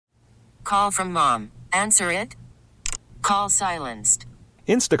Call from mom. Answer it. Call silenced.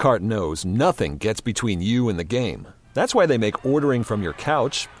 Instacart knows nothing gets between you and the game. That's why they make ordering from your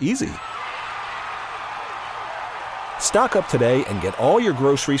couch easy. Stock up today and get all your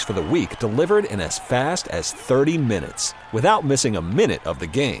groceries for the week delivered in as fast as 30 minutes without missing a minute of the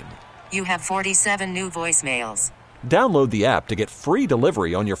game. You have 47 new voicemails. Download the app to get free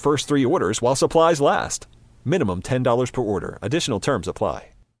delivery on your first 3 orders while supplies last. Minimum $10 per order. Additional terms apply.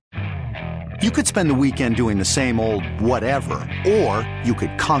 You could spend the weekend doing the same old whatever, or you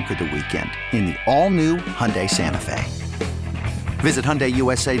could conquer the weekend in the all-new Hyundai Santa Fe. Visit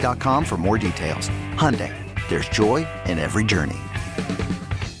HyundaiUSA.com for more details. Hyundai, there's joy in every journey.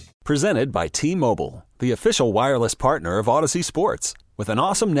 Presented by T-Mobile, the official wireless partner of Odyssey Sports. With an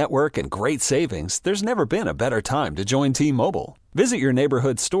awesome network and great savings, there's never been a better time to join T-Mobile. Visit your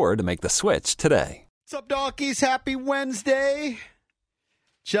neighborhood store to make the switch today. What's up, donkeys? Happy Wednesday.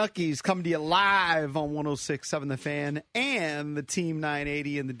 Chucky's coming to you live on 106.7 The Fan and the Team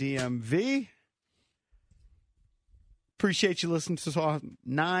 980 in the DMV. Appreciate you listening to us on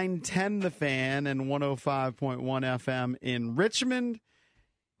 910 The Fan and 105.1 FM in Richmond.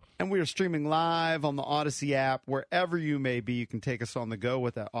 And we are streaming live on the Odyssey app. Wherever you may be, you can take us on the go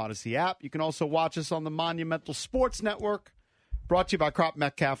with that Odyssey app. You can also watch us on the Monumental Sports Network, brought to you by Crop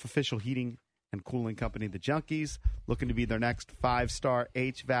Metcalf, official heating and cooling company, the Junkies. Looking to be their next 5-star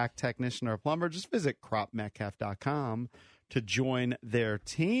HVAC technician or plumber? Just visit cropmetcalf.com to join their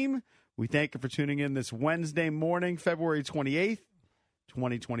team. We thank you for tuning in this Wednesday morning, February 28th,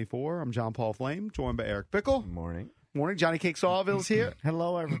 2024. I'm John Paul Flame, joined by Eric Bickle. Good morning. Morning. Johnny Cake Sawville's here.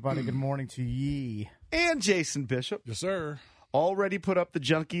 Hello, everybody. Good morning to ye. And Jason Bishop. Yes, sir. Already put up the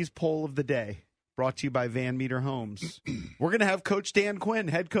Junkies poll of the day, brought to you by Van Meter Homes. We're going to have Coach Dan Quinn,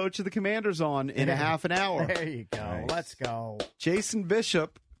 head coach of the Commanders, on in a half an hour. There you go. Nice. Let's go. Jason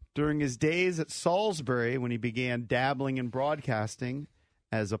Bishop, during his days at Salisbury, when he began dabbling in broadcasting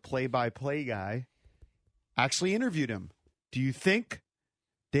as a play-by-play guy, actually interviewed him. Do you think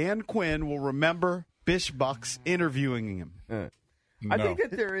Dan Quinn will remember Bish Bucks interviewing him? No. I think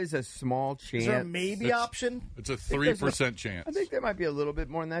that there is a small chance. Is there a maybe option? It's a 3% chance. I think there might be a little bit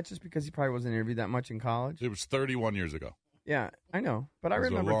more than that just because he probably wasn't interviewed that much in college. It was 31 years ago. Yeah, I know. But I It was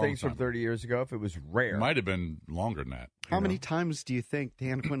a remember long things from time. 30 years ago if it was rare. It might have been longer than that. How many times do you think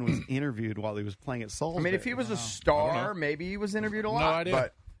Dan Quinn was interviewed while he was playing at I Salisbury? mean, if he was a I don't star, know. maybe he was interviewed a No lot. idea.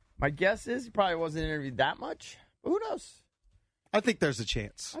 But my guess is he probably wasn't interviewed that much. But who knows? I think there's a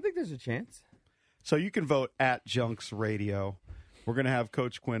chance. I think there's a chance. So you can vote at Junks Radio. We're going to have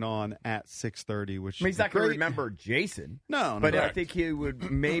Coach Quinn on at 6:30, which I mean, he's not going to great. remember Jason. No, But I correct. think he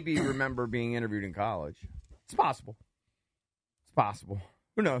would maybe remember being interviewed in college. It's possible. It's possible.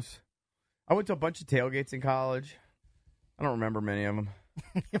 Who knows? I went to a bunch of tailgates in college. I don't remember many of them.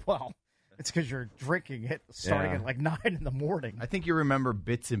 Well, it's because you're drinking it starting Yeah. at like 9 in the morning. I think you remember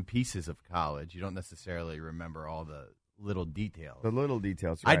bits and pieces of college. You don't necessarily remember all the little details. The little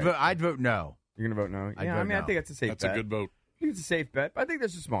details. I'd right. vote no. You're going to vote no? I'd Yeah, vote I mean, I no. think that's a safe That's bet. a good vote. I think it's a safe bet. But I think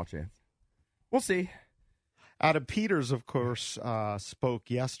there's a small chance. We'll see. Adam Peters, of course, spoke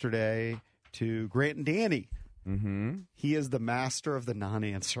yesterday to Grant and Danny. Mm-hmm. He is the master of the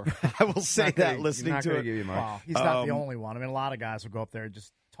non-answer. I will say Not that gonna- listening not to gonna it. give you much. Wow, he's not the Um, only one. I mean, a lot of guys will go up there and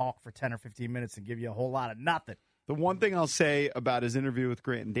just talk for 10 or 15 minutes and give you a whole lot of nothing. The one thing I'll say about his interview with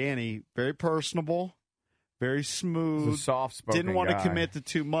Grant and Danny, very personable, very He's smooth. a soft-spoken Didn't want to guy. commit to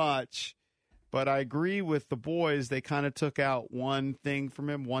too much. But I agree with the boys. They kind of took out one thing from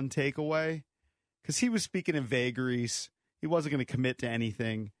him, one takeaway. Because he was speaking in vagaries. He wasn't going to commit to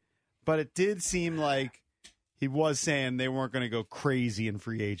anything. But it did seem like he was saying they weren't going to go crazy in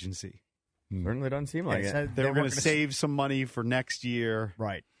free agency. Certainly doesn't seem like He it. said They were weren't going to gonna save some money for next year.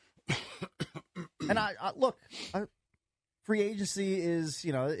 Right. And I look, free agency is,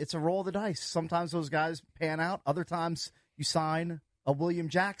 it's a roll of the dice. Sometimes those guys pan out. Other times you sign a William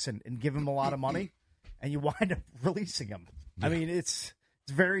Jackson and give him a lot of money, and you wind up releasing him. I mean, it's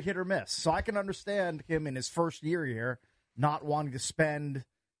very hit or miss. So I can understand him in his first year here not wanting to spend,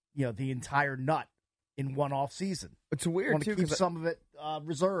 the entire nut in one off season. It's weird, Want too, to keep 'cause some of it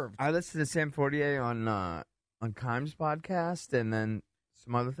reserved. I listened to Sam Fortier on Kimes podcast and then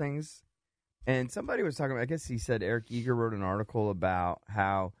some other things. And somebody was talking about, I guess he said Eric Eager wrote an article about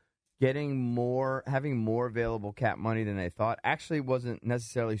how having more available cap money than they thought actually wasn't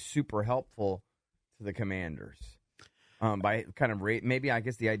necessarily super helpful to the Commanders. By kind of rate, maybe I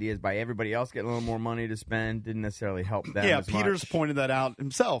guess the idea is by everybody else getting a little more money to spend didn't necessarily help them. Yeah, as Peters much. pointed that out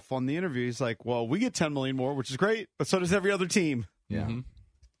himself on the interview. He's like, well, we get $10 million more, which is great, but so does every other team. Yeah. Mhm.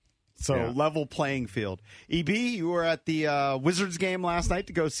 So level playing field. EB, you were at the Wizards game last night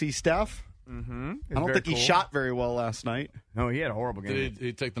to go see Steph. Mm-hmm. I don't think he shot very well last night. No, he had a horrible game. Did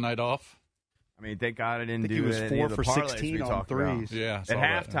he take the night off? I mean, thank God I didn't I think do he was any 4 of the for parlays 16 we on talked about. threes. Yeah. I At saw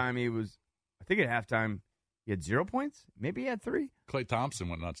that. halftime, he had 0 points. Maybe he had 3. Klay Thompson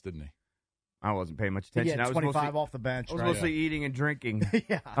went nuts, didn't he? I wasn't paying much He attention. had I was 25 mostly, off the bench. I was right? mostly eating and drinking.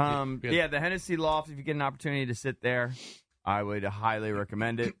 Yeah. The Hennessy Loft, if you get an opportunity to sit there, I would highly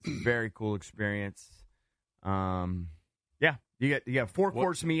recommend it. It's a very cool experience. You get a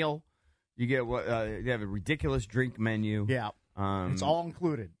 4-course meal. You get you have a ridiculous drink menu. Yeah. It's all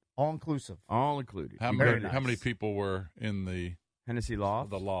included, all inclusive. All included. How many people were in the Hennessy Loft?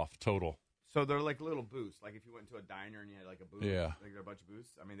 the loft total? So they're like little booths. Like if you went to a diner and you had like a booth, Yeah. like there are a bunch of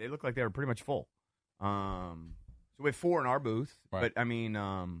booths. I mean, they look like they were pretty much full. So we have 4 in our booth, Right. but I mean,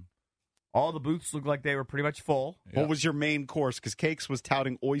 all the booths look like they were pretty much full. Yeah. What was your main course? Because Cakes was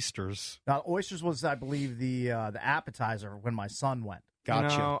touting oysters. Now, oysters was, I believe, the appetizer when my son went.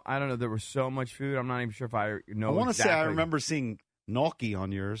 Gotcha. No, I don't know. There was so much food. I'm not even sure if I know. I want to say I exactly. remember seeing gnocchi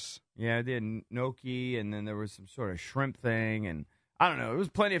on yours. Yeah, I did gnocchi, and then there was some sort of shrimp thing, and I don't know. It was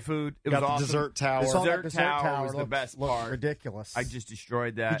plenty of food. It Got was the awesome. dessert tower. Saw that Dessert tower was the best looked part. ridiculous. I just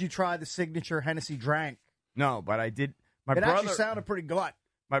destroyed that. Did you try the signature Hennessy drink? No, but I did. My It brother actually sounded pretty good.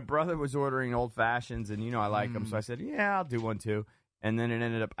 My brother was ordering old fashions, and I like them, so I said, "Yeah, I'll do one too." And then it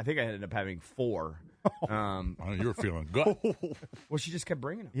ended up. I think I ended up having 4. Oh, you were feeling good. Well, she just kept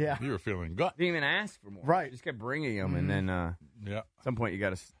bringing them. Yeah. You were feeling good. Didn't even ask for more. Right. She just kept bringing them, and then Yeah. at some point you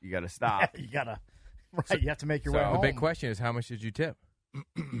gotta stop. You gotta, right? You have to make your way The home. big question is, how much did you tip?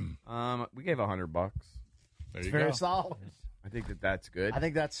 We gave $100. There It's you very go. solid. I think that's good. I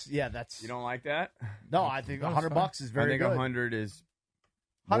think that's you don't like that? no. I think $100 is very I think good. 100 is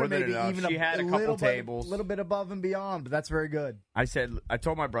more 100 than maybe enough. even She had a couple tables. a little bit above and beyond, but that's very good. I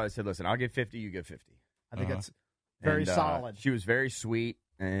told my brother, I said, "Listen, I'll give 50, you give 50." I think that's very And, solid. She was very sweet,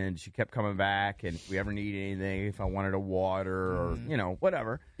 and she kept coming back. And if we ever need anything, if I wanted a water or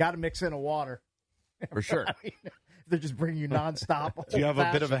whatever, Got to mix in a water. for sure. I mean, they're just bringing you nonstop. Do you have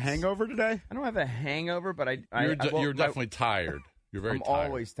a bit of a old-fashions. hangover today? I don't have a hangover, but You're definitely tired. You're very I'm tired.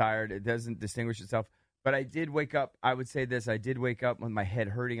 always tired. It doesn't distinguish itself. But I did wake up. I would say this: I did wake up with my head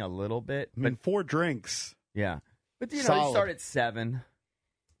hurting a little bit. I mean, 4 drinks. Yeah, but you Solid. start at 7,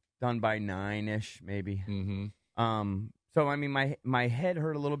 done by 9ish, maybe. Mm-hmm. So I mean, my head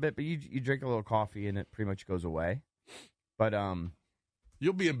hurt a little bit, but you drink a little coffee and it pretty much goes away. But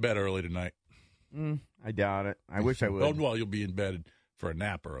You'll be in bed early tonight. I doubt it. I wish I would. Oh, well, you'll be in bed for a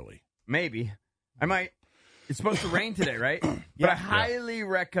nap early. Maybe I might. It's supposed to rain today, right? But I highly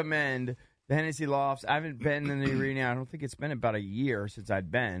recommend the Hennessy Lofts. I haven't been in the arena. I don't think it's been about a year since I've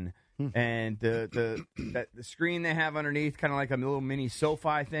been. And the screen they have underneath, kind of like a little mini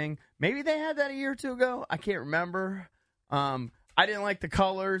SoFi thing. Maybe they had that a year or 2 ago. I can't remember. I didn't like the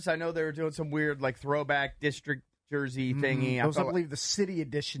colors. I know they were doing some weird like throwback district jersey thingy. Those, I believe, the city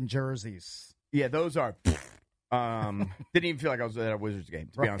edition jerseys. Yeah, those are. Didn't even feel like I was at a Wizards game,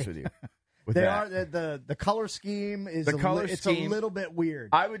 to be honest with you. With They that. are the color scheme is The color it's scheme- a little bit weird.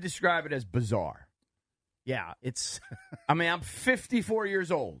 I would describe it as bizarre. Yeah, it's I mean, I'm 54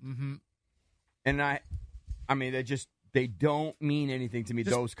 years old, and I mean, they don't mean anything to me.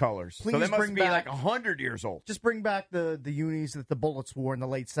 Just those colors, so please they must bring be back- like 100 years old. just bring back the unis that the Bullets wore in the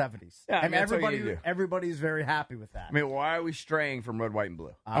late 70s. Yeah, I and mean, that's what you do. everybody's very happy with that. I mean, why are we straying from red, white, and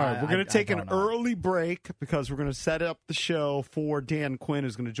blue? All right, we're going to take an don't know. early break because we're going to set up the show for Dan Quinn,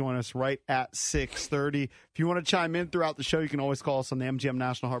 who's going to join us right at 6:30. If you want to chime in throughout the show, you can always call us on the MGM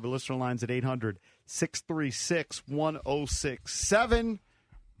National Harbor listener lines at 800-636-1067.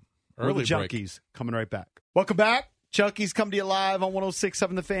 Early We're the break. Junkies coming right back. Welcome back. Junkies come to you live on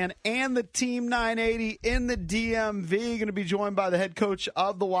 106.7 The Fan and the Team 980 in the DMV. Going to be joined by the head coach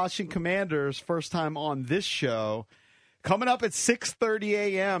of the Washington Commanders. First time on this show. Coming up at 6:30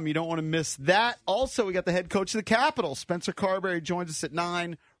 a.m. You don't want to miss that. Also, we got the head coach of the Capitals, Spencer Carberry, joins us at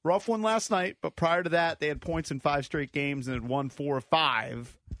 9. Rough one last night, but prior to that, they had points in 5 straight games and had won 4 of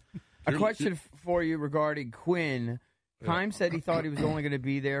 5. A question for you regarding Quinn. Kime said he thought he was only going to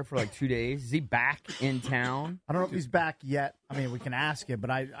be there for like 2 days. Is he back in town? I don't know if he's back yet. I mean, we can ask him, but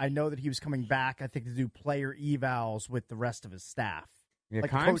I know that he was coming back, I think, to do player evals with the rest of his staff. Yeah,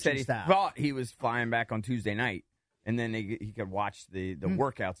 Like Kime coaching said he staff. thought he was flying back on Tuesday night, and then he could watch the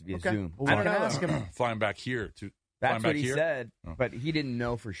workouts via Okay. Zoom. Well, I don't know. ask him. Flying back here. That's flying what back he here? said, Oh. but he didn't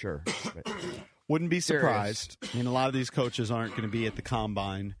know for sure. But Wouldn't be Serious. surprised. I mean, a lot of these coaches aren't going to be at the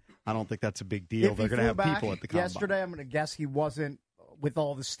combine. I don't think that's a big deal. If They're he going to flew have back people at the combine. yesterday, I'm going to guess he wasn't with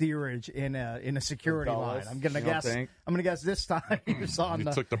all the steerage in a security line. I'm gonna guess this time he was on He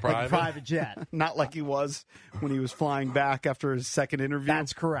the, took the like, private jet. Not like he was when he was flying back after his second interview.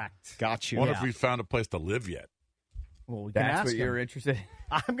 That's correct. Got you. Wonder if we found a place to live yet. Well, we can That's ask what him. you're interested in.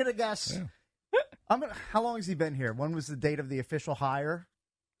 I'm gonna guess. How long has he been here? When was the date of the official hire?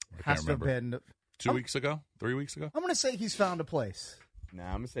 I can't Has to have remember. been. 2 weeks ago? 3 weeks ago? I'm gonna say he's found a place. No,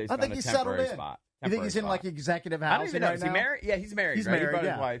 I'm gonna say he's I found think a he's settled temporary in. spot. You think he's in Temporary like spot. executive I housing don't even know. right Is he now? married? Yeah, he's married. He's right? He married, brought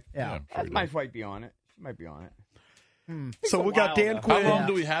yeah. his wife. Yeah. I'm sure His he wife is. might be on it. She might be on it. So we got Dan How Quinn. How long Yeah.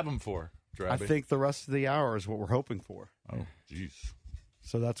 do we have him for, I Drabby? think the rest of the hour is what we're hoping for. Oh, jeez.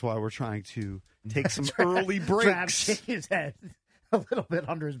 So that's why we're trying to take some early Trav breaks. shaking his head a little bit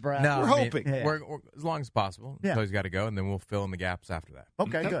under his breath. No, We're I mean, hoping. Yeah. we're, as long as possible. Yeah. So he's got to go, and then we'll fill in the gaps after that.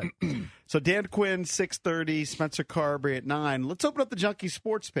 Okay, good. So Dan Quinn, 6:30, Spencer Carberry at 9. Let's open up the Junkie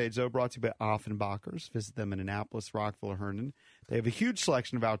Sports page, though, brought to you by Offenbachers. Visit them in Annapolis, Rockville, or Herndon. They have a huge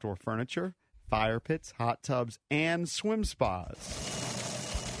selection of outdoor furniture, fire pits, hot tubs, and swim spas.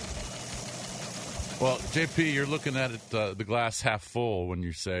 Well, JP, you're looking at it, the glass half full when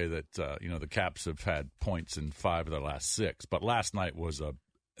you say that the Caps have had points in 5 of their last 6. But last night was a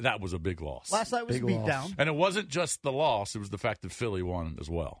big loss. Last night was Big a beat loss. down. And it wasn't just the loss; it was the fact that Philly won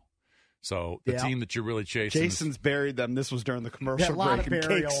as well. So the Yeah. team that you're really chasing, Jason's buried them. This was during the commercial Yeah, a lot break. of and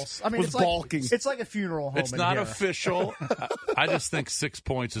burials. Cakes I mean, was it's like balking. it's like a funeral home. it's in not here. official. I just think 6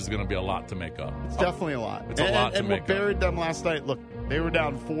 points is going to be a lot to make up. It's definitely a lot. It's a lot to and make what up. buried them last night, look, they were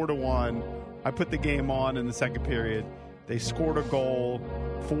down 4-1. I put the game on in the second period. They scored a goal,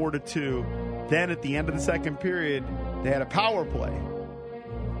 4-2. Then at the end of the second period, they had a power play.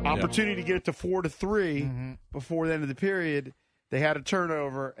 Opportunity to get it to 4-3 before the end of the period. They had a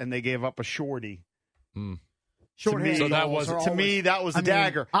turnover, and they gave up a shorty. Shorthanded So that goals was- are To me, always- that was a I mean,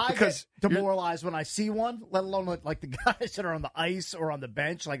 dagger. I because get you're- demoralized when I see one, let alone like the guys that are on the ice or on the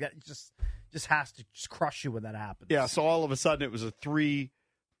bench. Like that just has to just crush you when that happens. Yeah, so all of a sudden it was a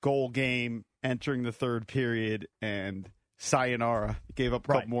 3-goal game entering the third period, and sayonara. Gave up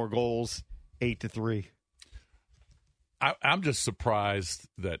a couple more goals, 8-3. I'm just surprised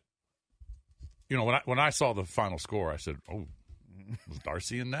that when I saw the final score, I said, "Oh, was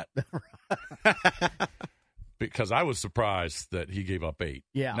Darcy in that?" Because I was surprised that he gave up 8.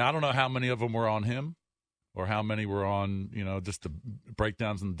 Yeah. Now I don't know how many of them were on him, or how many were on just the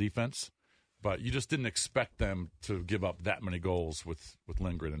breakdowns in the defense. But you just didn't expect them to give up that many goals with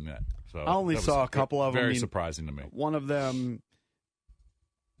Lindgren in net. So I only that was saw a couple of them. Very surprising to me. One of them,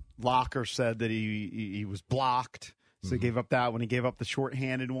 Locker said that he was blocked, so he gave up that one. He gave up the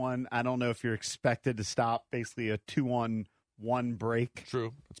shorthanded one. I don't know if you're expected to stop basically a 2-on-1 break.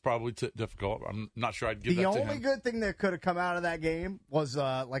 True. It's probably difficult. I'm not sure I'd give The that to only him. good thing that could have come out of that game was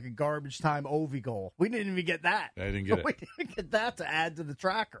like a garbage time Ovi goal. We didn't even get that. I didn't get it. We didn't get that to add to the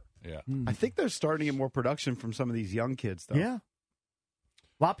tracker. Yeah. I think they're starting to get more production from some of these young kids, though. Yeah.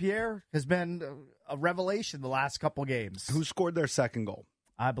 LaPierre has been a revelation the last couple games. Who scored their second goal?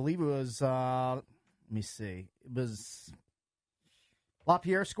 I believe it was, let me see. It was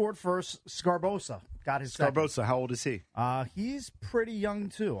LaPierre scored first. Scarbosa got his second. Scarbosa, how old is he? He's pretty young,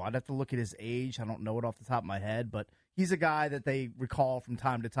 too. I'd have to look at his age. I don't know it off the top of my head, but he's a guy that they recall from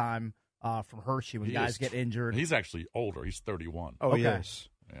time to time from Hershey when He guys is- get injured. He's actually older. He's 31. Oh, Okay. yes.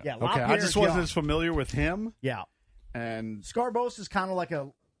 Yeah, Okay, I LaPierre's just wasn't young. as familiar with him. Yeah. And Scarbosa is kind of like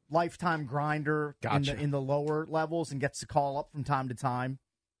a lifetime grinder Gotcha. in the lower levels and gets to call up from time to time.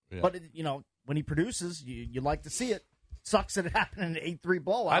 Yeah. But, when he produces, you like to see it. Sucks that it happened in an 8-3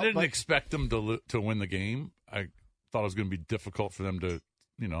 blowout. I didn't but expect them to win the game. I thought it was going to be difficult for them to,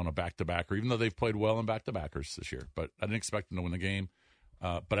 on a back-to-backer, even though they've played well in back-to-backers this year. But I didn't expect them to win the game.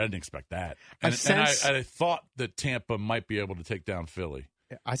 But I didn't expect that. And I thought that Tampa might be able to take down Philly.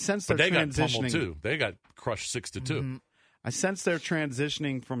 I sense But they're they got transitioning. pummeled, too. They got crushed 6-2. I sense they're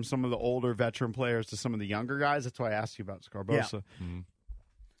transitioning from some of the older veteran players to some of the younger guys. That's why I asked you about Scarbosa.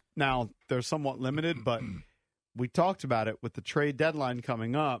 Now, they're somewhat limited, but we talked about it with the trade deadline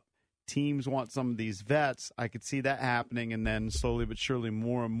coming up. Teams want some of these vets. I could see that happening, and then slowly but surely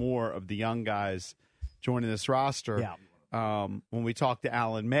more and more of the young guys joining this roster. Yeah. When we talked to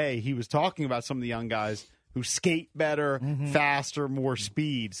Alan May, he was talking about some of the young guys who skate better, faster, more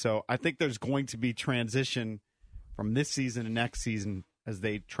speed. So I think there's going to be transition from this season to next season as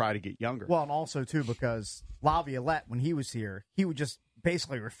they try to get younger. Well, and also, too, because Laviolette, when he was here, he would just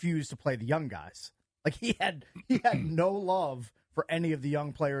basically refuse to play the young guys. Like, he had no love for any of the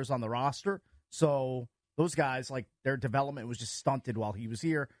young players on the roster. So those guys, like, their development was just stunted while he was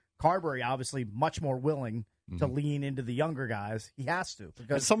here. Carberry, obviously, much more willing to lean into the younger guys. He has to. Because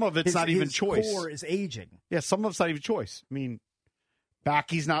and some of it's not even choice. His core is aging. Yeah, some of it's not even choice. I mean,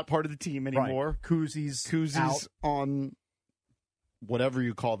 Backy's not part of the team anymore. Right. Kuzi's out. On whatever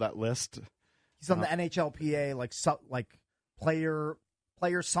you call that list. He's on the NHLPA, like player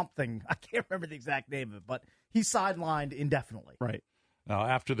something. I can't remember the exact name of it, but he's sidelined indefinitely. Right. Now,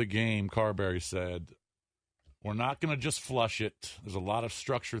 after the game, Carberry said, we're not going to just flush it. There's a lot of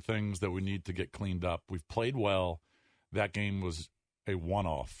structure things that we need to get cleaned up. We've played well. That game was a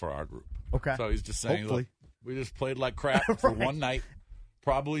one-off for our group. Okay. So he's just saying, Hopefully. look, we just played like crap for one night.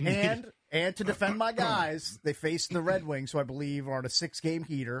 Probably needed. And to defend my guys, they faced the Red Wings, who I believe are on a 6-game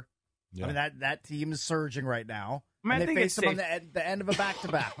heater. Yeah. I mean, that team is surging right now. I mean, I and they think face it's them on the end of a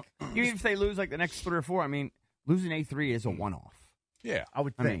back-to-back. Even if they lose like the next 3 or 4, I mean, losing A3 is a one-off. Yeah. I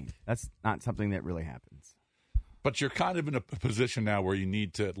would I think. mean, that's not something that really happens. But you're kind of in a position now where you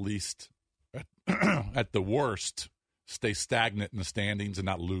need to at least, at the worst, stay stagnant in the standings and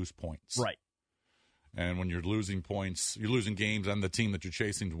not lose points. Right. And when you're losing points, you're losing games, and the team that you're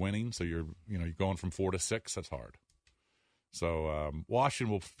chasing is winning. So you're going from 4 to 6. That's hard. So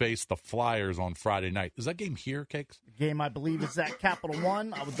Washington will face the Flyers on Friday night. Is that game here, Cakes? The game, I believe, is at Capital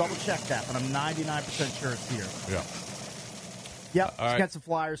One. I will double-check that, but I'm 99% sure it's here. Yeah. Yep, All right. against the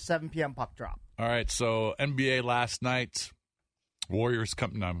Flyers, 7 p.m. puck drop. All right, so NBA last night, Warriors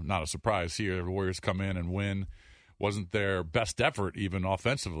come. No, not a surprise here. The Warriors come in and win. Wasn't their best effort even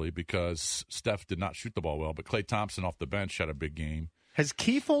offensively because Steph did not shoot the ball well. But Klay Thompson off the bench had a big game. Has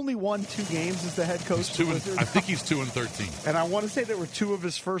Keefe only won 2 games as the head coach? I think he's 2-13. And I want to say there were 2 of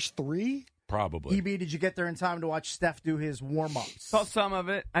his first 3. Probably. EB, did you get there in time to watch Steph do his warm-ups? Saw some of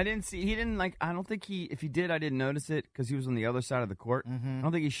it. I didn't see. He didn't like. I don't think he. If he did, I didn't notice it because he was on the other side of the court. Mm-hmm. I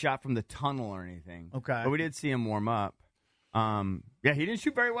don't think he shot from the tunnel or anything. Okay, but we did see him warm up. Yeah, he didn't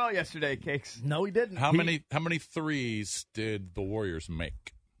shoot very well yesterday, Cakes. No, he didn't. How many threes did the Warriors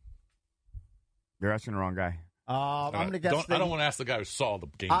make? You're asking the wrong guy. I'm going to guess. I don't want to ask the guy who saw the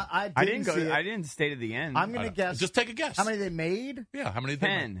game. I didn't go. see it. I didn't stay to the end. I'm going to guess. Just take a guess. How many they made? Yeah, how many? Did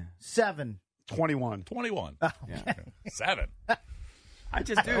 10. 7. 21. 21. Oh, yeah. 7. I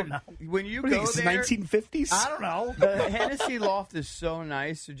just do. When you What go is there, 1950s? I don't know. the Hennessy Loft is so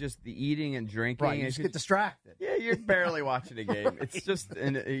nice. So just the eating and drinking. Right, you just get distracted. Yeah, you're barely watching a game. It's just,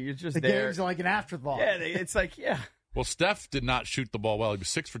 and you're just the there. game's like an afterthought. Yeah, it's like, yeah. Well, Steph did not shoot the ball well. He was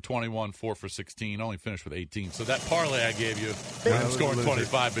 6 for 21, 4 for 16, only finished with 18. So that parlay I gave you, scoring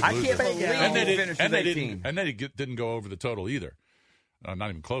 25, big I loser. can't believe and they he finished with 18. He didn't go over the total either. Not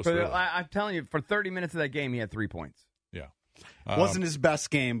even close. But really. I'm telling you, for 30 minutes of that game, he had 3 points. Yeah. Wasn't his best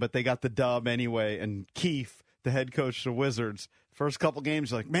game, but they got the dub anyway. And Keefe, the head coach of the Wizards, first couple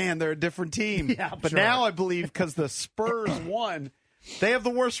games, you're like, man, they're a different team. Yeah, but sure. now I believe because the Spurs won, they have the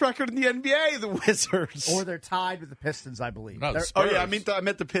worst record in the NBA, the Wizards. Or they're tied with the Pistons, I believe. No, the Oh, Spurs. yeah, I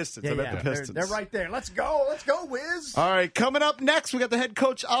meant the Pistons. Yeah, I meant yeah. the Pistons. They're right there. Let's go, Wiz. All right, coming up next, we got the head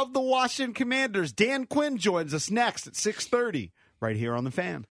coach of the Washington Commanders. Dan Quinn joins us next at 6:30 right here on The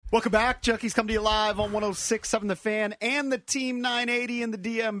Fan. Welcome back. Junkies come to you live on 106.7 The Fan and the Team 980 in the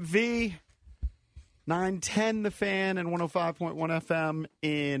DMV. 910 The Fan and 105.1 FM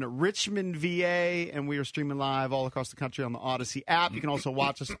in Richmond, VA. And we are streaming live all across the country on the Odyssey app. You can also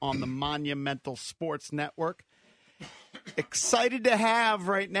watch us on the Monumental Sports Network. Excited to have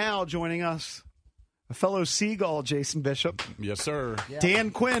right now joining us a fellow Seagull, Jason Bishop. Yes, sir.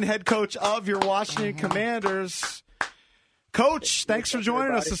 Dan Quinn, head coach of your Washington Commanders. Coach, thanks for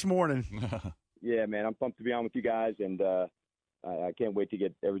joining us this morning. Yeah, man, I'm pumped to be on with you guys, and I can't wait to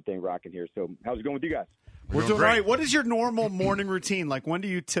get everything rocking here. So how's it going with you guys? We're doing all right. What is your normal morning routine? Like, when do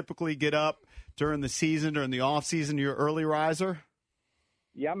you typically get up during the season, during the off season? You're an early riser?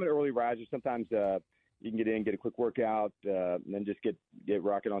 Yeah, I'm an early riser. Sometimes you can get in, get a quick workout, and then just get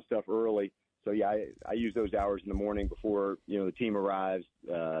rocking on stuff early. So, yeah, I use those hours in the morning before, the team arrives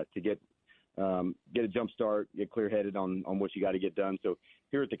to get a jump start, get clear-headed on what you got to get done. So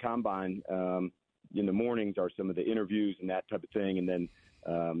here at the Combine, in the mornings are some of the interviews and that type of thing, and then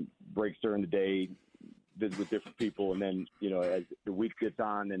breaks during the day, visit with different people, and then, as the week gets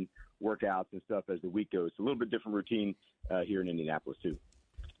on, then workouts and stuff as the week goes. So a little bit different routine here in Indianapolis, too.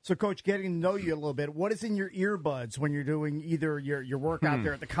 So, Coach, getting to know you a little bit, what is in your earbuds when you're doing either your work out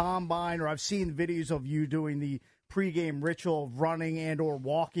there at the Combine, or I've seen videos of you doing the pregame ritual of running and or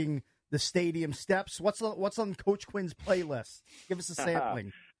walking the stadium steps? What's on Coach Quinn's playlist? Give us a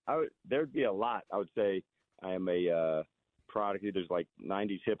sampling. There'd be a lot. I would say I am a product. There's like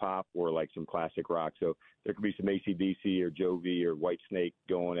 90s hip hop or like some classic rock. So there could be some AC/DC or Jovi or Whitesnake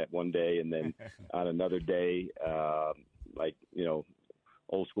going at one day, and then on another day,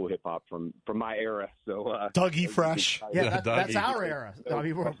 old school hip hop from my era. So Dougie Fresh. Yeah, that's Dougie. our era. I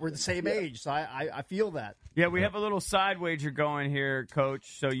mean, we're the same age, so I feel that. Yeah, we have a little side wager going here,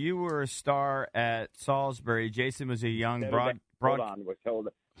 Coach. So you were a star at Salisbury. Jason was a young broad. Hold on.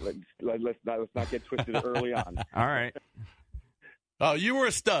 Let's not get twisted early on. All right. Oh, you were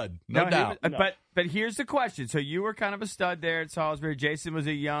a stud, no doubt. But here's the question. So you were kind of a stud there at Salisbury. Jason was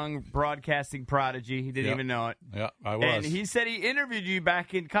a young broadcasting prodigy. He didn't even know it. Yeah, I was. And he said he interviewed you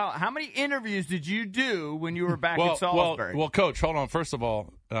back in college. How many interviews did you do when you were back at Salisbury? Well, Coach, hold on. First of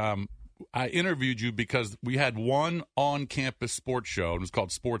all, I interviewed you because we had one on-campus sports show. It was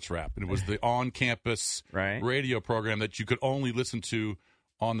called Sports Rap, and it was the on-campus radio program that you could only listen to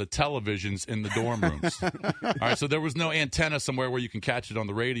on the televisions in the dorm rooms. All right, so there was no antenna somewhere where you can catch it on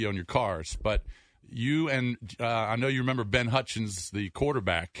the radio in your cars. But you and I know you remember Ben Hutchins, the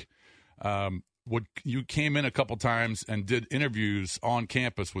quarterback. You came in a couple times and did interviews on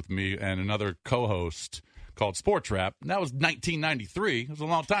campus with me and another co-host called Sports Rap. And that was 1993. It was a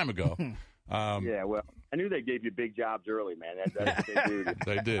long time ago. Yeah, well, I knew they gave you big jobs early, man. That's what they do.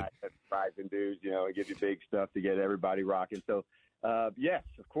 They did. Rising dudes, and give you big stuff to get everybody rocking. So, yes,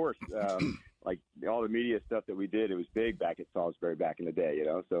 of course. Like all the media stuff that we did, it was big back at Salisbury back in the day,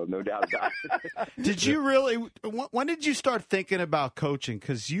 so no doubt about it. Did you really – when did you start thinking about coaching?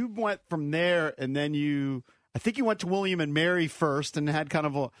 Because you went from there and then I think you went to William and Mary first and had kind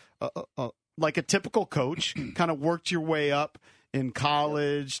of like a typical coach, kind of worked your way up in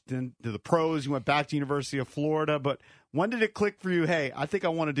college, then to the pros. You went back to University of Florida. But when did it click for you, hey, I think I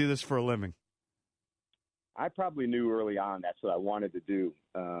want to do this for a living? I probably knew early on that's what I wanted to do.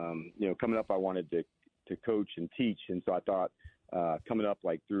 Coming up, I wanted to coach and teach, and so I thought coming up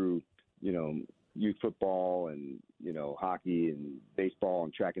like through youth football and hockey and baseball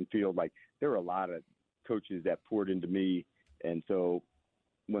and track and field, like there were a lot of coaches that poured into me, and so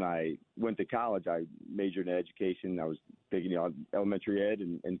when I went to college, I majored in education. I was taking elementary ed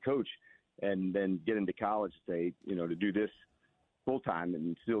and coach, and then get into college to say to do this full time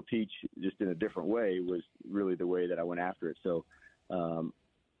and still teach just in a different way was really the way that I went after it. So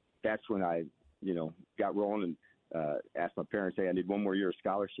that's when I, got rolling and asked my parents, hey, I need one more year of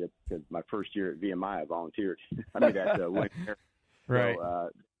scholarship because my first year at VMI, I volunteered. I mean, that's right. So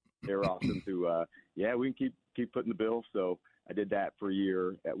they were awesome to, we can keep putting the bill. So I did that for a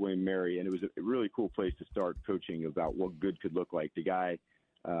year at William & Mary, and it was a really cool place to start coaching about what good could look like. The guy,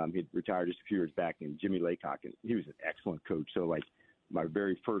 he'd retired just a few years back, and Jimmy Laycock, and he was an excellent coach. So, like, my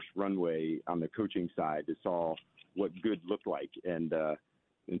very first runway on the coaching side to saw what good looked like. And,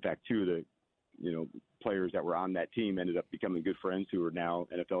 in fact, two of the, players that were on that team ended up becoming good friends who are now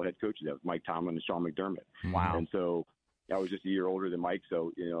NFL head coaches. That was Mike Tomlin and Sean McDermott. Wow. And so I was just a year older than Mike.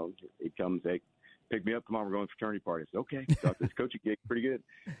 So, it comes, hey, pick me up. Come on, we're going to fraternity party. I said, okay. So this coaching gig pretty good.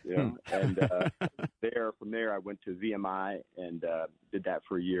 And from there, I went to VMI and did that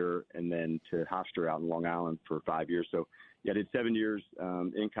for a year, and then to Hofstra out in Long Island for 5 years. So, I did 7 years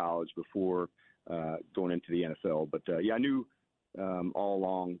in college before going into the NFL. But, I knew all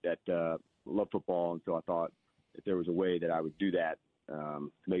along that I love football, and so I thought if there was a way that I would do that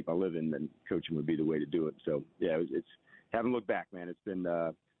to make my living, then coaching would be the way to do it. So, it's haven't looked back, man. It's been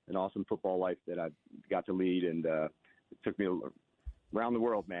an awesome football life that I've got to lead, and it took me around the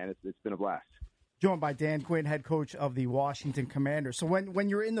world, man. It's been a blast. Joined by Dan Quinn, head coach of the Washington Commanders. So when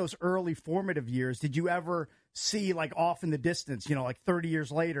you're in those early formative years, did you ever see, like, off in the distance, like 30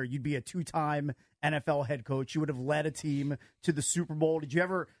 years later, you'd be a two-time NFL head coach, you would have led a team to the Super Bowl? Did you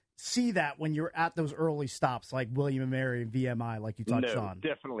ever see that when you're at those early stops like William & Mary and VMI like you touched on? No,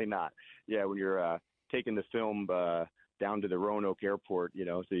 definitely not. Yeah, when you're taking the film down to the Roanoke Airport,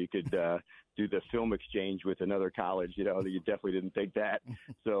 so you could do the film exchange with another college, you definitely didn't think that.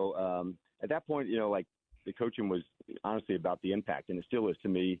 So at that point, like the coaching was honestly about the impact, and it still is to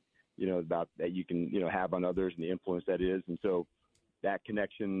me, about that you can, have on others and the influence that is. And so that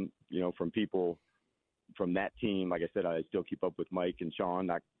connection, from people from that team, like I said, I still keep up with Mike and Sean,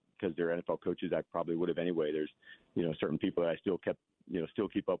 not because they're NFL coaches. I probably would have anyway. There's, certain people that I still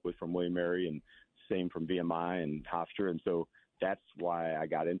keep up with from William & Mary, and same from VMI and Hofstra. And so that's why I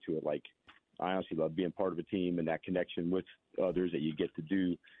got into it. Like, I honestly love being part of a team and that connection with others that you get to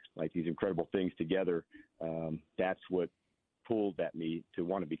do like these incredible things together. That's what pulled at me to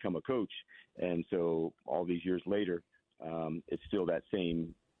want to become a coach. And so all these years later, it's still that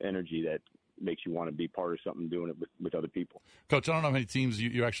same energy that makes you want to be part of something, doing it with other people. Coach, I don't know how many teams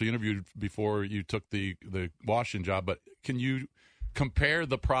you actually interviewed before you took the Washington job, but can you compare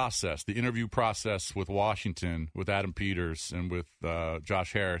the interview process with Washington, with Adam Peters and with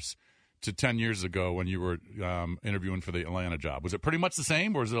Josh Harris, to 10 years ago when you were interviewing for the Atlanta job? Was it pretty much the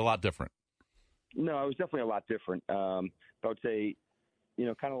same, or is it a lot different? No, it was definitely a lot different. I would say,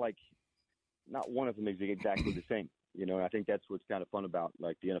 kind of like not one of them is exactly the same. And I think that's what's kind of fun about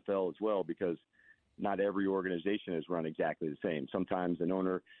like the NFL as well, because not every organization is run exactly the same. Sometimes an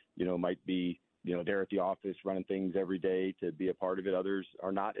owner, might be, they're at the office running things every day to be a part of it. Others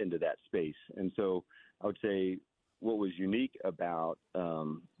are not into that space. And so I would say what was unique about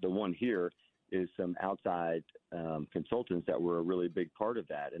the one here is some outside consultants that were a really big part of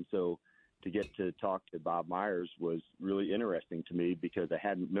that. And so to get to talk to Bob Myers was really interesting to me because I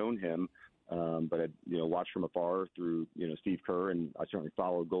hadn't known him, but I, watched from afar through, Steve Kerr, and I certainly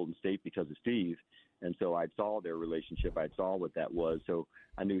followed Golden State because of Steve. And so I saw their relationship. I saw what that was. So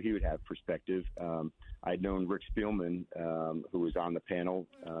I knew he would have perspective. I'd known Rick Spielman, who was on the panel,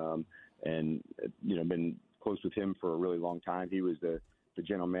 and, been close with him for a really long time. He was the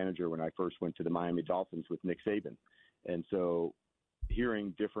general manager when I first went to the Miami Dolphins with Nick Saban. And so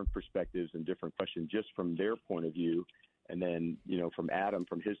hearing different perspectives and different questions just from their point of view, and then, from Adam,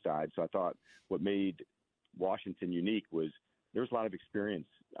 from his side. So I thought what made Washington unique was there was a lot of experience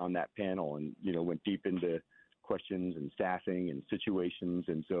on that panel and, went deep into questions and staffing and situations.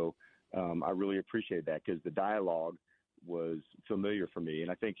 And so I really appreciate that because the dialogue was familiar for me.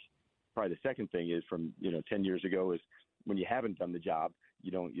 And I think probably the second thing is from, 10 years ago is when you haven't done the job,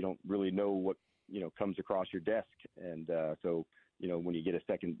 you don't really know what, comes across your desk. And so, when you get a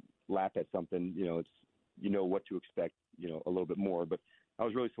second lap at something, it's, what to expect, a little bit more. But I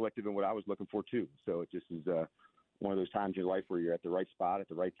was really selective in what I was looking for too. So it just is one of those times in your life where you're at the right spot at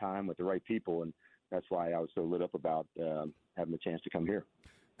the right time with the right people. And that's why I was so lit up about having the chance to come here.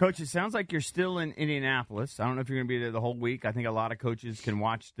 Coach, it sounds like you're still in Indianapolis. I don't know if you're going to be there the whole week. I think a lot of coaches can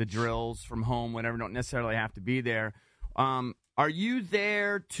watch the drills from home, whatever, don't necessarily have to be there. Are you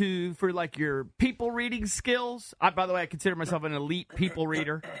there for like your people reading skills? By the way, I consider myself an elite people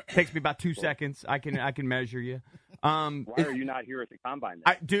reader. It takes me about 2 seconds. I can measure you. Why are you not here at the combine?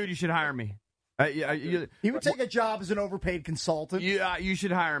 Dude, you should hire me. He would take a job as an overpaid consultant. You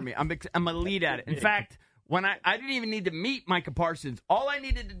should hire me. I'm elite at it. In fact, when I didn't even need to meet Micah Parsons. All I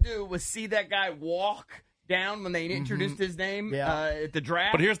needed to do was see that guy walk down when they introduced his name at the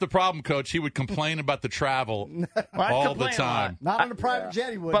draft. But here's the problem, Coach. He would complain about the travel all the time. Not on a private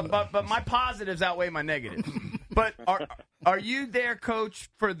jet, he wouldn't. But my positives outweigh my negatives. But are you there, Coach,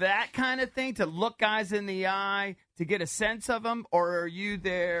 for that kind of thing, to look guys in the eye, to get a sense of them, or are you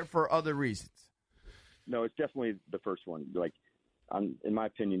there for other reasons? No, it's definitely the first one. Like, in my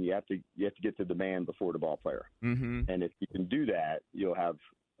opinion, you have to get to the man before the ball player. Mm-hmm. And if you can do that, you'll have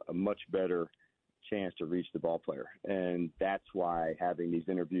a much better chance to reach the ball player. And that's why having these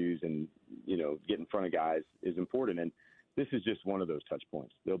interviews and, get in front of guys is important. And this is just one of those touch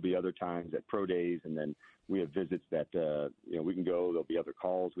points. There'll be other times at pro days, and then we have visits that, we can go. There'll be other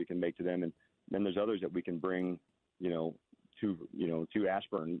calls we can make to them. And then there's others that we can bring, to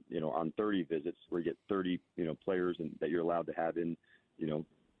Ashburn, on 30 visits where you get 30, players and that you're allowed to have in,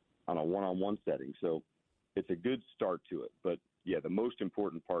 on a one-on-one setting. So it's a good start to it. But yeah, the most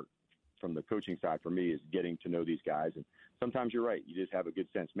important part from the coaching side for me is getting to know these guys. And sometimes you're right. You just have a good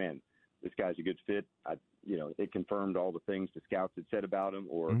sense, man, this guy's a good fit. It confirmed all the things the scouts had said about him,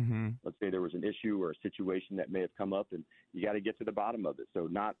 or let's say there was an issue or a situation that may have come up, and you got to get to the bottom of it. So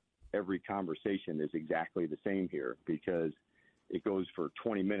not every conversation is exactly the same here because it goes for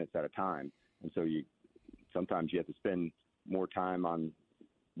 20 minutes at a time. And so sometimes you have to spend more time on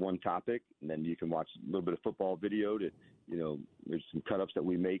one topic, and then you can watch a little bit of football video to, there's some cut-ups that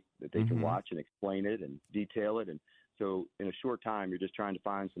we make that they can watch and explain it and detail it. And so in a short time, you're just trying to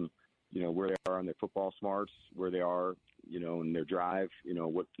find some, where they are on their football smarts, where they are, in their drive,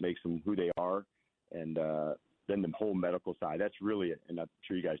 what makes them who they are. And then the whole medical side, that's really, and I'm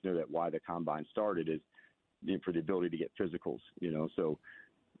sure you guys know that why the combine started is for the ability to get physicals, so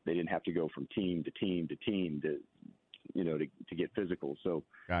they didn't have to go from team to team to team to get physical. So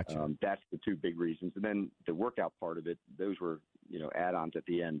gotcha. That's the two big reasons. And then the workout part of it, those were, add-ons at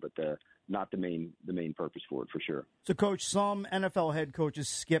the end, but not the main purpose for it, for sure. So, Coach, some NFL head coaches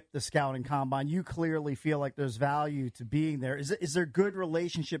skip the scouting combine. You clearly feel like there's value to being there. Is there good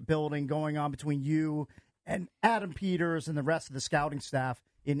relationship building going on between you and Adam Peters and the rest of the scouting staff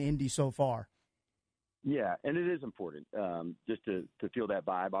in Indy so far? Yeah, and it is important just to feel that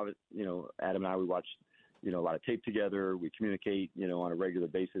vibe. Adam and I, we watch, a lot of tape together. We communicate, on a regular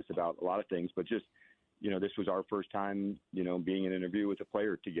basis about a lot of things. But just, this was our first time, being in an interview with a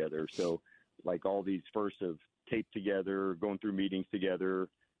player together. So, like all these firsts of tape together, going through meetings together,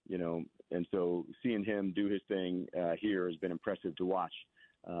 and so seeing him do his thing here has been impressive to watch.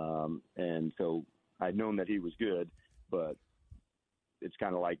 And so I'd known that he was good, but it's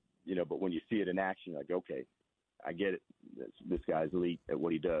kind of like, but when you see it in action, you're like, okay, I get it. This guy's elite at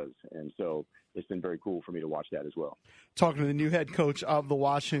what he does. And so it's been very cool for me to watch that as well. Talking to the new head coach of the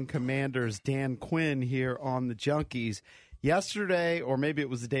Washington Commanders, Dan Quinn, here on the Junkies. Yesterday, or maybe it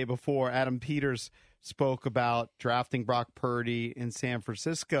was the day before, Adam Peters spoke about drafting Brock Purdy in San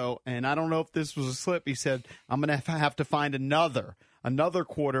Francisco. And I don't know if this was a slip. He said, I'm going to have to find another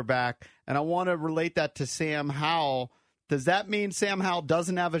quarterback. And I want to relate that to Sam Howell. Does that mean Sam Howell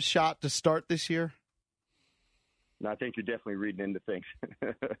doesn't have a shot to start this year? No, I think you're definitely reading into things,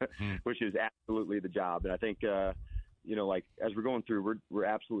 which is absolutely the job. And I think, like as we're going through, we're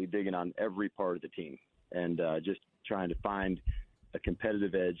absolutely digging on every part of the team and just trying to find a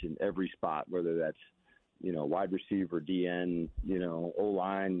competitive edge in every spot, whether that's, wide receiver, DN,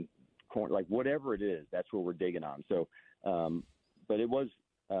 O-line, corner, like whatever it is, that's where we're digging on. So, but it was,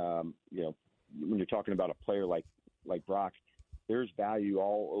 when you're talking about a player like Brock, there's value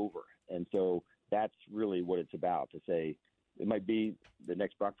all over. And so that's really what it's about, to say it might be the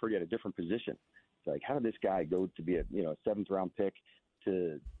next Brock Purdy at a different position. It's like, how did this guy go to be a seventh round pick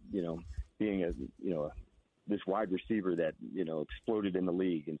to, being this wide receiver that, exploded in the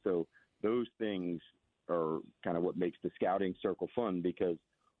league. And so those things are kind of what makes the scouting circle fun, because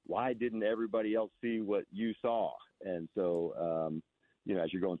why didn't everybody else see what you saw? And so,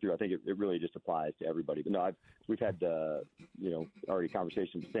 as you're going through, I think it really just applies to everybody. But no, we've had, already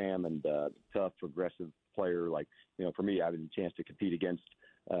conversations with Sam, and tough, aggressive player. Like, for me, having a chance to compete against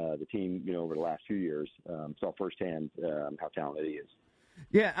the team, over the last few years, saw firsthand how talented he is.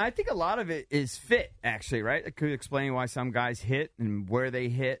 Yeah, I think a lot of it is fit, actually, right? It could explain why some guys hit and where they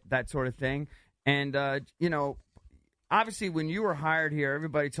hit, that sort of thing. And, obviously when you were hired here,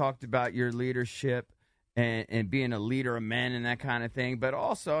 everybody talked about your leadership and being a leader of men and that kind of thing. But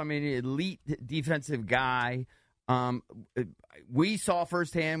also, elite defensive guy. We saw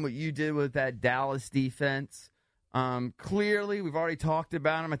firsthand what you did with that Dallas defense. Clearly, we've already talked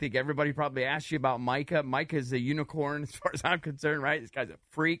about him. I think everybody probably asked you about Micah. Micah's a unicorn as far as I'm concerned, right? This guy's a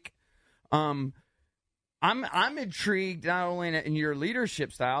freak. I'm intrigued not only in your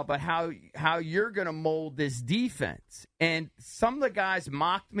leadership style, but how you're going to mold this defense. And some of the guys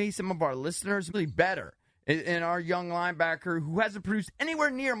mocked me, some of our listeners, really better. And our young linebacker who hasn't produced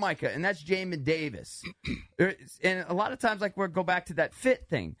anywhere near Micah, and that's Jamin Davis. And a lot of times, like, we'll go back to that fit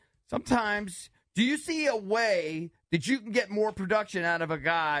thing. Sometimes, do you see a way that you can get more production out of a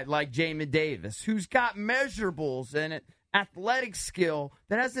guy like Jamin Davis, who's got measurables and an athletic skill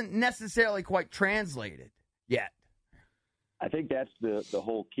that hasn't necessarily quite translated yet? I think that's the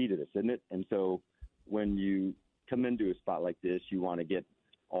whole key to this, isn't it? And so when you come into a spot like this, you want to get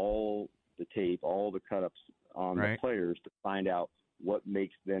all the tape, all the cut-ups on the players to find out what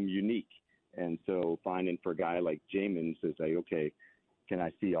makes them unique. And so finding for a guy like Jamin to say, okay, can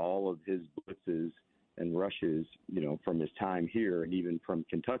I see all of his blitzes and rushes, from his time here and even from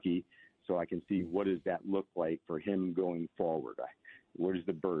Kentucky, so I can see what does that look like for him going forward. Where's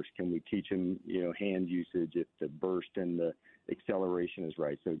the burst? Can we teach him, hand usage if the burst and the acceleration is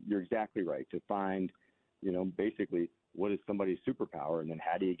right? So you're exactly right to find, basically what is somebody's superpower, and then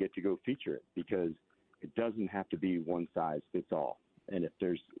how do you get to go feature it? Because it doesn't have to be one size fits all. And if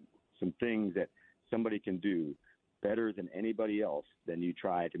there's some things that somebody can do better than anybody else, then you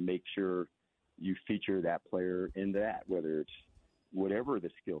try to make sure you feature that player in that, whether it's whatever the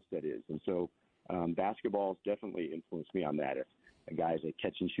skill set is. And so basketball has definitely influenced me on that. If a guy's a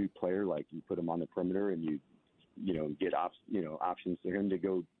catch and shoot player, like you put him on the perimeter and you get options for him to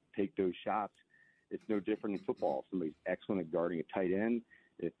go take those shots, it's no different in football. If somebody's excellent at guarding a tight end,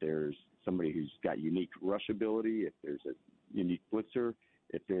 if there's somebody who's got unique rush ability, if there's a unique blitzer,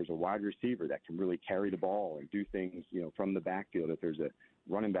 if there's a wide receiver that can really carry the ball and do things, from the backfield, if there's a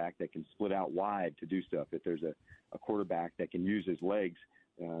running back that can split out wide to do stuff, if there's a quarterback that can use his legs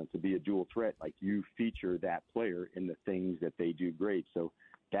to be a dual threat, like you feature that player in the things that they do great. So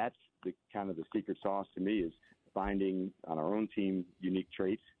that's the kind of the secret sauce to me, is finding on our own team unique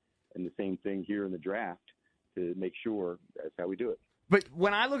traits, and the same thing here in the draft to make sure that's how we do it. But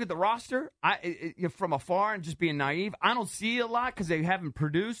when I look at the roster, from afar and just being naive, I don't see a lot because they haven't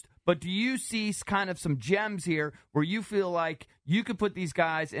produced. But do you see kind of some gems here where you feel like you could put these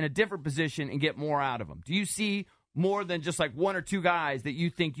guys in a different position and get more out of them? Do you see more than just like one or two guys that you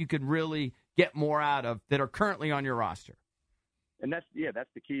think you could really get more out of that are currently on your roster? And that's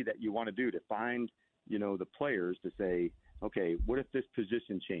the key that you want to do, to find, the players to say, okay, what if this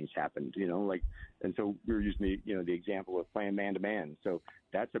position change happened? And so we were using the example of playing man-to-man. So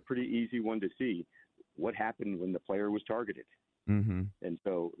that's a pretty easy one to see. What happened when the player was targeted? Mm-hmm. And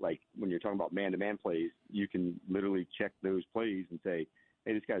so, like, when you're talking about man-to-man plays, you can literally check those plays and say,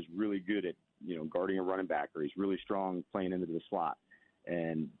 hey, this guy's really good at, guarding a running back, or he's really strong playing into the slot.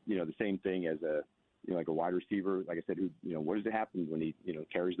 And, the same thing as like a wide receiver, like I said, what does it happen when he,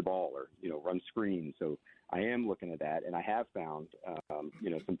 carries the ball or, runs screens? So I am looking at that, and I have found,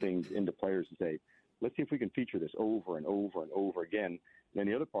 some things into players to say, let's see if we can feature this over and over and over again. And then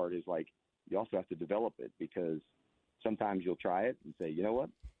the other part is, like, you also have to develop it, because sometimes you'll try it and say, you know what,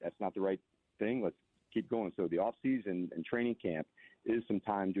 that's not the right thing. Let's keep going. So the off season and training camp is some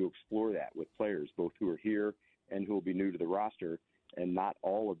time to explore that with players, both who are here and who will be new to the roster. And not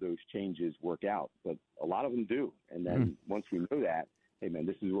all of those changes work out, but a lot of them do. And then once we know that, hey, man,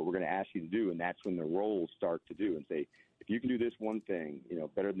 this is what we're going to ask you to do. And that's when the roles start to do and say, if you can do this one thing,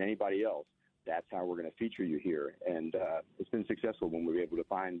 better than anybody else, that's how we're going to feature you here. And it's been successful when we were able to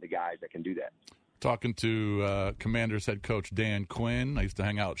find the guys that can do that. Talking to Commanders head coach Dan Quinn. I used to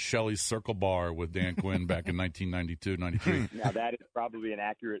hang out at Shelley's Circle Bar with Dan Quinn back in 1992, 93. Now, that is probably an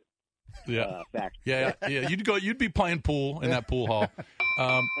accurate fact. Yeah. You'd be playing pool in that pool hall.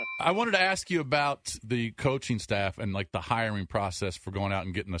 I wanted to ask you about the coaching staff and, like, the hiring process for going out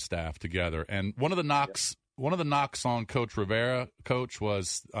and getting the staff together. And one of the knocks on Coach Rivera,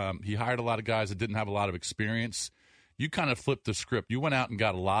 was he hired a lot of guys that didn't have a lot of experience. You kind of flipped the script. You went out and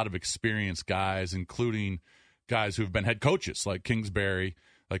got a lot of experienced guys, including guys who've been head coaches like Kingsbury,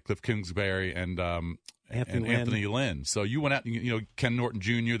 like Cliff Kingsbury and Anthony Lynn. So you went out, Ken Norton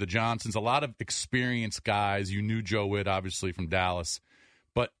Jr., the Johnsons, a lot of experienced guys. You knew Joe Witt, obviously, from Dallas.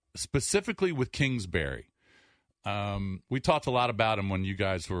 But specifically with Kingsbury, we talked a lot about him when you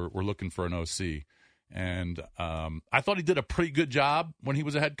guys were looking for an OC. And I thought he did a pretty good job when he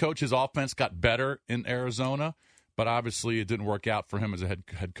was a head coach. His offense got better in Arizona, but obviously it didn't work out for him as a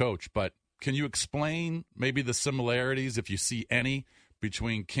head coach. But can you explain maybe the similarities, if you see any,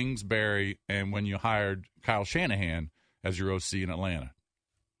 between Kingsbury and when you hired Kyle Shanahan as your OC in Atlanta?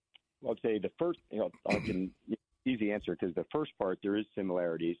 Well, I'd say the first, easy answer, because the first part, there is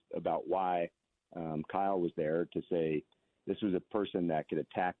similarities about why Kyle was there, to say this was a person that could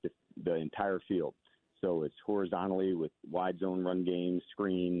attack the entire field. So it's horizontally with wide zone run games,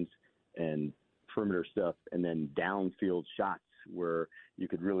 screens, and perimeter stuff, and then downfield shots where you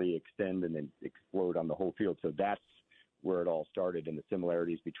could really extend and then explode on the whole field. So that's where it all started, and the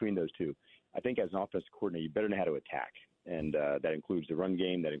similarities between those two. I think as an offensive coordinator, you better know how to attack, and that includes the run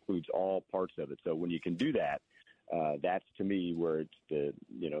game, that includes all parts of it. So when you can do that, that's, to me, where it's the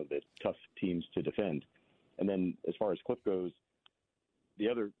tough teams to defend. And then as far as Cliff goes, the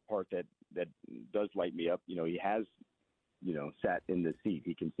other part that does light me up, he has, sat in the seat.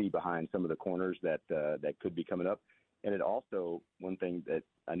 He can see behind some of the corners that could be coming up. And it also, one thing that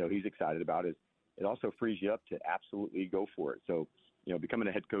I know he's excited about is it also frees you up to absolutely go for it. So, becoming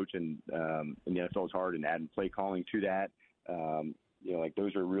a head coach in the NFL is hard, and adding play calling to that,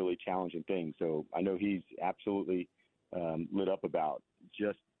 those are really challenging things. So I know he's absolutely lit up about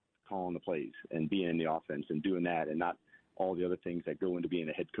just calling the plays and being in the offense and doing that, and not all the other things that go into being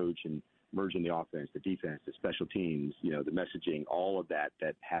a head coach and merging the offense, the defense, the special teams, the messaging, all of that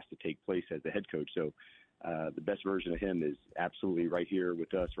has to take place as the head coach. So the best version of him is absolutely right here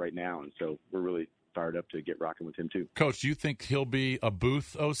with us right now. And so we're really fired up to get rocking with him too. Coach, do you think he'll be a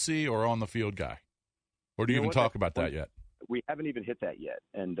booth OC or on the field guy? Or do you even talk about that yet? We haven't even hit that yet.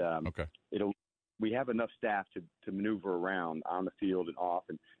 And okay. We have enough staff to maneuver around on the field and off.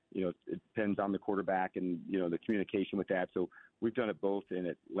 And, it depends on the quarterback and, the communication with that. So we've done it both in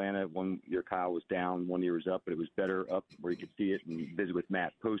Atlanta. One year Kyle was down, 1 year was up, but it was better up where you could see it and visit with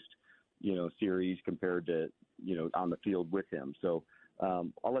Matt post, series compared to, on the field with him. So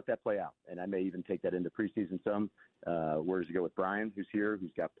I'll let that play out. And I may even take that into preseason some. Where does it go with Brian, who's here,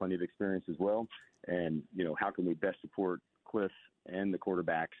 who's got plenty of experience as well? And, how can we best support Cliff and the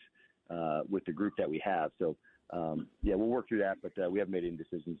quarterbacks with the group that we have? So, we'll work through that, but we haven't made any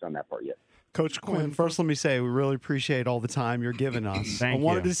decisions on that part yet. Coach Quinn, first let me say we really appreciate all the time you're giving us. I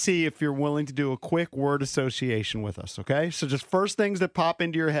wanted to see if you're willing to do a quick word association with us, okay? So just first things that pop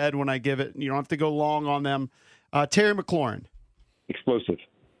into your head when I give it. You don't have to go long on them. Terry McLaurin. Explosive.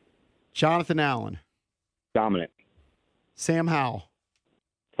 Jonathan Allen. Dominant. Sam Howell.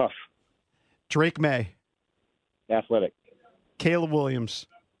 Tough. Drake May. Athletic. Caleb Williams.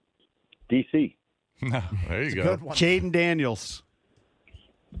 DC. There you go. Jaden Daniels.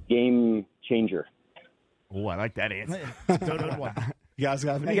 Game changer. Oh, I like that answer. Good one. You guys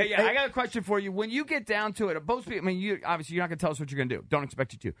got me? Yeah. I got a question for you. When you get down to it, both people, obviously you're not going to tell us what you're going to do. Don't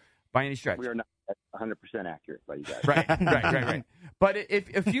expect you to, by any stretch. We are not 100% accurate by you guys. Right. But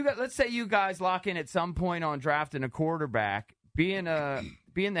if you got, let's say you guys lock in at some point on drafting a quarterback, being the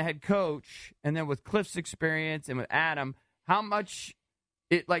head coach, and then with Cliff's experience and with Adam, how much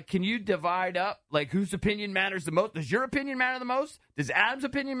can you divide up whose opinion matters the most? Does your opinion matter the most? Does Adam's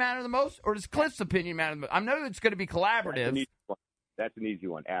opinion matter the most, or does Cliff's opinion matter the most? I know it's going to be collaborative. That's an easy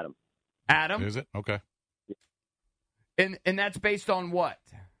one, Adam. Adam, is it okay? And that's based on what?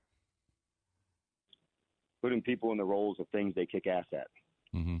 Putting people in the roles of things they kick ass at.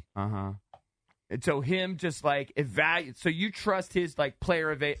 Mm-hmm. And so him just evaluate. So you trust his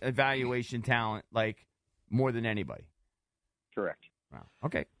player evaluation talent more than anybody. Correct. Wow.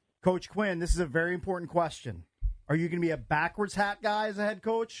 Okay. Coach Quinn, this is a very important question. Are you going to be a backwards hat guy as a head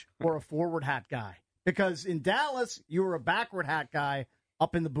coach or a forward hat guy? Because in Dallas, you were a backward hat guy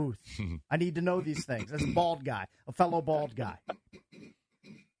up in the booth. I need to know these things. As a bald guy, a fellow bald guy.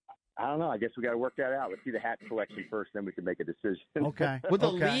 I don't know. I guess we got to work that out. Let's see the hat collection first, then we can make a decision. Okay. Would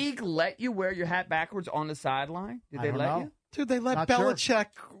the league let you wear your hat backwards on the sideline? Did they let you? Dude, they let Belichick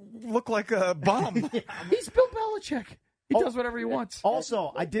look like a bum. He's Bill Belichick. He does whatever he wants.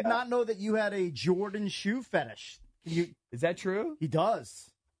 Also, I did not know that you had a Jordan shoe fetish. Is that true? He does.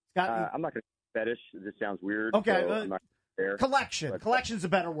 I'm not going to fetish. This sounds weird. Okay. So I'm not there. Collection. Collection's a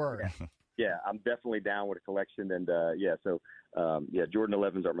better word. Yeah, I'm definitely down with a collection. And, Jordan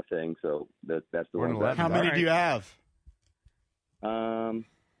 11s are my thing. So that's the one. How many do you have?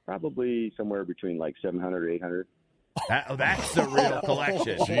 Probably somewhere between 700 or 800. That's a real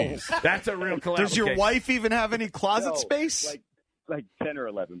collection. Jeez. That's a real collection. Does your wife even have any closet space? Like 10 or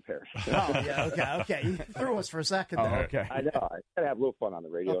 11 pairs. Oh, yeah, okay. You threw us for a second there. Okay. I know. I got to have a little fun on the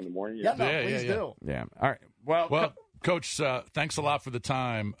radio in the morning. Yeah, please do. Yeah. All right. Well, Coach, thanks a lot for the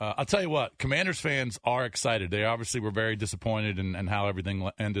time. I'll tell you what, Commanders fans are excited. They obviously were very disappointed in how everything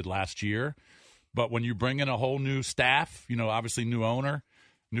ended last year. But when you bring in a whole new staff, obviously new owner,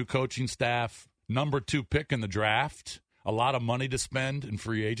 new coaching staff, number 2 pick in the draft, a lot of money to spend in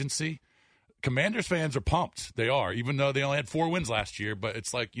free agency, Commanders fans are pumped. They are, even though they only had 4 wins last year. But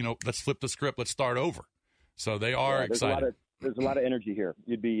it's let's flip the script. Let's start over. So they are excited. There's a lot of energy here.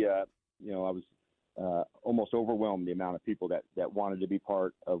 You'd be, I was almost overwhelmed the amount of people that wanted to be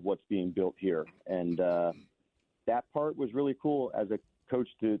part of what's being built here. And that part was really cool as a coach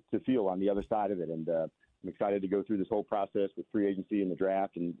to feel on the other side of it. And I'm excited to go through this whole process with free agency and the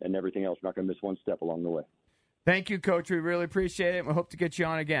draft and everything else. We're not going to miss one step along the way. Thank you, Coach. We really appreciate it. We hope to get you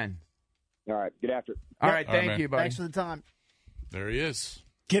on again. All right. Get after it. All right. Thank you, buddy. Thanks for the time. There he is.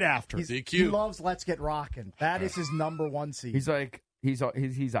 Get after it. DQ. He loves Let's Get Rockin'. That is his number 1 seed. He's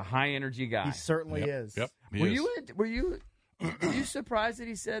he's a high energy guy. He certainly is. Yep. Were you surprised that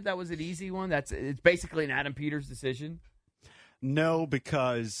he said that was an easy one? It's basically an Adam Peters decision. No,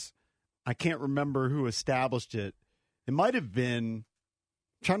 because I can't remember who established it. It might have been,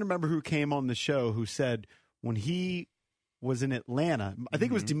 I'm trying to remember who came on the show who said when he was in Atlanta, I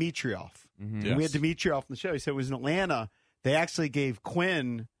think it was Dimitrioff. Mm-hmm. Yes. We had Dimitrioff on the show. He said it was in Atlanta. They actually gave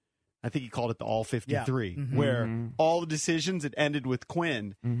Quinn, I think he called it the All 53, where all the decisions had ended with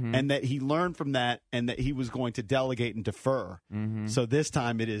Quinn, and that he learned from that and that he was going to delegate and defer. So this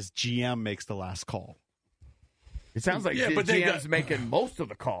time it is GM makes the last call. It sounds like but GM's making most of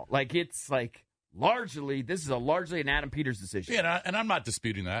the call. This is largely an Adam Peters decision. Yeah, and I'm not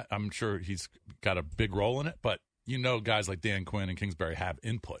disputing that. I'm sure he's got a big role in it, but guys like Dan Quinn and Kingsbury have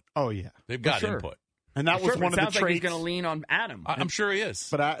input. Oh, yeah. They've got input. And that was one of the traits. Sounds like he's going to lean on Adam. I'm sure he is.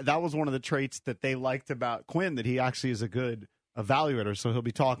 But that was one of the traits that they liked about Quinn, that he actually is a good evaluator, so he'll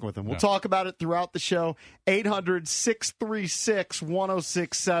be talking with him. We'll talk about it throughout the show.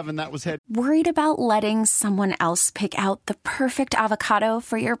 800-636-1067. That was head. Worried about letting someone else pick out the perfect avocado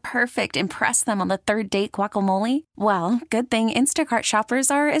for your perfect impress them on the third date guacamole? Well, good thing Instacart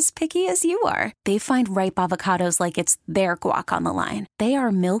shoppers are as picky as you are. They find ripe avocados like it's their guac on the line. They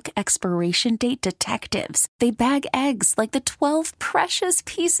are milk expiration date detectives. They bag eggs like the 12 precious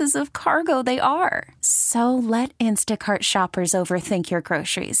pieces of cargo they are. So let Instacart shoppers overthink your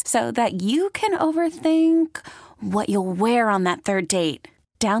groceries so that you can overthink what you'll wear on that third date.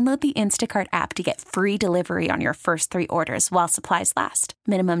 Download the Instacart app to get free delivery on your first 3 orders while supplies last.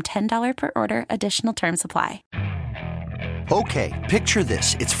 Minimum $10 per order. Additional terms apply. Okay, picture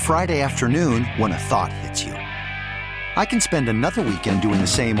this. It's Friday afternoon when a thought hits you. I can spend another weekend doing the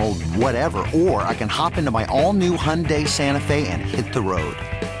same old whatever, or I can hop into my all-new Hyundai Santa Fe and hit the road.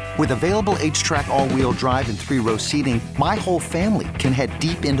 With available H-Track all-wheel drive and 3-row seating, my whole family can head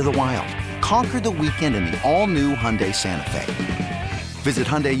deep into the wild. Conquer the weekend in the all-new Hyundai Santa Fe. Visit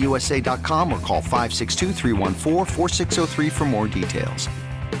HyundaiUSA.com or call 562-314-4603 for more details.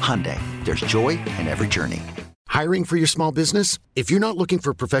 Hyundai, there's joy in every journey. Hiring for your small business? If you're not looking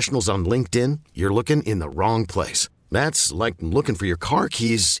for professionals on LinkedIn, you're looking in the wrong place. That's like looking for your car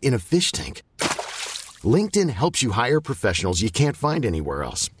keys in a fish tank. LinkedIn helps you hire professionals you can't find anywhere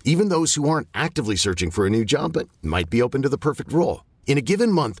else, even those who aren't actively searching for a new job but might be open to the perfect role. In a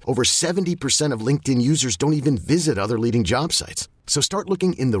given month, over 70% of LinkedIn users don't even visit other leading job sites. So start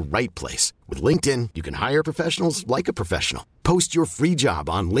looking in the right place. With LinkedIn, you can hire professionals like a professional. Post your free job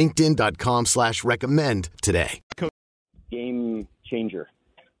on linkedin.com/recommend today. Game changer.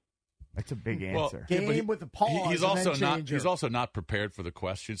 That's a big answer. Game with the pause. He's and also then not. changer. He's also not prepared for the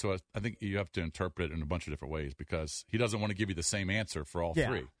question. So I think you have to interpret it in a bunch of different ways because he doesn't want to give you the same answer for all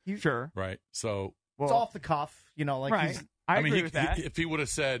three. Sure. Right. So it's off the cuff, like right. he's I agree with that. If he would have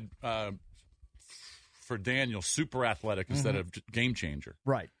said for Daniel, super athletic instead of game changer.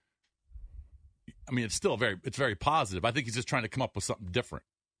 Right. I mean, it's still very positive. I think he's just trying to come up with something different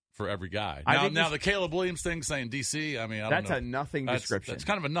for every guy. Now the Caleb Williams thing saying DC, I mean, I don't know. That's a nothing description. That's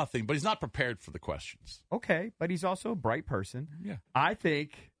kind of a nothing, but he's not prepared for the questions. Okay, but he's also a bright person. Yeah. I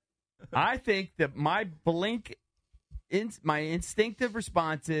think that my instinctive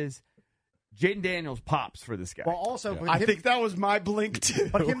response is Jaden Daniels pops for this guy. Well, also, I think that was my blink too.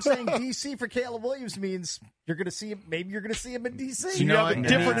 But him saying DC for Caleb Williams means you're going to see him. Maybe you're going to see him in DC. So you have a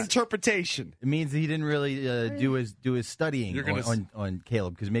different interpretation. It means he didn't really do his studying on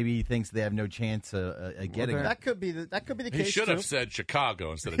Caleb because maybe he thinks they have no chance at getting him. That could be the case. He should have said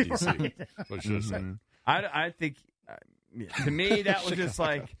Chicago instead of DC. Right. That's what he should have said. I think. To me, that was just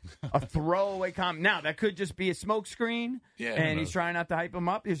like a throwaway comment. Now, that could just be a smokescreen, and he's trying not to hype him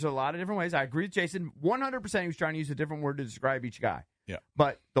up. There's a lot of different ways. I agree with Jason. 100% he was trying to use a different word to describe each guy. Yeah.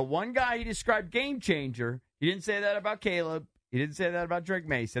 But the one guy he described game changer, he didn't say that about Caleb. He didn't say that about Drake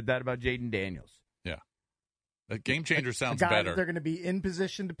May. He said that about Jaden Daniels. Yeah. The game changer sounds the guy better. That they're going to be in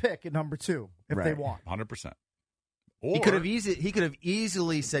position to pick at number 2 if they want. 100%. He could have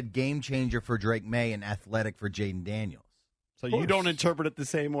easily said game changer for Drake May and athletic for Jaden Daniels. So you don't interpret it the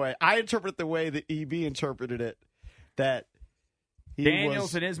same way. I interpret it the way that EB interpreted it. That he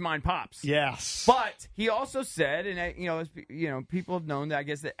Daniels in his mind pops. Yes, but he also said, and people have known that I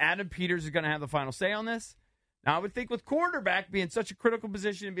guess that Adam Peters is going to have the final say on this. Now I would think with quarterback being such a critical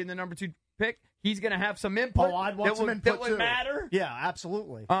position and being the number 2 pick, he's going to have some input. Oh, I'd want some input that would matter. Yeah,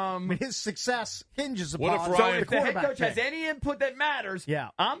 absolutely. His success hinges upon. If the head coach has any input that matters,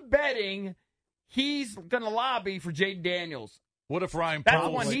 I'm betting he's going to lobby for Jaden Daniels. What if Ryan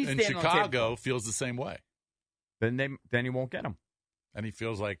Poles in Chicago feels the same way? Then he won't get him. And he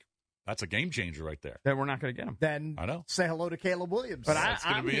feels like that's a game changer right there. Then we're not going to get him. Then I know. Say hello to Caleb Williams. But it's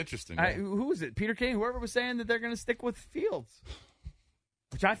going to be interesting. Who was it? Peter King? Whoever was saying that they're going to stick with Fields,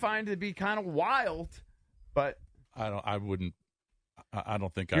 which I find to be kind of wild. But I don't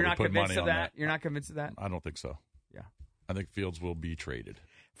think I would put money on that. You're not convinced of that? I don't think so. Yeah. I think Fields will be traded.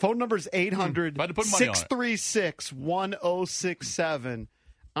 Phone number is 800-636-1067.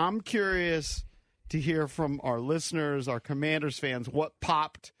 I'm curious to hear from our listeners, our Commanders fans, what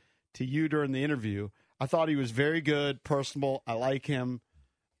popped to you during the interview. I thought he was very good, personable. I like him.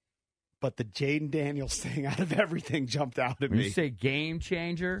 But the Jaden Daniels thing out of everything jumped out at me. You say game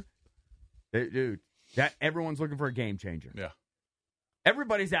changer? Dude, that everyone's looking for a game changer. Yeah.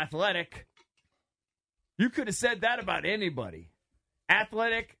 Everybody's athletic. You could have said that about anybody.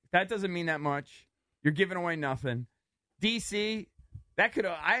 Athletic, that doesn't mean that much. You're giving away nothing. DC,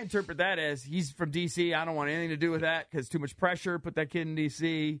 I interpret that as he's from DC. I don't want anything to do with that because too much pressure. Put that kid in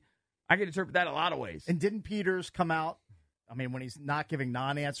DC. I could interpret that a lot of ways. And didn't Peters come out? I mean, when he's not giving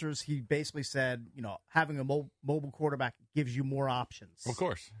non-answers, he basically said, having a mobile quarterback gives you more options. Of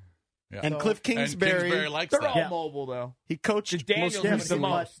course. Yeah. And Cliff Kingsbury, likes they're that. all mobile, though. He coached Daniels is the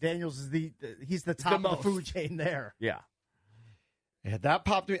most. Daniels is he's the top of the food chain there. Yeah. Yeah, that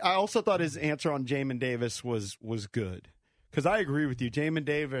popped me. I also thought his answer on Jamin Davis was good. Because I agree with you. Jamin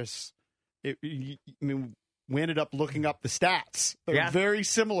Davis, we ended up looking up the stats. They're very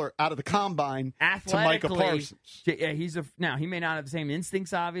similar out of the combine to Micah Parsons. Yeah, now, he may not have the same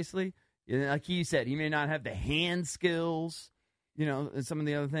instincts, obviously. Like you said, he may not have the hand skills, and some of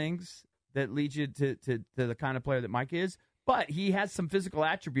the other things that lead you to the kind of player that Mike is. But he has some physical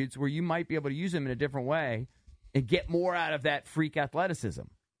attributes where you might be able to use him in a different way and get more out of that freak athleticism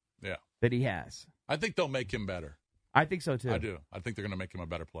that he has. I think they'll make him better. I think so, too. I do. I think they're going to make him a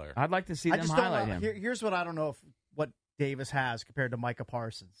better player. I'd like to see them highlight him. Here's what I don't know what Davis has compared to Micah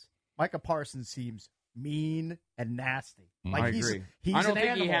Parsons. Micah Parsons seems mean and nasty. I agree. I don't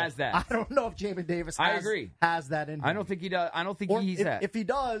think he has that. I don't know if Jamin Davis has that in him. I don't think he does. I don't think he's that. If he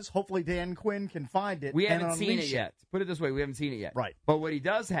does, hopefully Dan Quinn can find it. We haven't seen it yet. Put it this way, we haven't seen it yet. Right. But what he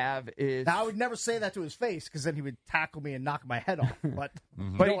does have is... Now, I would never say that to his face because then he would tackle me and knock my head off. But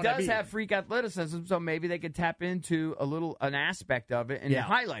But he does have freak athleticism, so maybe they could tap into an aspect of it and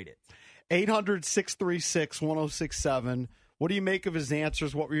highlight it. 800-636-1067. What do you make of his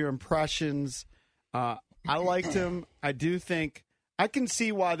answers? What were your impressions? I liked him. I do think I can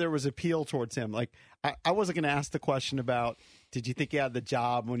see why there was appeal towards him. Like I wasn't going to ask the question about did you think he had the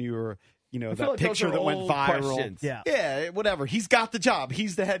job when you were, that picture that went viral. Questions. Yeah, whatever. He's got the job.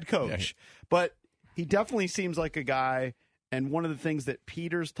 He's the head coach. Yeah. But he definitely seems like a guy. And one of the things that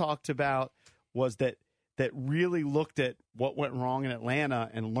Peters talked about was that really looked at what went wrong in Atlanta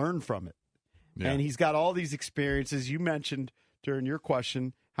and learned from it. Yeah. And he's got all these experiences. You mentioned during your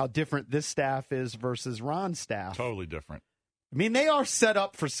question how different this staff is versus Ron's staff. Totally different. I mean, they are set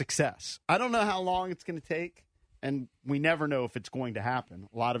up for success. I don't know how long it's going to take, and we never know if it's going to happen.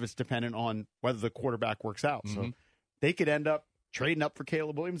 A lot of it's dependent on whether the quarterback works out. Mm-hmm. So they could end up trading up for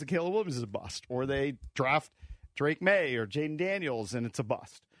Caleb Williams, and Caleb Williams is a bust. Or they draft Drake May or Jaden Daniels, and it's a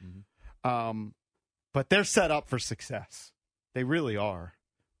bust. Mm-hmm. But they're set up for success. They really are.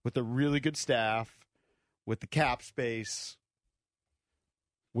 With a really good staff, with the cap space,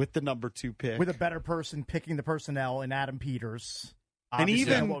 with the number 2 pick. With a better person picking the personnel in Adam Peters. And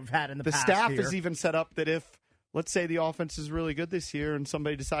even what we've had in the past staff here. is even set up that if, let's say the offense is really good this year and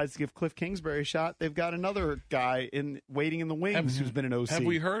somebody decides to give Cliff Kingsbury a shot, they've got another guy waiting in the wings who's been an OC. Have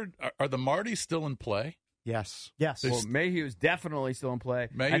we heard, are the Martys still in play? Yes. Well, Mayhew's definitely still in play.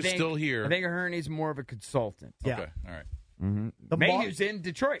 Mayhew's still here. I think Hurney's more of a consultant. Yeah. Okay, all right. Mm-hmm. Mayhew's in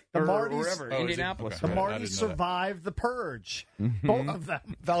Detroit or wherever, Indianapolis. The Martys survived the purge. Both of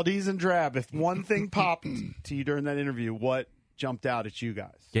them. Valdez and Drab, if one thing popped to you during that interview, what jumped out at you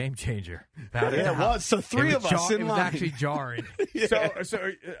guys? Game changer. It was. So three of us in line. It was actually jarring.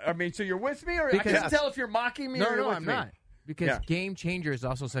 So you're with me? Or I can't tell if you're mocking me or you're with I'm me. not. Because game changer is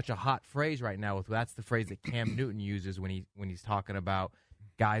also such a hot phrase right now. That's the phrase that Cam Newton uses when he's talking about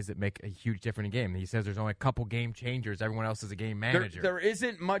guys that make a huge difference in a game. He says there's only a couple game changers. Everyone else is a game manager. There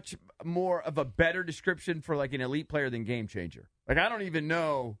isn't much more of a better description for like an elite player than game changer. Like I don't even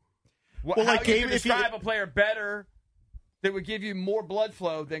know how you can describe a player better that would give you more blood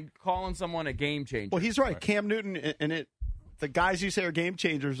flow than calling someone a game changer. Well, he's right. Cam Newton and the guys you say are game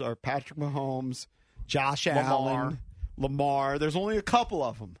changers are Patrick Mahomes, Josh Allen, Lamar. There's only a couple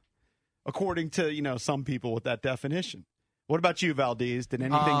of them, according to some people with that definition. What about you, Valdez? Did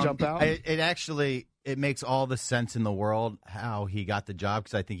anything jump out? It makes all the sense in the world how he got the job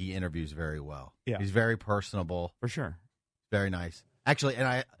because I think he interviews very well. Yeah. He's very personable. For sure. Very nice. Actually,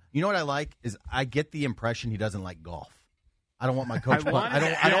 and you know what I like is I get the impression he doesn't like golf. I don't want my coach playing.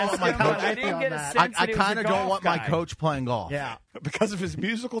 I don't want my coach. I didn't get a sense I kind of don't want my coach playing golf. Yeah, because of his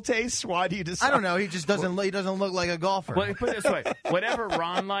musical tastes. Why do you decide? I don't know. He just doesn't. He doesn't look like a golfer. Well, put it this way: whatever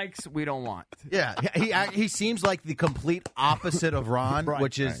Ron likes, we don't want. Yeah, he seems like the complete opposite of Ron,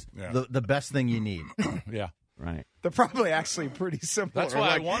 which is the best thing you need. Yeah, right. They're probably actually pretty similar. That's why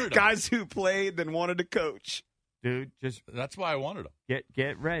I wanted guys who played then wanted to coach. Dude, that's why I wanted him.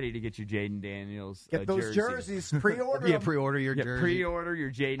 Get ready to get your Jaden Daniels. Get those jerseys. Pre-order. Yeah, pre-order your jersey. Pre-order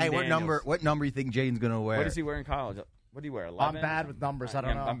your Jaden. Hey, Daniels. what number you think Jaden's going to wear? What does he wear in college? What do you wear? 11? I'm bad with numbers. I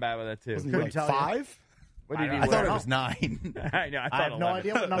don't know. I'm bad with that too. Wasn't he like 5? What did he wear? I thought it was 9. I know. I have no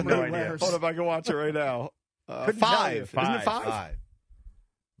idea what number he wears. Hold on, if I can watch it right now. 5. Isn't it 5?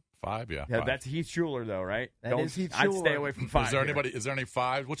 5, yeah. Yeah, that's Heath Schuler though, right? That is Heath I'd Schuler. stay away from 5. Is there any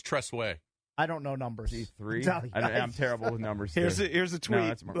 5? What's Tress Way? I don't know numbers. 3? I'm terrible with numbers. Here's a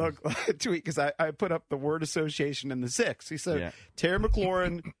tweet. No, look, tweet because I put up the word association in the 6. He said Terry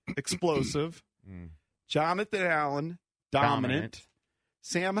McLaurin, explosive. Jonathan Allen, dominant.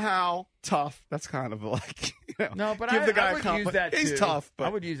 Sam Howell, tough. That's kind of like no, but give the guy I would use that too. He's tough. But I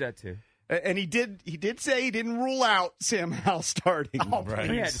would use that too. And he did say he didn't rule out Sam Howell starting. Right.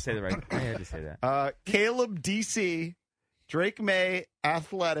 I had to say that. Caleb, DC, Drake May,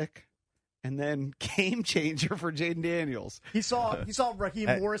 athletic. And then game changer for Jaden Daniels. He saw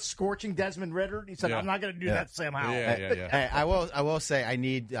Raheem Morris scorching Desmond Ritter. He said, "I'm not going to do that somehow." Hey, I will say I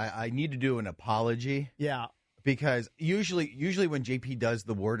need to do an apology. Yeah. Because usually when JP does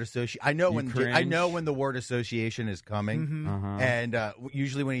the word association, I know when the word association is coming, and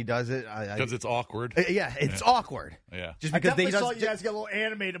usually when he does it, because it's awkward. It's awkward. Yeah, just because I saw you guys get a little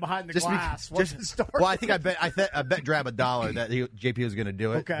animated behind the glass. What's the story? Well, I think I bet Drab $1 that JP was going to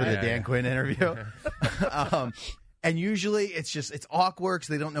do it for the Dan Quinn interview. And usually it's awkward because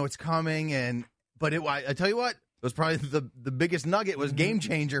they don't know it's coming, But I tell you what, it was probably the biggest nugget was game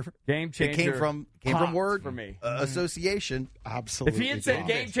changer. Game changer. It came from word for me. Association. Absolutely. If he had said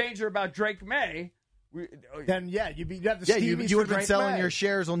game changer about Drake May, then you'd have the you Stevies would have for been Drake selling May. your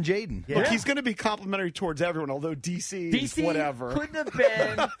shares on Jaden. Look, he's going to be complimentary towards everyone, although DC is whatever. couldn't have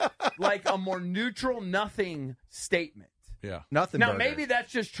been like a more neutral nothing statement. Yeah. Nothing. Now, burger. maybe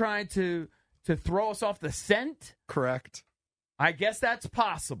that's just trying to throw us off the scent. Correct. I guess that's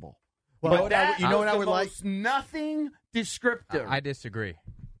possible. Well, but you know what I would the like? most nothing descriptive. I disagree.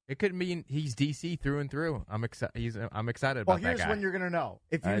 It could mean he's DC through and through. I'm excited. I'm excited Well, about that here's guy. when you're going to know.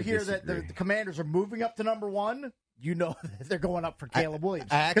 If you I hear that disagree. the Commanders are moving up to number 1, you know that they're going up for Caleb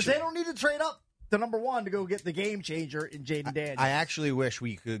Williams. I Because actually- they don't need to trade up to number 1 to go get the game changer in Jaden Daniels. I actually wish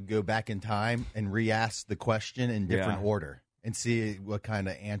we could go back in time and re-ask the question in different order and see what kind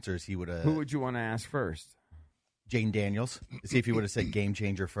of answers he would have. Who would you want to ask first? Jane Daniels. See if he would have said game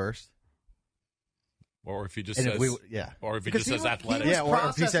changer first. Or if he just And says, if we- yeah. or if he Because just says athletic. was Yeah, or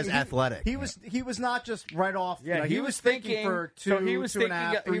if he says processing- athletic. He was not just right off. Yeah, you know, he was thinking for two, so he was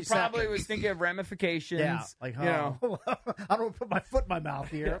 2.5, thinking. 3 He probably seconds. was thinking of ramifications. Yeah, like you know. I don't put my foot in my mouth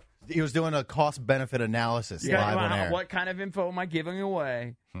here. He was doing a cost-benefit analysis live on air. What kind of info am I giving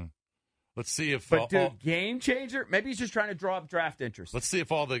away? Let's see if But dude, game changer. Maybe he's just trying to draw up draft interest. let's see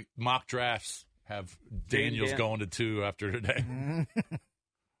if all the mock drafts have Daniels Dan- going to 2 after today.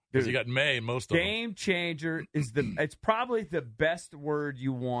 Because you got May in most of them. Game changer is it's probably the best word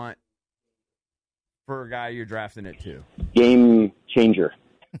you want for a guy you're drafting it to. Game changer.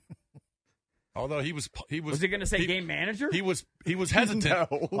 Although he was Was he going to say game manager? He was hesitant.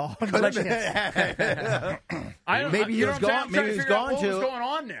 Oh, Maybe he was going. Maybe he was going what to. was going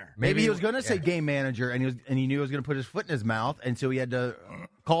on there. Maybe he was going to say game manager, and he knew he was going to put his foot in his mouth, and so he had to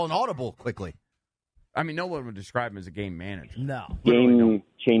call an audible quickly. I mean, no one would describe him as a game manager. No. Game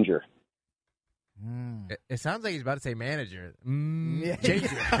changer. It sounds like he's about to say manager. Game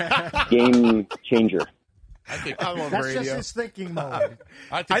changer. I think I'm on That's radio. just his thinking mode.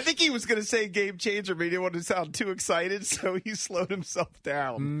 I think he was going to say game changer, but he didn't want to sound too excited, so he slowed himself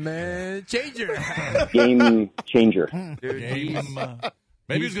down. Man, changer. Game changer. Dude, game.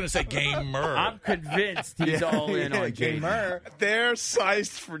 Maybe he was going to say gamer. I'm convinced he's all in on gamer. They're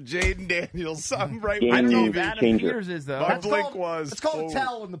sized for Jaden Daniels. I'm right Game I don't know with who you. Adam changer. Peters is, though. My blink was. It's called oh. a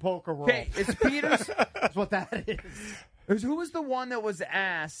tell in the poker world. Okay, it's Peters. That's what that is. Who was the one that was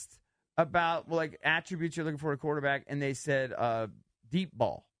asked about like attributes you're looking for a quarterback, and they said deep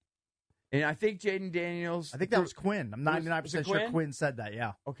ball. And I think Jaden Daniels. I think that was Quinn. I'm Was 99% it sure Quinn? Quinn said that,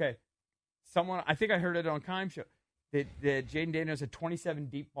 yeah. Okay. Someone, I think I heard it on Kime Show, that Jaden Daniels had 27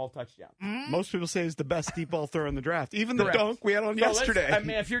 deep ball touchdowns. Most people say he's the best deep ball thrower in the draft. Even the Correct. dunk we had on So let's- yesterday. I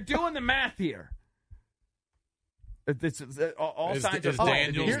mean, if you're doing the math here, all Is- signs is are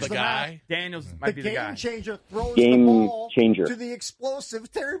Daniels here's the the guy? Daniels The might be the game guy. changer throws Game the ball changer. to the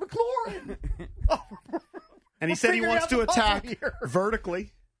explosive Terry McLaurin. and he said he figuring wants out to the puzzle attack here.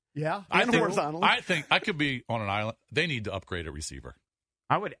 vertically Yeah. I and think, horizontally. I think I could be on an island. They need to upgrade a receiver.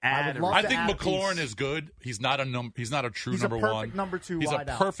 I would add. would love I to think add a McLaurin piece. is good. He's not a true He's a number perfect one. number two He's wide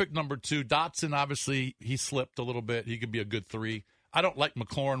a out. perfect number 2. Dotson, obviously, he slipped a little bit. He could be a good 3. I don't like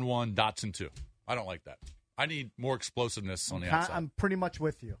McLaurin 1, Dotson 2. I don't like that. I need more explosiveness on the outside. I'm pretty much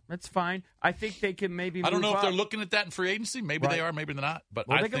with you. That's fine. I think they can maybe. I don't move know if they're up. looking at that in free agency. Maybe they are, maybe they're not. But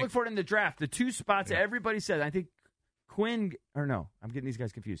Well, I they can think look for it in the draft. The two spots everybody said. I think Quinn, or no, I'm getting these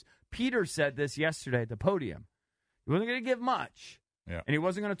guys confused. Peter said this yesterday at the podium. He wasn't going to give much. Yeah. And he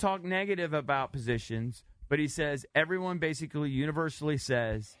wasn't going to talk negative about positions, but he says everyone basically universally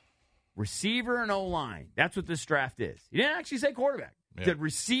says receiver and O-line. That's what this draft is. He didn't actually say quarterback. He said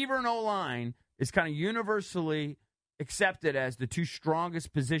receiver and O-line is kind of universally accepted as the two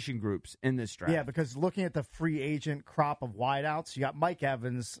strongest position groups in this draft. Yeah, because looking at the free agent crop of wideouts, you got Mike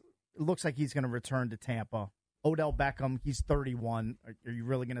Evans. It looks like he's going to return to Tampa. Odell Beckham, he's 31. Are you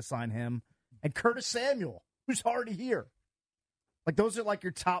really going to sign him? And Curtis Samuel, who's already here. Like, those are like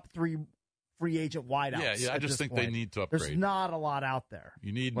your top 3 free agent wideouts. Yeah, I at just this think point. they need to upgrade. There's not a lot out there.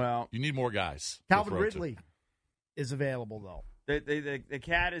 You need more guys. to Calvin throw to. Ridley is available, though. The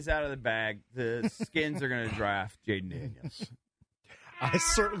cat is out of the bag. The Skins are going to draft Jaden Daniels. I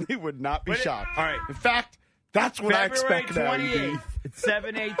certainly would not be shocked. All right. In fact, that's what February I expect now. 28th at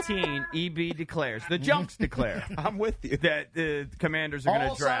 7:18, EB declares. The Junks declare. I'm with you. That the Commanders are going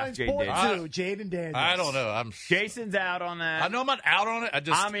All to draft signs Jaden point Daniels. to Jaden Daniels. I don't know. Jason's out on that. I know I'm not out on it.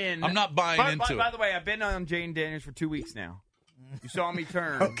 I'm in. I'm not buying into By it. the way, I've been on Jaden Daniels for 2 weeks now. You saw me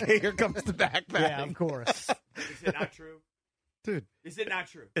turn. Okay, here comes the backpack. Yeah, of course. Is it not true? Dude. Is it not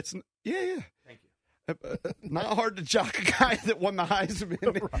true? It's yeah. Thank you. Not hard to jock a guy that won the Heisman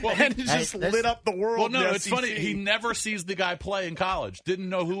and he just lit up the world. Well, no, in the it's SEC. funny. He never sees the guy play in college. Didn't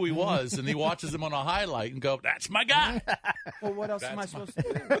know who he was, and he watches him on a highlight and go, "That's my guy." Well, what else am I supposed to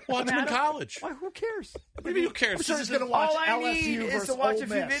do? Watch him in college. Why, who cares? Maybe who cares? I'm sure This he's is- going to watch All I LSU need is versus to watch Ole a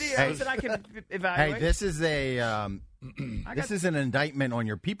few Miss. videos that I can evaluate. Hey, this is this is an indictment on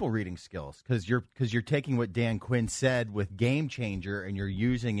your people reading skills because you're taking what Dan Quinn said with Game Changer and you're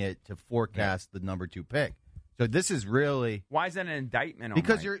using it to forecast the number 2 pick. So this is really Why is that an indictment?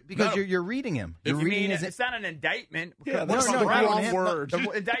 because on you're reading him. If You're you reading mean his. it's not an indictment. Yeah, What's that's the the right wrong word. The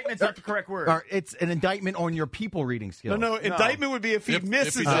indictment's not the correct word. Or it's an indictment on your people reading skills. No, indictment would be if he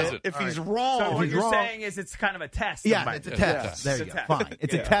misses he does it. if All he's right. wrong. So what he's you're wrong. saying is it's kind of a test. Yeah, of it's a mine. test. Yes. There you It's go. a test. Fine.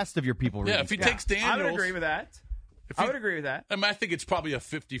 It's Yeah. a test of your people reading. Yeah, if he skills. takes Daniels, I would agree with that. I would agree with that. I mean, I think it's probably a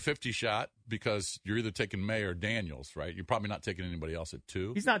 50-50 shot because you're either taking May or Daniels, right? You're probably not taking anybody else at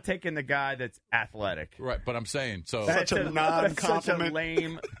 2. He's not taking the guy that's athelic. Right, but I'm saying, so... Such a That's such a non-compliment.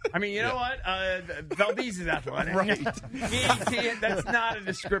 lame. I mean, you know what? Valdez is athletic. Right. That's not a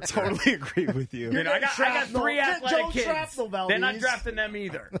descriptor. Totally agree with you. You know, I got 3 athletic Joe kids. Shrapnel, They're not Valdez. drafting them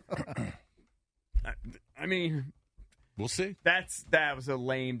either. I mean, We'll see. that was a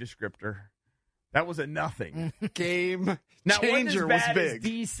lame descriptor. That was a nothing. Game Now, changer was wasn't as bad big.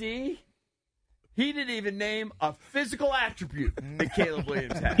 as DC. He didn't even name a physical attribute that Caleb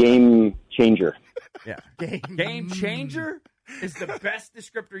Williams had. Game changer. Yeah. Game changer is the best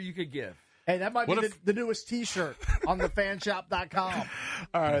descriptor you could give. Hey, that might What be if- the newest T-shirt on thefanshop.com.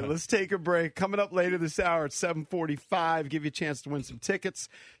 All right, let's take a break. Coming up later this hour at 7:45, give you a chance to win some tickets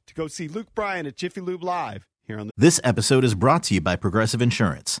to go see Luke Bryan at Jiffy Lube Live here on the. This episode is brought to you by Progressive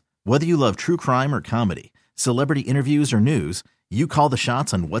Insurance. Whether you love true crime or comedy, celebrity interviews or news, you call the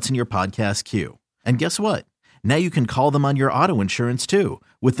shots on what's in your podcast queue. And guess what? Now you can call them on your auto insurance too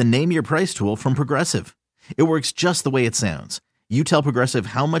with the Name Your Price tool from Progressive. It works just the way it sounds. You tell Progressive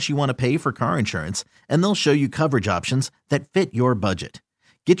how much you want to pay for car insurance, and they'll show you coverage options that fit your budget.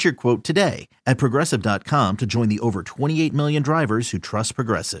 Get your quote today at Progressive.com to join the over 28 million drivers who trust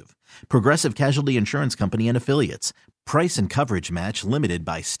Progressive. Progressive Casualty Insurance Company and Affiliates. Price and coverage match limited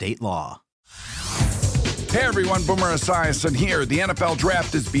by state law. Hey everyone, Boomer Esiason here. The NFL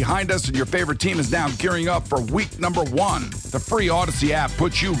Draft is behind us and your favorite team is now gearing up for week number 1. The free Odyssey app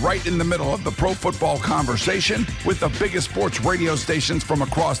puts you right in the middle of the pro football conversation with the biggest sports radio stations from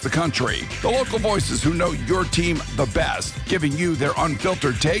across the country. The local voices who know your team the best, giving you their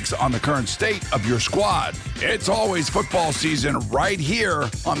unfiltered takes on the current state of your squad. It's always football season right here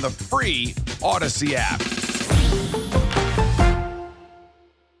on the free Odyssey app.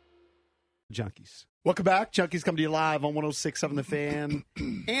 Junkies. Welcome back. Junkies come to you live on 106.7 The Fan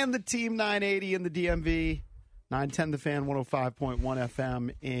and the Team 980 in the DMV, 910 The Fan, 105.1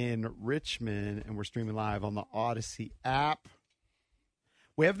 FM in Richmond, and we're streaming live on the Odyssey app.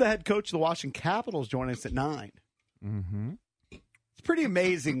 We have the head coach of the Washington Capitals joining us at 9. Mm-hmm. It's pretty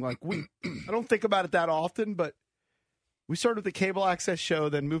amazing. Like I don't think about it that often, but we started with the cable access show,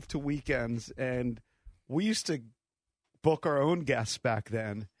 then moved to weekends, and we used to book our own guests back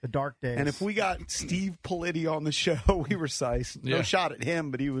then. The dark days. And if we got Steve Politti on the show, we were sized. No Yeah. shot at him,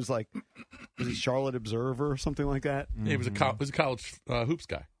 but he was like, was he Charlotte Observer or something like that? Yeah, he was a college hoops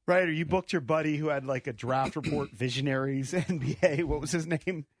guy. Right, or you booked your buddy who had like a draft report, Visionaries, NBA. What was his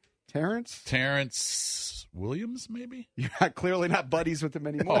name? Terrence Williams, maybe? You're clearly not buddies with him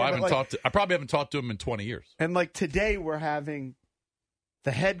anymore. Oh, I but, probably haven't talked to him in 20 years. And like today, we're having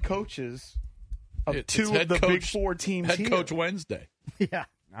the head coaches of It's two of head the coach- Big Four teams Head here. Coach Wednesday. Yeah.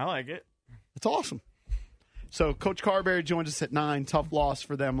 I like it. It's awesome. So Coach Carberry joined us at 9. Tough loss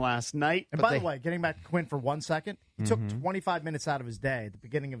for them last night. And by the way, getting back to Quinn for 1 second, he took 25 minutes out of his day, at the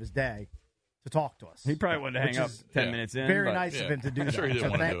beginning of his day, to talk to us. He probably wanted to hang Which up is 10 minutes in. Very but- nice of him to do I'm that. sure he didn't So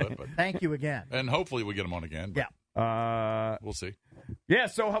want to thank, do it. But, thank you again. and hopefully we'll get him on again. Yeah. We'll see. Yeah,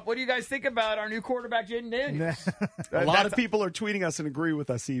 so what do you guys think about our new quarterback, Jaden Daniels? A lot of people are tweeting us and agree with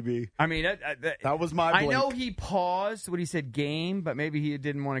us, EB. I mean, that was my I blink. know he paused when he said game, but maybe he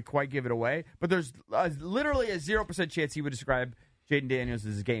didn't want to quite give it away. But there's literally a 0% chance he would describe Jaden Daniels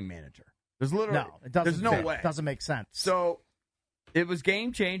as a game manager. There's literally No, it doesn't. There's no fit. way. It doesn't make sense. So it was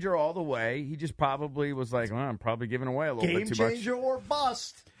game changer all the way. He just probably was like, well, I'm probably giving away a little Game bit too much. changer or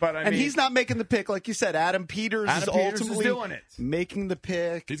bust. But I and mean, he's not making the pick, like you said. Adam Peters is ultimately doing it. making the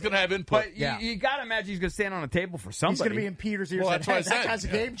pick. He's going to have input. But you got to imagine he's going to stand on a table for somebody. He's going to be in Peters' ears. Well, saying, that's what I hey, said. that guy's a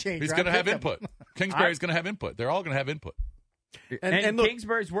game changer. He's going to I have picked him. input. Kingsbury's going to have input. They're all going to have input. And look-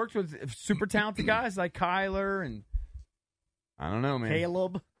 Kingsbury's worked with super talented guys like Kyler and I don't know, man.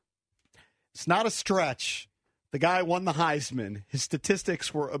 Caleb. It's not a stretch. The guy won the Heisman. His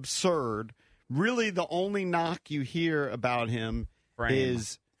statistics were absurd. Really, the only knock you hear about him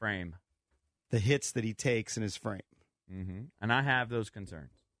is frame, the hits that he takes in his frame. Mm-hmm. And I have those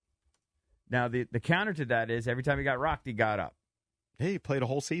concerns. Now, the counter to that is every time he got rocked, he got up. Hey, he played a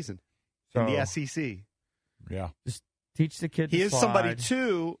whole season in the SEC. Yeah. Just teach the kid to He is slide. somebody,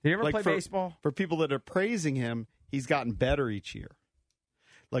 too. Did he ever like play baseball? For people that are praising him, he's gotten better each year.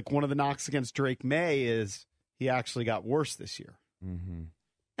 Like one of the knocks against Drake May is he actually got worse this year. Mm-hmm.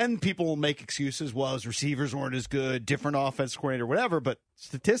 And people will make excuses. Well, his receivers weren't as good, different offense coordinator, whatever. But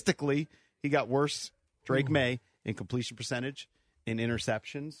statistically, he got worse, Drake May, in completion percentage, in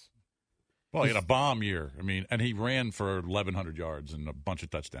interceptions. Well, he had a bomb year. I mean, and he ran for 1,100 yards and a bunch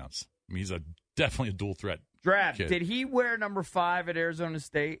of touchdowns. I mean, he's definitely a dual threat Draft, kid. did he wear number 5 at Arizona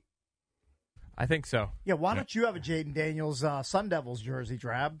State? I think so. Yeah, why don't you have a Jaden Daniels Sun Devils jersey,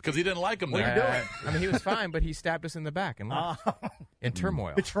 Drab? Because he didn't like him What there. are you doing? I mean, he was fine, but he stabbed us in the back and left in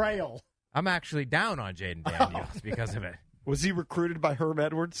turmoil. Betrayal. I'm actually down on Jaden Daniels because of it. Was he recruited by Herm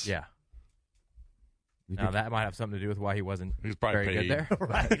Edwards? Yeah. Now, that might have something to do with why he wasn't He was probably very good paid. there.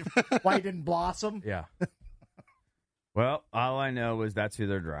 Right. Why he didn't blossom? Yeah. Well, all I know is that's who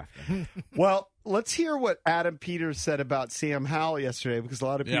they're drafting. Well, let's hear what Adam Peters said about Sam Howell yesterday, because a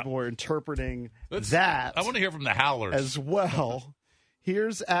lot of Yeah. people were interpreting that I want to hear from the Howlers as well.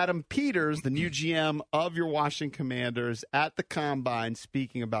 Here's Adam Peters, the new GM of your Washington Commanders, at the Combine,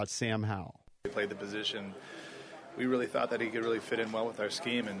 speaking about Sam Howell. He played the position. We really thought that he could really fit in well with our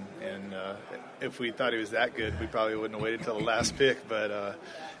scheme, and if we thought he was that good, we probably wouldn't have waited until the last pick. But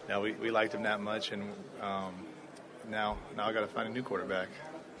no, we liked him that much, and now I got to find a new quarterback.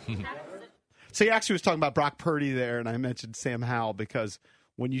 So he actually was talking about Brock Purdy there, and I mentioned Sam Howell because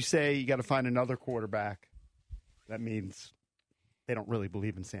when you say you got to find another quarterback, that means they don't really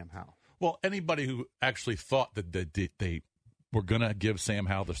believe in Sam Howell. Well, anybody who actually thought that they were going to give Sam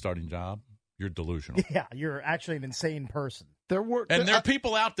Howell the starting job, you're delusional. Yeah, you're actually an insane person. There are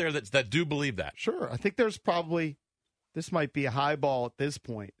people out there that do believe that. Sure. I think there's probably, this might be a high ball at this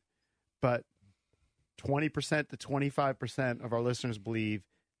point, but 20% to 25% of our listeners believe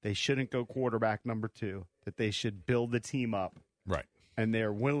they shouldn't go quarterback number 2, that they should build the team up. Right. And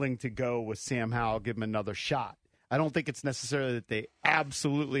they're willing to go with Sam Howell, give him another shot. I don't think it's necessarily that they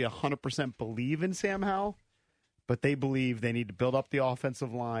absolutely 100% believe in Sam Howell, but they believe they need to build up the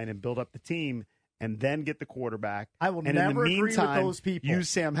offensive line and build up the team and then get the quarterback. I will and never in the agree with meantime, those people. use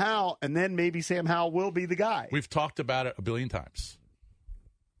Sam Howell, and then maybe Sam Howell will be the guy. We've talked about it a billion times.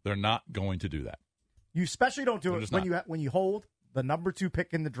 They're not going to do that. You especially don't do They're it just when not. you hold the number 2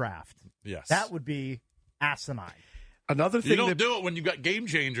 pick in the draft. Yes. That would be asinine. Another thing You don't that, do it when you've got game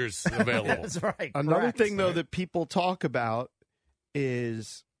changers available. That's right. Another correct. thing, though, that people talk about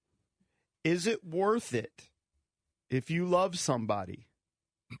is it worth it if you love somebody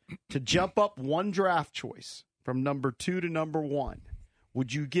to jump up one draft choice from number 2 to number 1?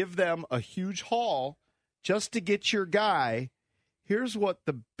 Would you give them a huge haul just to get your guy? Here's what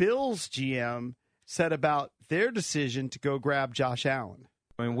the Bills GM said about their decision to go grab Josh Allen.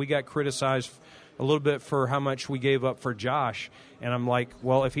 I mean, we got criticized a little bit for how much we gave up for Josh. And I'm like,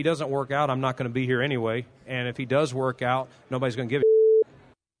 well, if he doesn't work out, I'm not going to be here anyway. And if he does work out, nobody's going to give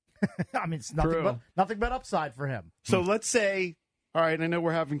a I mean, it's nothing but upside for him. So let's say, all right, I know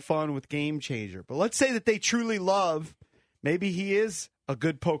we're having fun with Game Changer, but let's say that they truly love, maybe he is a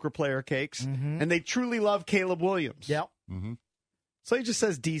good poker player, Cakes, and they truly love Caleb Williams. Yep. Mm-hmm. So he just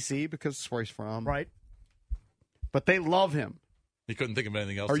says DC because it's where he's from. Right. But they love him. He couldn't think of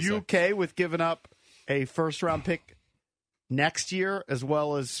anything else Are to you say. okay with giving up a first-round pick next year as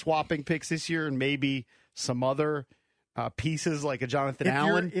well as swapping picks this year and maybe some other pieces like a Jonathan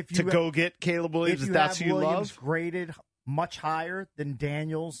Allen to go get Caleb Williams if that's who you Williams love? graded much higher than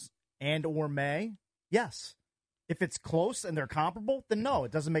Daniels and or May, yes. If it's close and they're comparable, then no,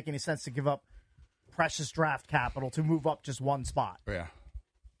 it doesn't make any sense to give up precious draft capital to move up just one spot. Yeah.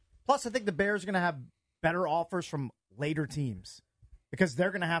 Plus, I think the Bears are going to have better offers from later teams because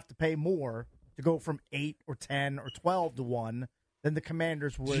they're going to have to pay more to go from 8 or 10 or 12 to 1 than the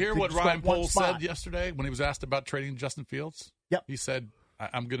Commanders would. Did you hear to what just Ryan go one Poles spot. said yesterday when he was asked about trading Justin Fields? Yep. He said,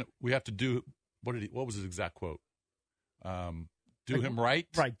 we have to do, what was his exact quote? Do him right.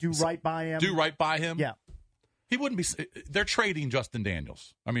 Right. Do right by him. Do right by him. Yeah. He wouldn't be, they're trading Justin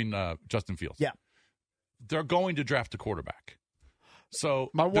Fields. Yeah. They're going to draft a quarterback.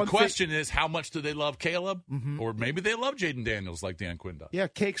 So My the one question is, how much do they love Caleb? Or maybe they love Jaden Daniels like Dan Quinn does. Yeah,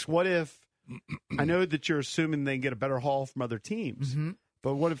 Cakes, what if, I know that you're assuming they can get a better haul from other teams,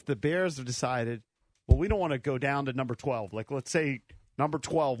 but what if the Bears have decided, well, we don't want to go down to number 12. Like, let's say number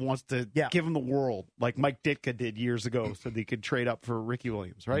 12 wants to give him the world, like Mike Ditka did years ago, so they could trade up for Ricky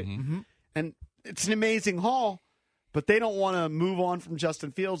Williams, right? And it's an amazing haul, but they don't want to move on from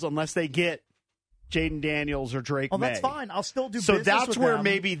Justin Fields unless they get Jaden Daniels or Drake May. That's fine. I'll still do so business that's with where them.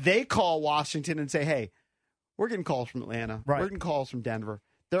 maybe they call Washington and say, hey, we're getting calls from Atlanta. Right. We're getting calls from Denver.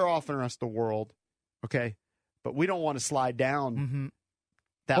 They're offering us the world, okay? But we don't want to slide down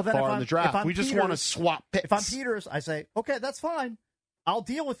that then far if in I'm- the if draft. I'm We just want to Peters- swap picks. If I'm Peters, I say, okay, that's fine. I'll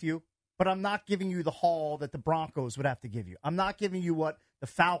deal with you, but I'm not giving you the haul that the Broncos would have to give you. I'm not giving you what the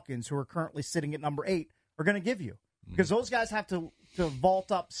Falcons, who are currently sitting at number 8, are going to give you. Because those guys have to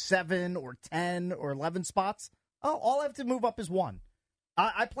vault up 7 or 10 or 11 spots. Oh, all I have to move up is 1.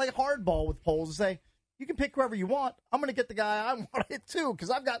 I play hardball with polls and say, you can pick whoever you want. I'm going to get the guy I want to hit too,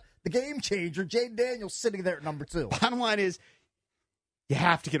 because I've got the game changer, Jaden Daniels, sitting there at number 2. Bottom line is, you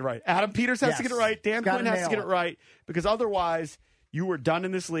have to get it right. Adam Peters has to Yes. get it right. Dan Gotta Quinn has to nail get it it. right, because otherwise you were done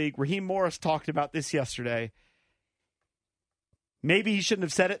in this league. Raheem Morris talked about this yesterday. Maybe he shouldn't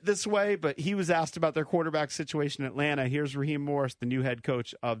have said it this way, but he was asked about their quarterback situation in Atlanta. Here's Raheem Morris, the new head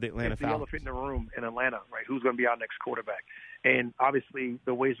coach of the Atlanta It's the Falcons. elephant in the room in Atlanta, right? Who's going to be our next quarterback? And obviously,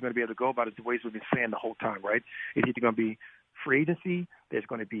 the ways we're going to be able to go about it is the ways we've been saying the whole time, right? It's either going to be free agency, there's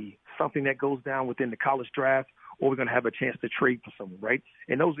going to be something that goes down within the college draft, or we're going to have a chance to trade for someone, right?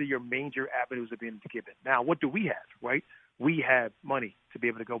 And those are your major avenues of being able to give it. Now, what do we have, right? We have money to be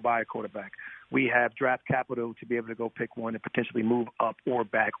able to go buy a quarterback. We have draft capital to be able to go pick one and potentially move up or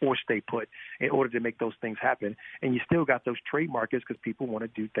back or stay put in order to make those things happen. And you still got those trade markets because people want to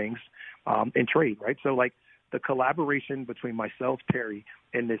do things in trade, right? So, like, the collaboration between myself, Terry,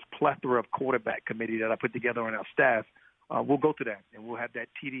 and this plethora of quarterback committee that I put together on our staff, we'll go through that, and we'll have that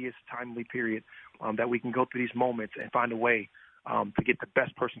tedious, timely period that we can go through these moments and find a way to get the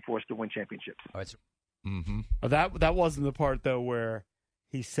best person for us to win championships. That wasn't the part, though, where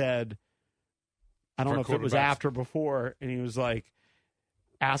he said, I don't For know if it was quarterbacks. after or before, and he was like,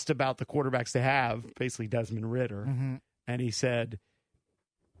 asked about the quarterbacks they have, basically Desmond Ridder, and he said,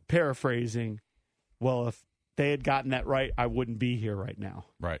 paraphrasing, well, if they had gotten that right, I wouldn't be here right now.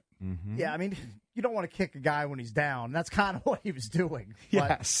 Right. Yeah, I mean, you don't want to kick a guy when he's down. That's kind of what he was doing. But,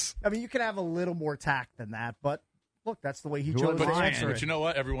 Yes. I mean, you can have a little more tact than that, but look, that's the way he chose to answer But it. you know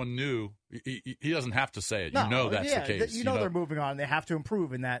what? Everyone knew. He doesn't have to say it. You know that's yeah, the case. You know they're moving on. They have to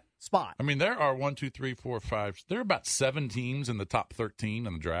improve in that spot. I mean, there are 1, 2, 3, 4, 5. There are about 7 teams in the top 13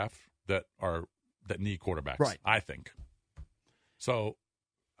 in the draft that need quarterbacks. Right. I think. So,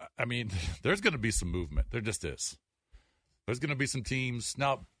 I mean, there's going to be some movement. There just is. There's going to be some teams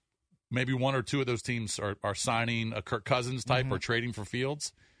now. Maybe 1 or 2 of those teams are signing a Kirk Cousins type or trading for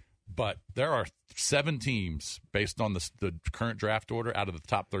Fields. But there are 7 teams based on the current draft order out of the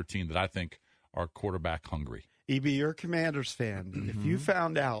top 13 that I think are quarterback hungry. EB, you're a Commanders fan. If you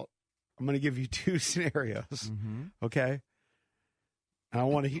found out, I'm going to give you 2 scenarios, okay? And I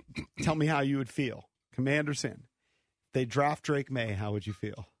want to tell me how you would feel. Commanders fan. They draft Drake May, how would you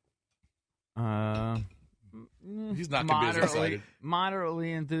feel? He's not going to be as excited.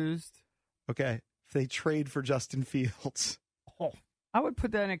 Moderately enthused. Okay. If they trade for Justin Fields. I would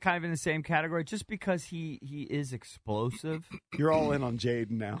put that in kind of in the same category just because he is explosive. You're all in on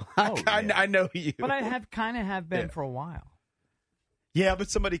Jaden now. Oh, I know you. But I have been for a while. Yeah, but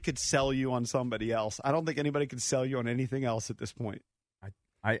somebody could sell you on somebody else. I don't think anybody can sell you on anything else at this point.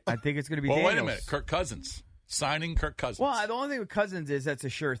 I think it's going to be Well, Daniels. wait a minute. Kirk Cousins. Signing Kirk Cousins. Well, the only thing with Cousins is that's a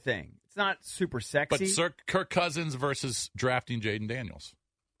sure thing. It's not super sexy. But Kirk Cousins versus drafting Jaden Daniels.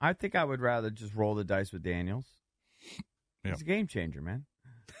 I think I would rather just roll the dice with Daniels. Yeah. He's a game changer, man.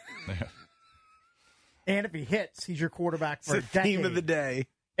 And if he hits, he's your quarterback for It's a the decade. theme of the day.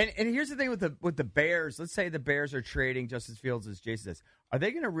 And here's the thing with the Bears. Let's say the Bears are trading Justin Fields, as Jason says. Are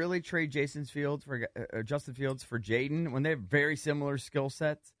they going to really trade Justin Fields for Jaden when they have very similar skill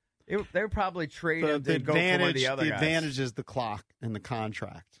sets? They would probably trade him to go for one of the other guys. advantage is the clock and the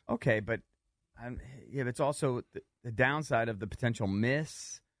contract. Okay, but it's also the downside of the potential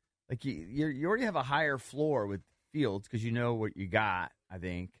miss. Like you already have a higher floor with Fields because you know what you got. I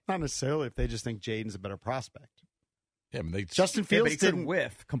think Not necessarily if they just think Jaden's a better prospect. Yeah, I mean, Justin but Fields he could didn't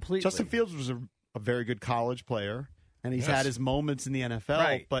whiff completely. Justin Fields was a very good college player, and he's Yes. had his moments in the NFL,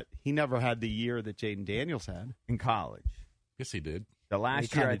 Right. but he never had the year that Jaden Daniels had. in college. Yes, he did. The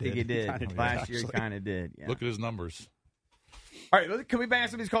last He year, kinda I think he did. He did. kinda did, Last year, he actually. kind of did. Yeah. Look at his numbers. All right, can we bang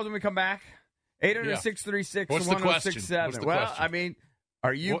some of these calls when we come back? 800-636-1067. What's the question? What's the Well, question? I mean,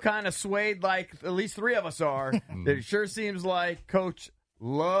 are you kind of swayed like at least 3 of us are? That it sure seems like Coach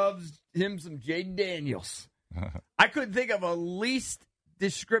loves him some Jaden Daniels. I couldn't think of a least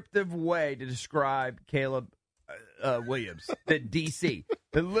descriptive way to describe Caleb Williams than DC.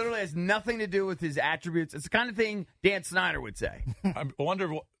 It literally has nothing to do with his attributes. It's the kind of thing Dan Snyder would say. I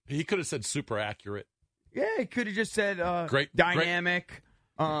wonder He could have said super accurate. Yeah, he could have just said Great- dynamic,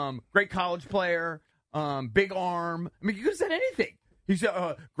 great college player, big arm. I mean, he could have said anything. He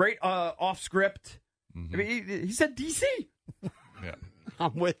said great off script. I mean, he said DC. Yeah.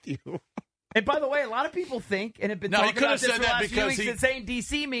 I'm with you. And by the way, a lot of people think and have been No, he talking could about have this said for the that last few because weeks he- that saying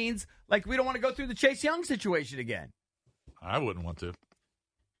DC means like we don't want to go through the Chase Young situation again. I wouldn't want to.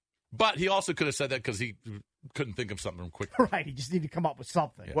 But he also could have said that because he couldn't think of something quick. Right, he just needed to come up with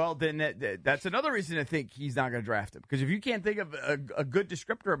something. Well, then that's another reason to think he's not going to draft him. Because if you can't think of a good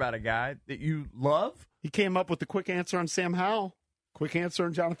descriptor about a guy that you love, He came up with the quick answer on Sam Howell, quick answer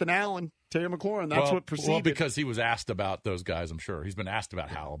on Jonathan Allen, Terry McLaurin. That's what proceeded. Well, because he was asked about those guys, I'm sure. He's been asked about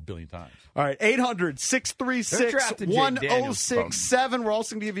Howell a billion times. All right, They're drafting Jake Daniels. 800-636-1067. We're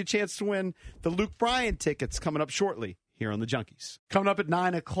also going to give you a chance to win the Luke Bryan tickets coming up shortly here on the Junkies. Coming up at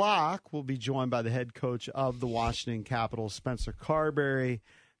 9 o'clock, we'll be joined by the head coach of the Washington Capitals, Spencer Carberry.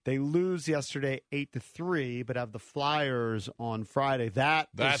 They lose yesterday 8-3, but have the Flyers on Friday.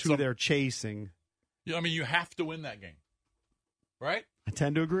 That's who they're chasing. Yeah, I mean, you have to win that game, right? I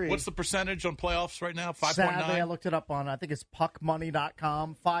tend to agree. What's the percentage on playoffs right now? 5.9? Sadly, I looked it up on, I think it's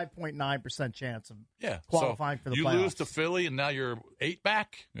puckmoney.com, 5.9% chance of qualifying for the you playoffs. You lose to Philly, and now you're 8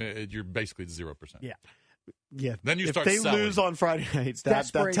 back. You're basically 0%. Yeah. Yeah. Then you if start they selling. lose on Friday nights,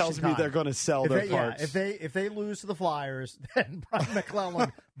 that tells me time. they're going to sell their parts. If they lose to the Flyers, then Brian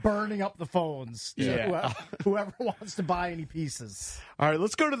McClellan burning up the phones. to Yeah. whoever wants to buy any pieces. All right,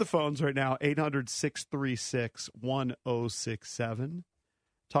 let's go to the phones right now. 800-636-1067.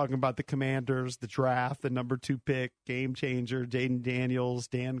 Talking about the Commanders, the draft, the number 2 pick, game changer, Jaden Daniels,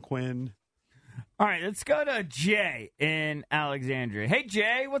 Dan Quinn. All right, let's go to Jay in Alexandria. Hey,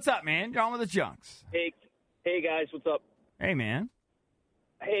 Jay, what's up, man? You're on with the Junks. Hey guys, what's up? Hey, man.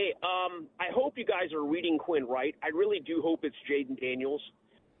 Hey, I hope you guys are reading Quinn right. I really do hope it's Jaden Daniels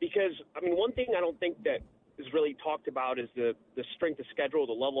because, I mean, one thing I don't think that is really talked about is the strength of schedule,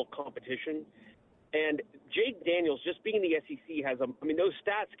 the level of competition. And Jaden Daniels, just being in the SEC, those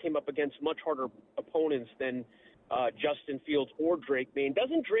stats came up against much harder opponents than Justin Fields or Drake May. And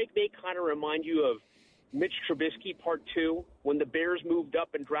doesn't Drake May kind of remind you of Mitch Trubisky Part 2 when the Bears moved up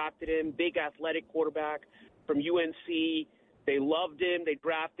and drafted him, big athletic quarterback from UNC? They loved him. They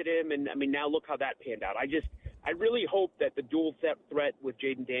drafted him. And, I mean, now look how that panned out. I really hope that the dual threat with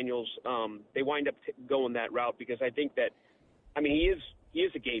Jaden Daniels, they wind up going that route because I think that, I mean, he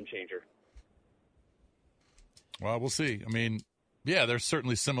is a game changer. Well, we'll see. I mean, yeah, there's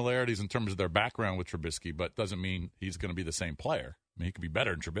certainly similarities in terms of their background with Trubisky, but doesn't mean he's going to be the same player. I mean, he could be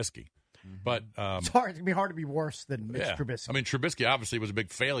better than Trubisky. But It's going to be hard to be worse than Mitch Trubisky. I mean, Trubisky obviously was a big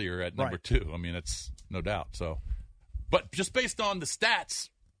failure at number 2. I mean, it's no doubt. So, but just based on the stats,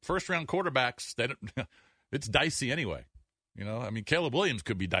 first-round quarterbacks, it's dicey anyway. You know, I mean, Caleb Williams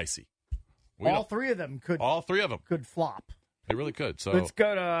could be dicey. All three of them could flop. They really could. So let's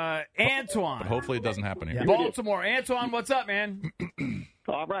go to Antoine. But hopefully it doesn't happen here. Baltimore. Antoine, what's up, man?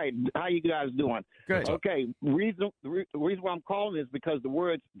 All right. How you guys doing? Good. Okay. The reason why I'm calling is because the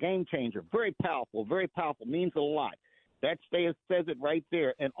word game changer, very powerful, means a lot. That says it right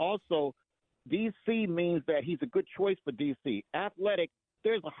there. And also, DC means that he's a good choice for DC. Athletic,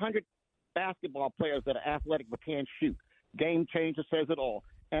 there's 100 basketball players that are athletic but can't shoot. Game changer says it all.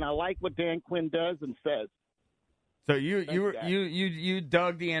 And I like what Dan Quinn does and says. So you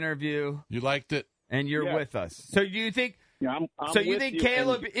dug the interview. You liked it, and you're with us. So do you think? Yeah, I'm you with think you,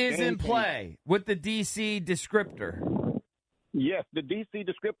 Caleb and is game in play with the DC descriptor? Yes, the DC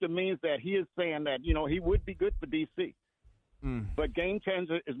descriptor means that he is saying that he would be good for DC. But game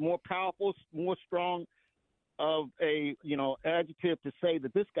changer is more powerful, more strong of a adjective to say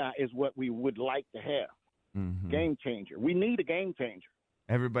that this guy is what we would like to have. Game changer. We need a game changer.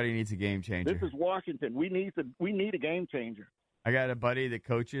 Everybody needs a game changer. This is Washington. We need a game changer. I got a buddy that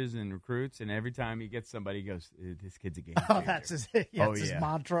coaches and recruits, and every time he gets somebody, he goes, "This kid's a game changer." Oh, that's his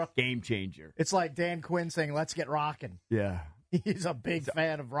mantra. Game changer. It's like Dan Quinn saying, "Let's get rocking." Yeah. He's a big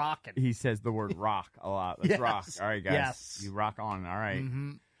fan of rocking. He says the word rock a lot. Let's rock. All right, guys. Yes. You rock on. All right.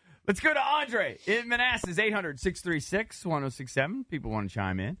 Let's go to Andre in Manassas, 800-636-1067. People want to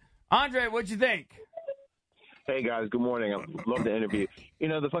chime in. Andre, what'd you think? Hey, guys. Good morning. I love the interview.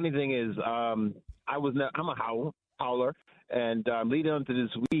 The funny thing is I'm a howler, and leading on to this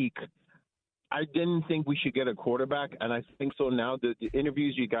week, I didn't think we should get a quarterback, and I think so now. The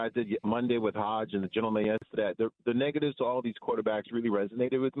interviews you guys did Monday with Hodge and the gentleman yesterday, the negatives to all these quarterbacks really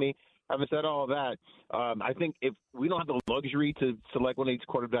resonated with me. Having said all that, I think if we don't have the luxury to select one of these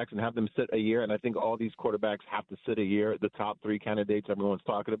quarterbacks and have them sit a year, and I think all these quarterbacks have to sit a year, the top 3 candidates everyone's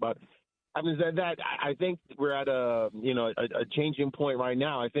talking about, I mean, I think we're at a changing point right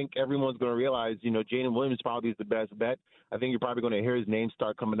now. I think everyone's going to realize, Jaden Williams probably is the best bet. I think you're probably going to hear his name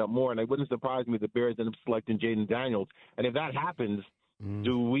start coming up more, and it wouldn't surprise me if the Bears end up selecting Jaden Daniels. And if that happens,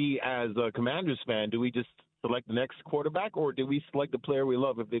 do we, as a Commanders fan, do we just select the next quarterback, or do we select the player we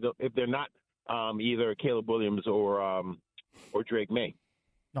love if they're not either Caleb Williams or Drake May?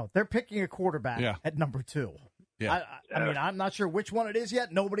 No, they're picking a quarterback at number 2. Yeah. I mean, I'm not sure which one it is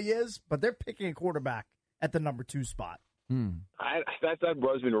yet. Nobody is, but they're picking a quarterback at the number 2 spot. That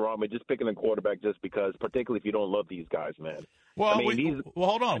rubs me the wrong way. Just picking a quarterback just because, particularly if you don't love these guys, man. Well,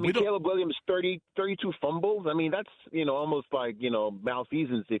 hold on. Caleb Williams, 32 fumbles. I mean, that's almost like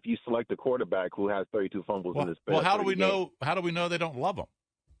malfeasance if you select a quarterback who has 32 fumbles in this. Well, how do we know? How do we know they don't love him?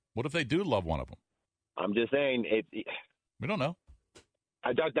 What if they do love one of them? I'm just saying we don't know.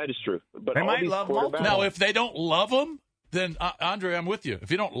 I doubt that is true. But they might love multiple. Now, if they don't love them, then Andre, I'm with you.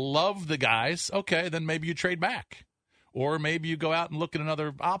 If you don't love the guys, okay, then maybe you trade back, or maybe you go out and look at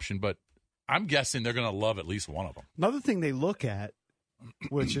another option. But I'm guessing they're going to love at least one of them. Another thing they look at,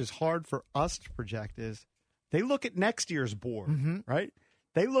 which is hard for us to project, is they look at next year's board, right?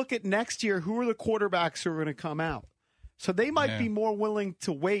 They look at next year, who are the quarterbacks who are going to come out. So they might be more willing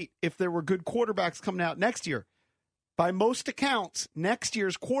to wait if there were good quarterbacks coming out next year. By most accounts, next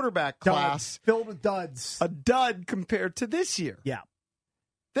year's quarterback class filled with duds. A dud compared to this year. Yeah.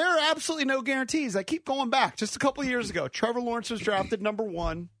 There are absolutely no guarantees. I keep going back. Just a couple of years ago, Trevor Lawrence was drafted number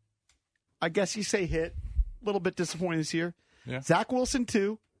 1. I guess you say hit. A little bit disappointing this year. Yeah. Zach Wilson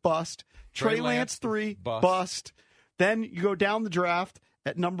 2, bust. Trey Lance 3, bust. Then you go down the draft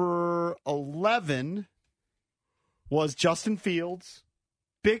at number 11 was Justin Fields.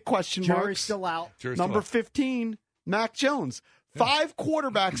 Big question marks. Jury's still out. Number 15, Mac Jones. 5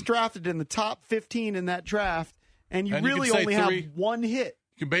 quarterbacks drafted in the top 15 in that draft, and you really only have one hit.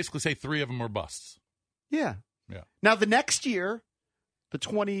 You can basically say 3 of them were busts. Yeah. Yeah. Now, the next year, the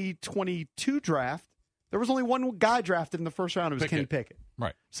 2022 draft, there was only one guy drafted in the first round. It was Kenny Pickett.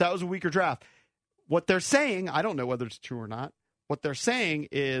 Right. So that was a weaker draft. What they're saying, I don't know whether it's true or not, what they're saying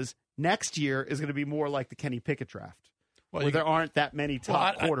is next year is going to be more like the Kenny Pickett draft. Where there aren't that many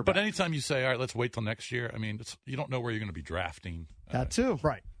top quarterbacks. But anytime you say, all right, let's wait till next year, I mean, you don't know where you're going to be drafting. That too.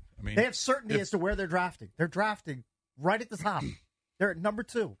 Right. I mean, they have certainty as to where they're drafting. They're drafting right at the top. They're at number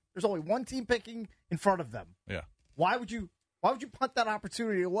 2. There's only one team picking in front of them. Yeah. Why would you punt that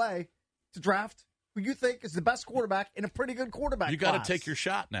opportunity away to draft who you think is the best quarterback in a pretty good quarterback You got to take your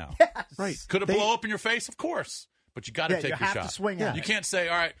shot now. Yes. Right. Could it blow up in your face? Of course. But you got to take your shot. You have to swing at it. You can't say,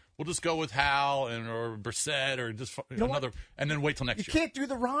 all right, we'll just go with Hal or Brissett or just another, and then wait till next year. You can't do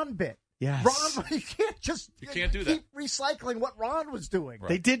the Ron bit. Yes. Ron, you can't just do that. Keep recycling what Ron was doing. Right.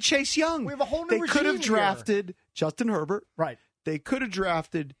 They did Chase Young. We have a whole new They could have drafted Justin Herbert. Right. They could have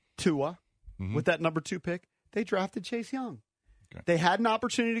drafted Tua with that number 2 pick. They drafted Chase Young. Okay. They had an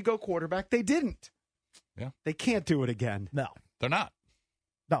opportunity to go quarterback. They didn't. Yeah. They can't do it again. No. They're not.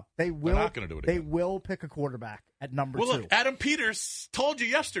 No, they will. They're not going to do it again. They will pick a quarterback at number 2. Well, look, Adam Peters told you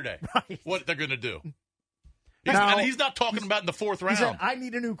yesterday what they're going to do. He's not talking about in the 4th round. He said, I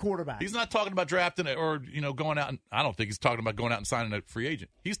need a new quarterback. He's not talking about drafting it or going out. I don't think he's talking about going out and signing a free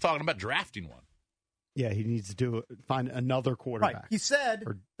agent. He's talking about drafting one. Yeah, he needs to find another quarterback. Right. He said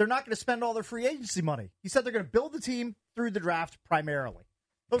they're not going to spend all their free agency money. He said they're going to build the team through the draft primarily.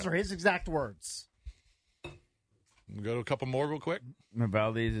 Those are his exact words. We'll go to a couple more real quick.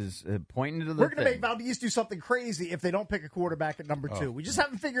 Valdez is pointing to the We're going to make Valdez do something crazy if they don't pick a quarterback at number 2. We just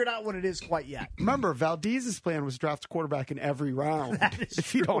haven't figured out what it is quite yet. Remember, Valdez's plan was draft a quarterback in every round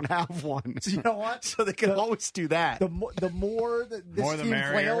if you don't have one. So you know what? So they can always do that. The more that this team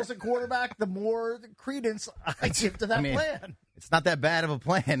flails at quarterback, the more credence I give to that plan. It's not that bad of a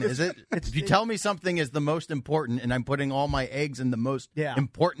plan, is it? If you tell me something is the most important and I'm putting all my eggs in the most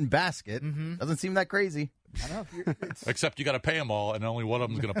important basket, doesn't seem that crazy. I know. Except you got to pay them all, and only one of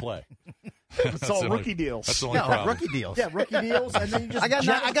them's going to play. It's all rookie deals. That's the only problem. Rookie deals. Yeah, rookie deals, and then you just I got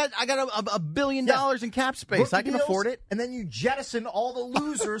 $1 billion in cap space. Rookie I can deals, afford it. And then you jettison all the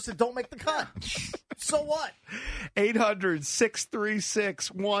losers that don't make the cut. So what?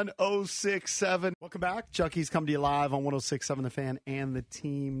 800-636-1067. Welcome back. Chucky's come to you live on 106.7 The Fan and the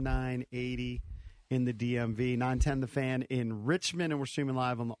Team 980 in the DMV. 910 The Fan in Richmond, and we're streaming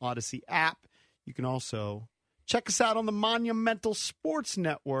live on the Odyssey app. You can also check us out on the Monumental Sports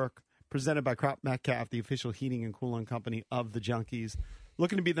Network, presented by Crop Metcalf, the official heating and cooling company of the Junkies.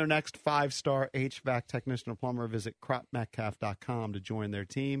 Looking to be their next 5-star HVAC technician or plumber, visit cropmetcalf.com to join their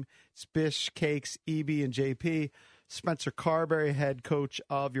team. Spish, Cakes, EB, and JP. Spencer Carberry, head coach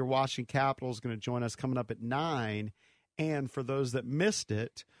of your Washington Capitals, going to join us coming up at 9. And for those that missed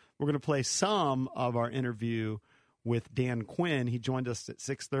it, we're going to play some of our interview with Dan Quinn. He joined us at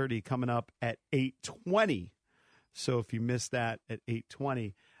 6:30, coming up at 8:20. So if you missed that at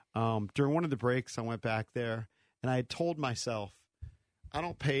 8:20, during one of the breaks, I went back there, and I had told myself,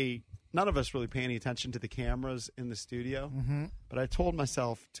 none of us really pay any attention to the cameras in the studio, but I told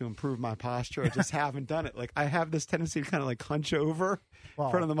myself to improve my posture. I just haven't done it. Like, I have this tendency to kind of like hunch over in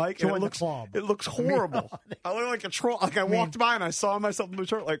front of the mic, and it looks horrible. I look like a troll. Like, I walked by and I saw myself in the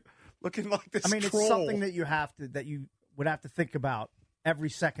shirt, like looking like this troll. It's something that you would have to think about every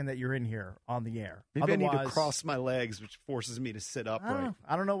second that you're in here on the air. Maybe I need to cross my legs, which forces me to sit upright.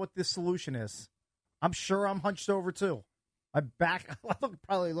 I don't know what this solution is. I'm sure I'm hunched over too. My back, I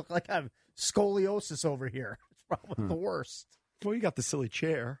probably look like I have scoliosis over here. It's probably the worst. Well, you got the silly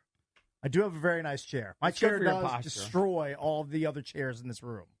chair. I do have a very nice chair. My chair does destroy all of the other chairs in this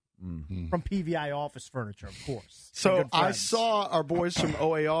room. From PVI office furniture, of course. So I saw our boys from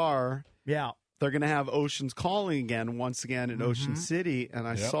OAR. Yeah. They're going to have Oceans Calling once again in Ocean City, and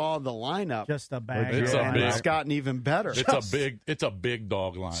I saw the lineup. Just a bang. It's gotten even better. It's a big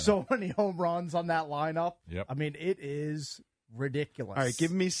dog lineup. So many home runs on that lineup. Yep. I mean, it is ridiculous. All right,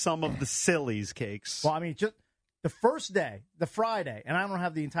 give me some of the sillies, Cakes. Well, I mean, just the first day, the Friday, and I don't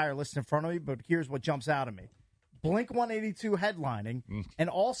have the entire list in front of me, but here's what jumps out at me. Blink 182 headlining, and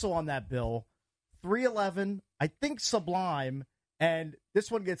also on that bill, 311, I think Sublime, and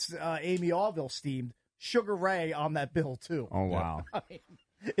this one gets Amy Allville steamed, Sugar Ray on that bill, too. Oh, wow. I mean,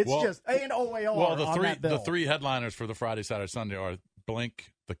 it's and OAR well, on that bill. the three headliners for the Friday, Saturday, Sunday are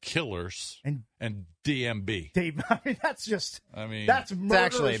Blink, The Killers, and DMB. I mean, that's just. I mean, that's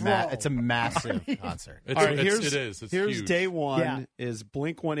actually it's a massive concert. It's here's huge. day one is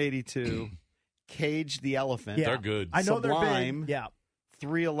Blink 182, Cage the Elephant. They're good. I know Sublime, they're big.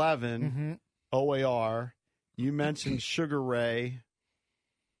 311, OAR. You mentioned Sugar Ray.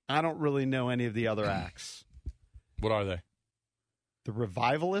 I don't really know any of the other acts. What are they? The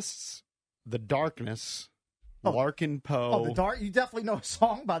Revivalists, The Darkness, Larkin Poe. Oh, The Dark. You definitely know a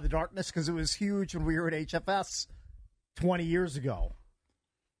song by The Darkness because it was huge when we were at HFS 20 years ago.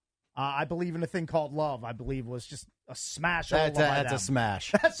 I Believe in a Thing Called Love, I believe, was just a smash. That's a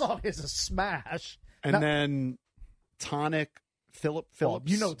smash. That song is a smash. And then Tonic, Phillips.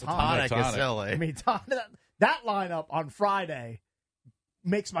 You know Tonic. Is silly. I mean, that lineup on Friday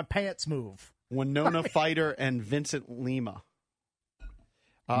makes my pants move. Winona Fighter and Vincent Lima.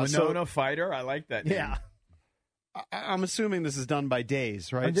 Winona Fighter? I like that name. Yeah. I'm assuming this is done by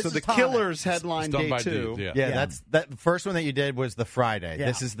days, right? And So the Killers headline It's done day by 2. days, Yeah, that's that first one that you did was the Friday. Yeah.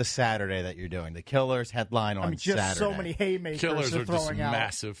 This is the Saturday that you're doing. The Killers headline on just Saturday. so many haymakers Killers they're are just throwing out.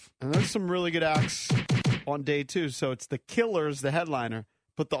 massive. And there's some really good acts on day 2. So it's the Killers, the headliner.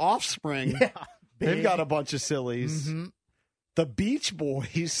 But the Offspring, they've got a bunch of sillies. The Beach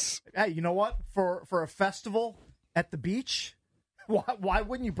Boys. Hey, you know what? For a festival at the beach, why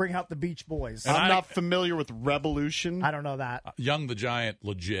wouldn't you bring out the Beach Boys? I'm not familiar with Revolution. I don't know that. Young the Giant,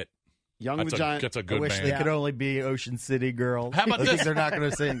 legit. The Giant. That's a good I wish band. they could only be Ocean City girls. How about I think this? they're not going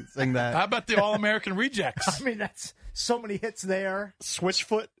to sing that. How about the All American Rejects? I mean, that's so many hits there.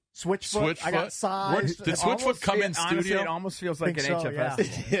 Switchfoot. I got size. Did Switchfoot come in honestly, studio? It almost feels like an so, HFS. yeah.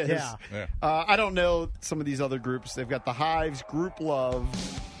 festival. It is. Yeah. I don't know some of these other groups. They've got the Hives, Group Love,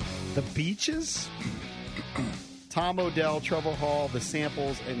 the Beaches, Tom Odell, Trevor Hall, the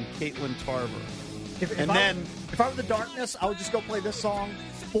Samples, and Caitlin Tarver. If I were the Darkness, I would just go play this song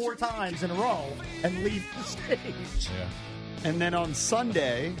 4 times in a row and leave the stage. Yeah. And then on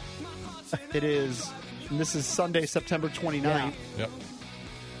Sunday, it is, and this is Sunday, September 29th, Yep.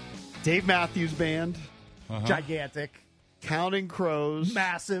 Dave Matthews Band, Gigantic. Counting Crows,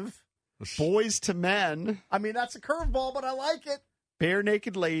 Massive. Boys to Men, I mean, that's a curveball, but I like it. Bare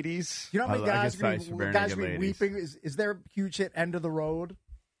Naked Ladies. You know how many I guys guess nice for Bare guys Naked be Ladies. weeping? Is there a huge hit, End of the Road?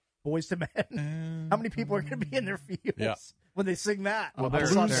 Boys to Men? How many people are going to be in their fields when they sing that Well, on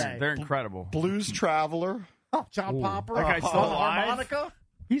Sunday? they're incredible. Blues Traveler. Oh, John Popper. That guy's still on the alive? harmonica.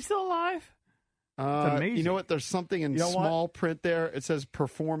 He's still alive? amazing. You know what? There's something in small print there. It says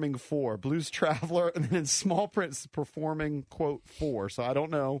performing for Blues Traveler, and then in small print it's performing quote for. So I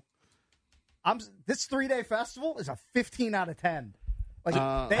don't know. This 3-day festival is a 15 out of 10.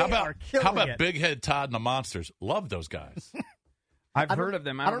 Like they how are killing about it. Big Head Todd and the Monsters? Love those guys. I've heard of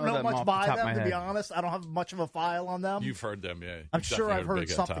them. I don't know much them off by the top of them, my to head. be honest. I don't have much of a file on them. You've heard them, yeah. I'm You've sure definitely I've heard Big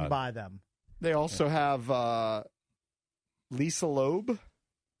Head something Todd. by them. They also have Lisa Loeb.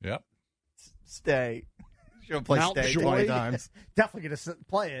 Yep. Stay. She'll play Mount Stay Joy. 20 times. Definitely going to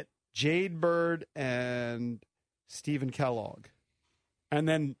play it. Jade Bird and Stephen Kellogg. And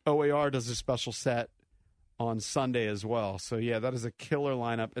then OAR does a special set on Sunday as well. So, yeah, that is a killer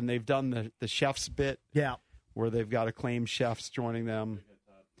lineup. And they've done the chef's bit where they've got acclaimed chefs joining them.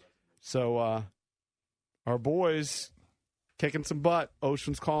 So, our boys kicking some butt.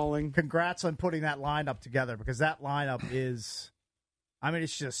 Ocean's Calling. Congrats on putting that lineup together because that lineup is,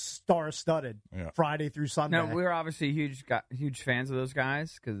 it's just star-studded Friday through Sunday. Now, we're obviously huge fans of those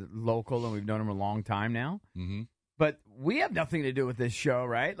guys because local and we've known them a long time now. Mm-hmm. But we have nothing to do with this show,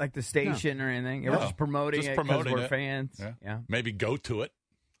 right? Like the station or anything. We're just promoting it because we're fans. Yeah. Maybe go to it.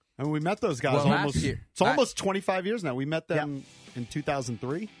 And we met those guys almost 25 years now. We met them in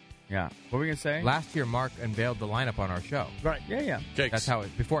 2003. Yeah. What were we going to say? Last year, Mark unveiled the lineup on our show. Right. Yeah. Cakes. That's how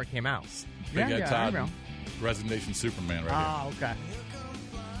before it came out. Big Ed Todd, Resignation Superman right here. Okay.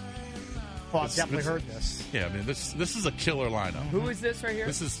 Well, I've definitely heard this. Yeah, this is a killer lineup. Who is this right here?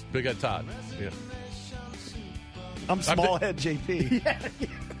 This is Big Ed Todd. Yeah. I'm Smallhead JP. Yeah.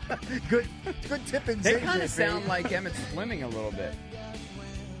 Good tip in They kind of sound like Emmett Fleming a little bit.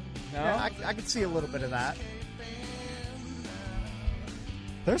 No? Yeah, I could see a little bit of that.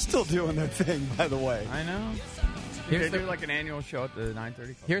 They're still doing their thing, by the way. I know. They do like an annual show at the 9:30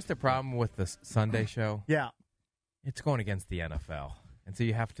 Club. Here's the problem with the Sunday show. Yeah. It's going against the NFL. And so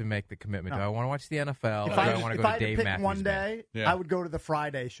you have to make the commitment. Do I want to watch the NFL or If do I I want to if go I to had to Dave pick Matthews one Band? day, I would go to the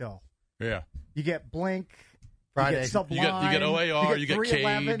Friday show. Yeah. You get Blink. Friday. You get Sublime. You get OAR. You get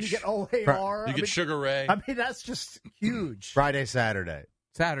 311. Cage. You get OAR. You get Sugar Ray. That's just huge. Friday, Saturday.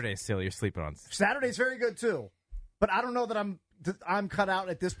 Saturday's silly. You're sleeping on. Saturday's very good too, but I don't know that I'm cut out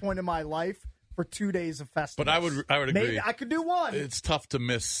at this point in my life for 2 days of festivals. But I would agree. Maybe I could do one. It's tough to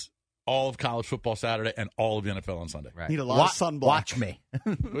miss all of college football Saturday and all of the NFL on Sunday. Right. Need a lot of sunblock. Watch me.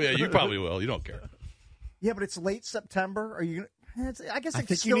 Well, yeah, you probably will. You don't care. Yeah, but it's late September. Are you? I guess I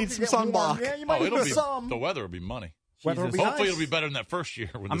think you need some sunblock. Yeah, you might need some. The weather will be money. Weather will be Hopefully, nice. it'll be better than that first year.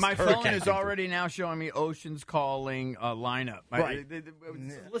 When My this phone hurricane is came already now showing me Ocean's Calling lineup. Right.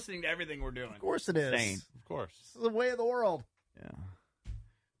 Listening to everything we're doing. Of course it is. Insane. through. Of course. It's the way of the world.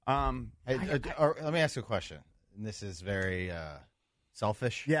 Yeah. Let me ask you a question. And this is very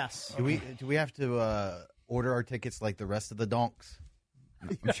selfish. Yes. Do we have to order our tickets like the rest of the donks?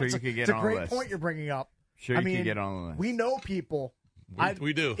 I'm sure you could get It's a on the great list. point you're bringing up. Sure you could get on the list. We know people.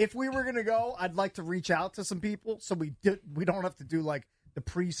 We do. If we were going to go, I'd like to reach out to some people so we don't have to do like the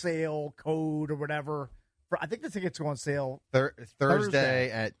pre-sale code or whatever. I think the tickets go on sale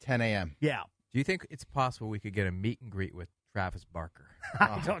Thursday at 10 a.m. Yeah. Do you think it's possible we could get a meet and greet with Travis Barker?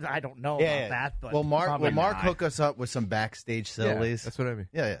 I don't know about that. But will Mark not. hook us up with some backstage sillies? Yeah, that's what I mean.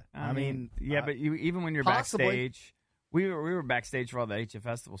 Yeah. I mean, but even when you're possibly. backstage, we were backstage for all the HF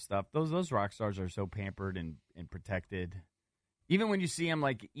Festival stuff. Those rock stars are so pampered and protected. Even when you see them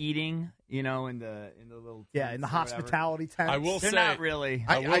like eating, in the little in the hospitality tent. I will They're say, not really.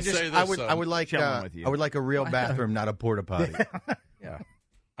 I will say this. I would like a real bathroom, not a porta potty. Yeah.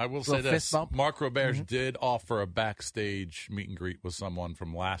 I will Little say this. fist bump. Mark Roberge did offer a backstage meet and greet with someone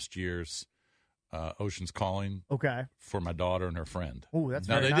from last year's Ocean's Calling. Okay. For my daughter and her friend. Oh, that's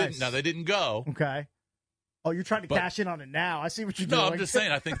now very nice. They didn't go. Okay. Oh, you're trying to cash in on it now. I see what you're doing. No, I'm just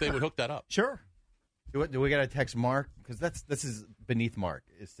saying. I think they would hook that up. Sure. Do we got to text Mark? Because this is beneath Mark.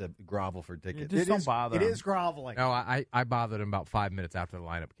 Is to grovel for tickets. Just don't bother It him. is groveling. No, I bothered him about 5 minutes after the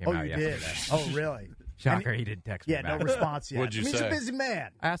lineup came out you yesterday. did? Oh, really? Shocker, he didn't text me Yeah, no back. response yet. What'd you He's say? a busy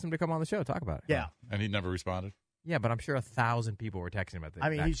man. I asked him to come on the show, talk about it. Yeah. And he never responded. Yeah, but I'm sure 1,000 people were texting him at the I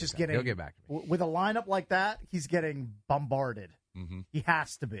mean, he's just getting. He'll get back to me. With a lineup like that, he's getting bombarded. Mm-hmm. He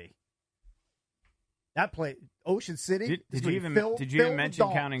has to be. That play, Ocean City. Did you even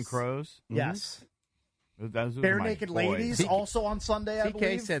mention Counting Crows? Yes. Those are Bare my Naked boys. Ladies also on Sunday, I TK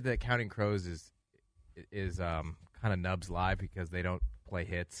believe. said that Counting Crows is kind of nubs live because they don't play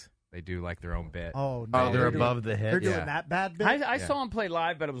hits. They do like their own bit. Oh, no. They're above the hit. They're doing that bad bit. I saw them play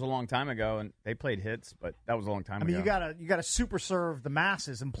live, but it was a long time ago, and they played hits, but that was a long time I mean, ago. you gotta super serve the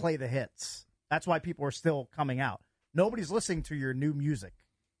masses and play the hits. That's why people are still coming out. Nobody's listening to your new music.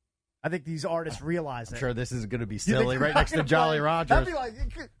 I think these artists realize it. I'm sure this is going to be You silly think right they're next to not Jolly gonna Rogers. That'd be like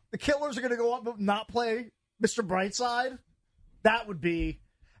the Killers are going to go up and not play Mr. Brightside. That would be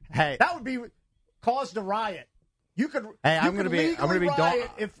caused a riot. You could. Hey, I'm going to be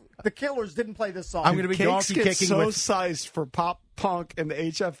riot if the Killers didn't play this song. I'm going to be Cakes donkey get kicking so with. sized for pop punk and the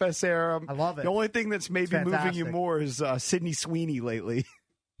HFS era. I love it. The only thing that's maybe moving you fantastic. more is Sydney Sweeney lately.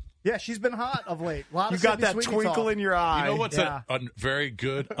 Yeah, she's been hot of late. A lot You of got Sydney that Sweeney twinkle talk. in your eye. You know what's Yeah. a very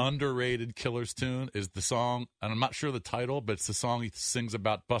good, underrated Killers tune is the song, and I'm not sure the title, but it's the song he sings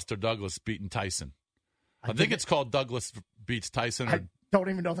about Buster Douglas beating Tyson. I think it's called Douglas Beats Tyson. I don't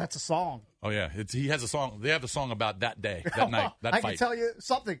even know that's a song. Oh, yeah. He has a song. They have a song about that day, that night, that I fight. can tell you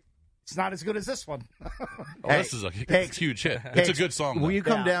something. It's not as good as this one. This is a huge hit. It's a good song. Will you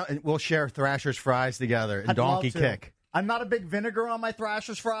come down and we'll share Thrasher's fries together and I'd Donkey love to. Kick? I'm not a big vinegar on my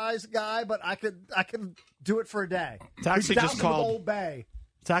Thrasher's fries guy, but I could do it for a day. It's actually Down just to the called Old Bay.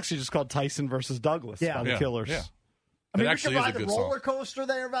 It's actually just called Tyson versus Douglas by the Killers. Yeah. I mean, It we actually could is a ride the good roller song. coaster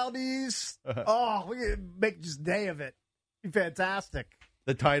there, Valdez. Oh, we could make just a day of it. Be fantastic.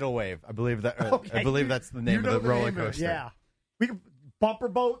 The tidal wave. I believe that. Okay, I believe that's the name you know of the roller name of it, coaster. Yeah, we could bumper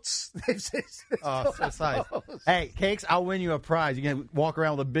boats. Oh, so nice. Hey, Cakes, I'll win you a prize. You can walk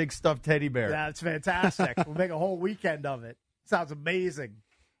around with a big stuffed teddy bear. That's fantastic. We'll make a whole weekend of it. Sounds amazing.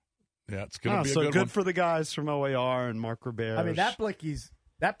 Yeah, it's going to be a good good one. for the guys from OAR and Mark Rivera. I mean, that Blicky's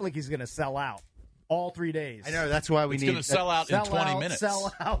going to sell out all 3 days. I know. That's why we It's need. going to sell out in 20 minutes.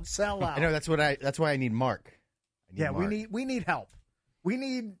 Sell out. I know. That's why I need Mark. I need Yeah, Mark. we need help. We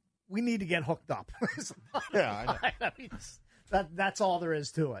need to get hooked up. Yeah, I know. I mean, that's all there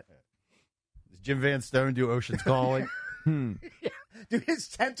is to it. Does Jim Van Stone do Ocean's Calling? Do his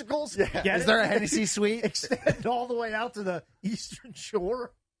tentacles? Yeah. Is there a Hennessy suite? Extend all the way out to the eastern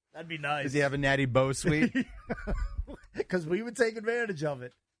shore? That'd be nice. Does he have a Natty Bow suite? Because we would take advantage of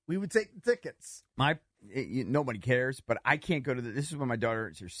it. We would take the tickets. Nobody cares, but I can't go to this is when my daughter,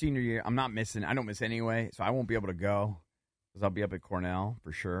 it's her senior year. I'm not missing. I don't miss anyway, so I won't be able to go because I'll be up at Cornell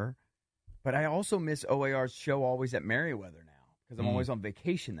for sure. But I also miss OAR's show always at Merriweather now because I'm always on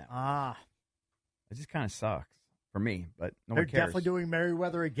vacation that week. It just kind of sucks for me, but nobody They're cares. definitely doing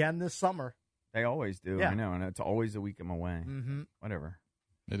Merriweather again this summer. They always do. Yeah. I know, and it's always a week I'm away. Mm-hmm. Whatever.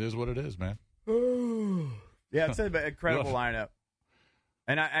 It is what it is, man. Yeah, it's an incredible lineup.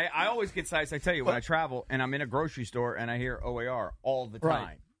 And I always get excited. I tell you, when I travel and I'm in a grocery store and I hear OAR all the time.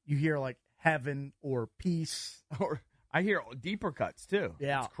 Right. You hear like heaven or peace. Or I hear deeper cuts, too.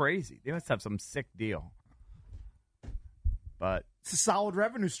 Yeah. It's crazy. They must have some sick deal. But it's a solid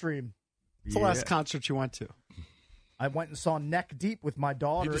revenue stream. It's the last concert you went to. I went and saw Neck Deep with my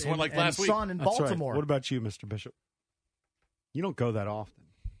daughter just went like and last week. son in That's right. Baltimore. What about you, Mr. Bishop? You don't go that often.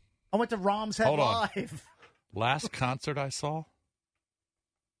 I went to Rom's Head Hold on. Live. Last concert I saw?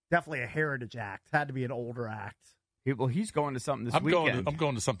 Definitely a heritage act. Had to be an older act. Well, he's going to something this I'm weekend.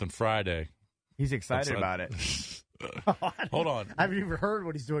 going to something Friday. He's excited about it. Hold on. I haven't even heard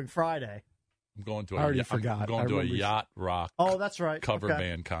what he's doing Friday. I'm going to I already I'm forgot. going I to a remember- yacht rock Oh, that's right. cover Okay.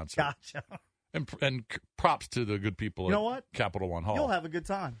 band concert. Gotcha. And props to the good people You know at what? Capital One Hall. You'll have a good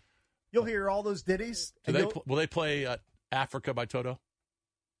time. You'll hear all those ditties. Do and they you'll- will they play Africa by Toto?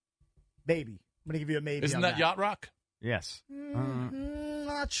 Maybe. I'm going to give you a maybe. Isn't on that yacht rock? Yes.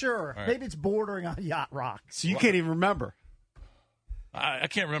 Not sure. All right. Maybe it's bordering on yacht rock. So you can't even remember. I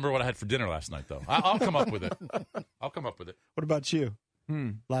can't remember what I had for dinner last night, though. I'll come up with it. I'll come up with it. What about you?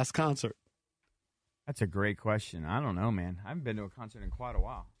 Last concert. That's a great question. I don't know, man. I haven't been to a concert in quite a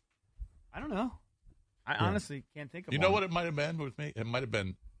while. I don't know. I honestly can't think of You one. know what it might have been with me? It might have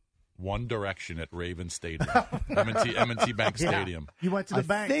been One Direction at Raven Stadium, M&T Bank Stadium. You went to the I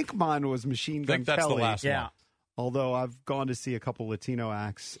bank. think mine was Machine I Gun think that's Kelly. the last Yeah. one. Although I've gone to see a couple Latino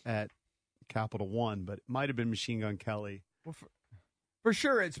acts at Capital One, but it might have been Machine Gun Kelly. Well, for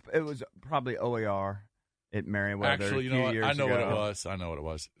sure, it was probably OAR at Merriweather. Actually, a you few know what? years I know ago. what it was. I know what it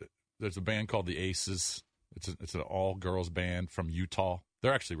was. There's a band called the Aces. It's an all-girls band from Utah.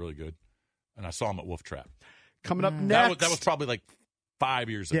 They're actually really good. And I saw them at Wolf Trap. Coming up next. That was probably like 5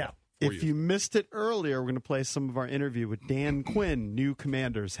 years ago. Yeah. 4 If years you missed it earlier, we're going to play some of our interview with Dan Quinn, new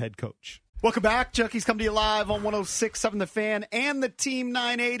Commanders head coach. Welcome back. Junkies come to you live on 106.7 The Fan and the Team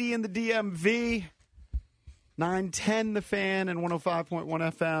 980 in the DMV. 910 The Fan and 105.1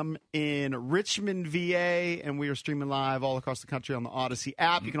 FM in Richmond, VA. And we are streaming live all across the country on the Odyssey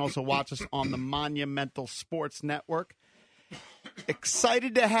app. You can also watch us on the Monumental Sports Network.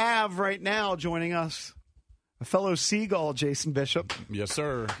 Excited to have right now joining us a fellow Seagull, Jason Bishop. Yes,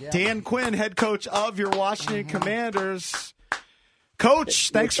 sir. Dan Quinn, head coach of your Washington Commanders. Coach,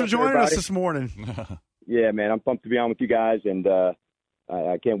 thanks for What's up, joining us everybody? this morning. Yeah, man, I'm pumped to be on with you guys, and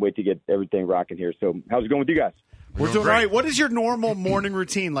I can't wait to get everything rocking here. So, how's it going with you guys? We're doing all right. What is your normal morning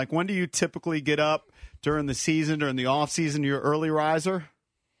routine? Like, when do you typically get up during the season, during the off season? You're an early riser?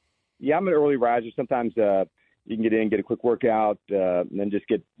 Yeah, I'm an early riser. Sometimes you can get in, get a quick workout, and then just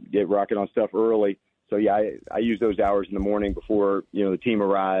get rocking on stuff early. So, yeah, I use those hours in the morning before, the team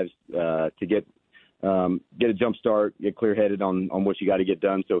arrives to get a jump start, get clear-headed on what you got to get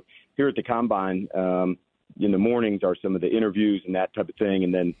done. So here at the Combine, in the mornings are some of the interviews and that type of thing,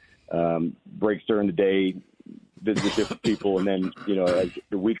 and then breaks during the day, visit with different people, and then, as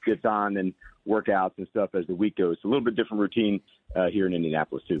the week gets on, then workouts and stuff as the week goes. So a little bit different routine here in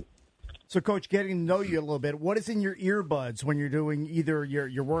Indianapolis, too. So, Coach, getting to know you a little bit, what is in your earbuds when you're doing either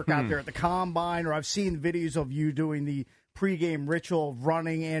your work out there at the Combine, or I've seen videos of you doing the pregame ritual of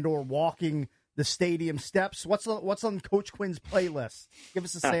running and or walking the stadium steps? What's on Coach Quinn's playlist? Give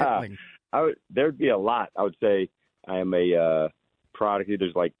us a sampling. There'd be a lot. I would say I am a product.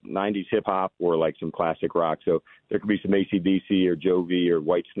 There's like 90s hip hop or like some classic rock. So there could be some AC/DC or Jovi or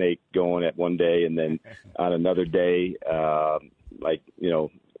Whitesnake going at one day, and then on another day, like,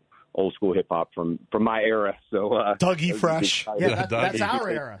 old school hip hop from my era. So Dougie Fresh. Yeah, that's our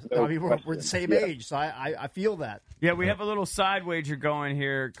era. I mean, we're the same age, so I feel that. Yeah, we have a little side wager going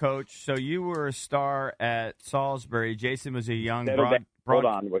here, Coach. So you were a star at Salisbury. Jason was a young Hold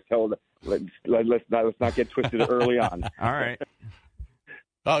on. Let's not get twisted early on. All right.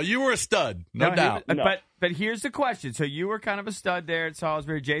 Oh, you were a stud, no doubt. But here's the question. So you were kind of a stud there at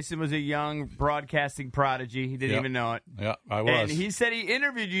Salisbury. Jason was a young broadcasting prodigy. He didn't even know it. Yeah, I was. And he said he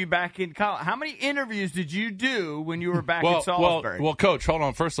interviewed you back in college. How many interviews did you do when you were back at Salisbury? Well, Coach, hold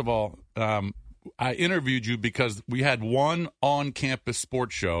on. First of all, I interviewed you because we had one on-campus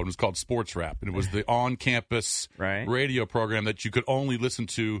sports show, and it was called Sports Rap. And it was the on-campus radio program that you could only listen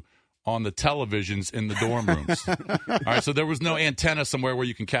to on the televisions in the dorm rooms. All right, so there was no antenna somewhere where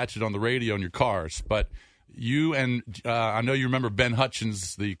you can catch it on the radio in your cars. But you and I know you remember Ben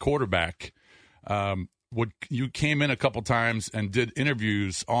Hutchins, the quarterback, you came in a couple times and did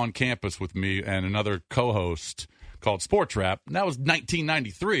interviews on campus with me and another co-host called Sports Rap. And that was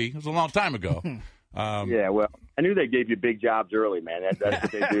 1993. It was a long time ago. Yeah, well, I knew they gave you big jobs early, man. That's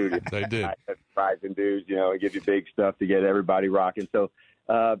what they do. They did. Rising dudes, give you big stuff to get everybody rocking. So,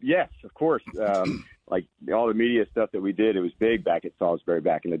 yes, of course. Like all the media stuff that we did, it was big back at Salisbury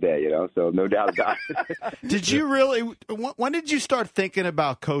back in the day, so no doubt about it. Did you really – when did you start thinking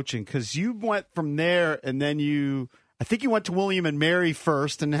about coaching? Because you went from there and then I think you went to William and Mary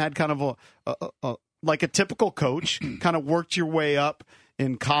first and had kind of like a typical coach, kind of worked your way up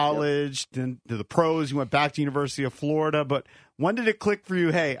in college, then to the pros. You went back to University of Florida. But when did it click for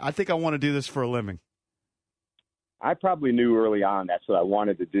you, hey, I think I want to do this for a living? I probably knew early on that's what I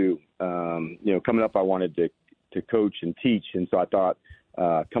wanted to do. Coming up, I wanted to coach and teach. And so I thought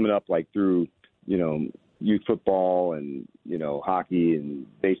coming up like through, youth football and, hockey and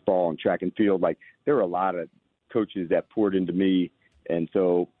baseball and track and field, like there were a lot of coaches that poured into me. And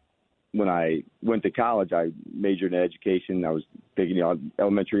so when I went to college, I majored in education. I was taking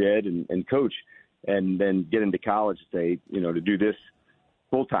elementary ed and coach, and then get into college to say, to do this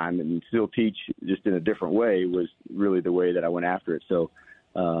full time and still teach just in a different way was really the way that I went after it. So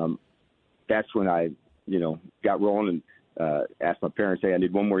that's when I, got rolling and asked my parents, hey, I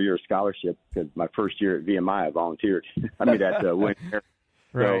need one more year of scholarship because my first year at VMI, I volunteered. I mean, at William Mary.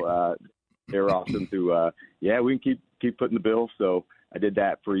 Right. So they were awesome to, we can keep putting the bill. So I did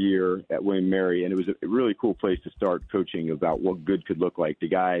that for a year at William Mary, and it was a really cool place to start coaching about what good could look like. The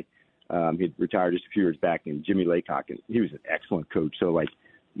guy, he'd retired just a few years back, and Jimmy Laycock, and he was an excellent coach. So, like,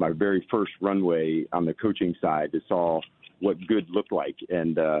 my very first runway on the coaching side, saw what good looked like.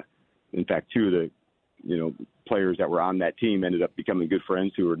 And, in fact, two of the, players that were on that team ended up becoming good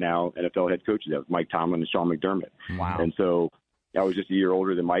friends who are now NFL head coaches. That was Mike Tomlin and Sean McDermott. Wow. And so I was just a year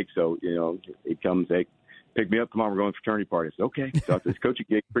older than Mike. So, he comes, they pick me up, come on, we're going to fraternity party. I said, okay. So this coaching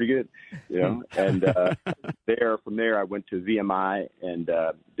gig pretty good, And from there, I went to VMI and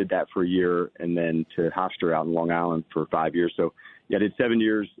did that for a year, and then to Hofstra out in Long Island for 5 years. So, I did 7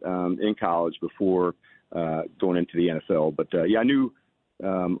 years in college before going into the NFL. But, I knew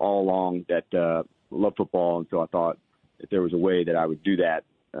all along that I love football, and so I thought if there was a way that I would do that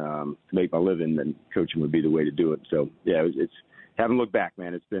to make my living, then coaching would be the way to do it. So, it's haven't looked back,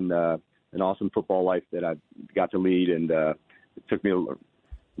 man. It's been an awesome football life that I've got to lead, and it took me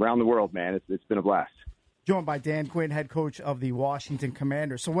around the world, man. It's been a blast. Joined by Dan Quinn, head coach of the Washington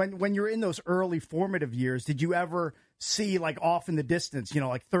Commanders. So when you're in those early formative years, did you ever see, like, off in the distance,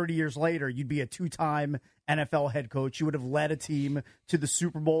 like 30 years later, you'd be a two-time NFL head coach. You would have led a team to the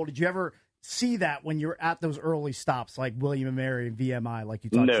Super Bowl. Did you ever see that when you're at those early stops like William and Mary and VMI, like you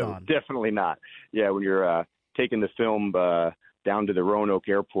touched on? No, definitely not. Yeah, when you're taking the film down to the Roanoke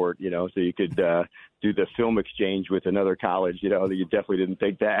airport, so you could do the film exchange with another college, you definitely didn't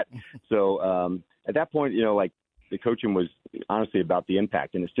think that. So at that point, like the coaching was honestly about the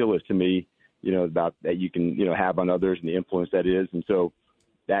impact, and it still is to me, about that you can, have on others and the influence that is. And so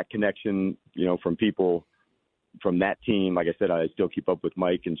that connection, from people from that team, like I said, I still keep up with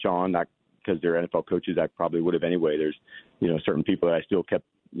Mike and Sean, not because they're NFL coaches. I probably would have anyway. There's, certain people that I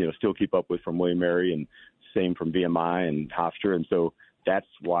still keep up with from William Mary, and same from VMI and Hofstra. And so that's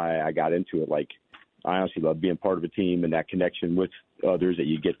why I got into it. Like, I honestly love being part of a team and that connection with others that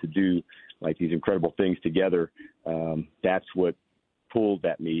you get to do like these incredible things together. That's what pulled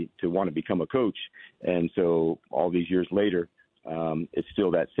at me to want to become a coach. And so all these years later, it's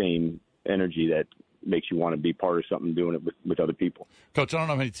still that same energy that makes you want to be part of something, doing it with other people. Coach, I don't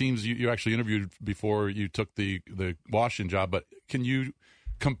know how many teams you actually interviewed before you took the Washington job, but can you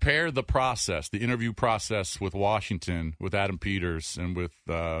compare the process, the interview process with Washington, with Adam Peters and with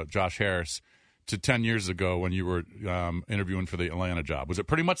Josh Harris, to 10 years ago when you were interviewing for the Atlanta job? Was it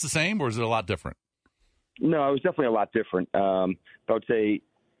pretty much the same, or is it a lot different? No, it was definitely a lot different. I would say,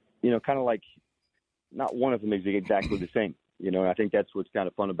 kind of like not one of them is exactly the same. And I think that's what's kind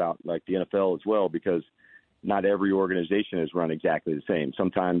of fun about like the NFL as well, because not every organization is run exactly the same.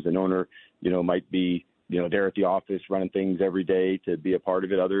 Sometimes an owner, might be, they're at the office running things every day to be a part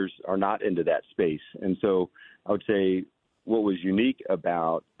of it. Others are not into that space. And so I would say what was unique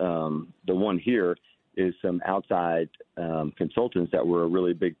about the one here is some outside consultants that were a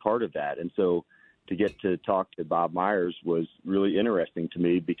really big part of that. And so to get to talk to Bob Myers was really interesting to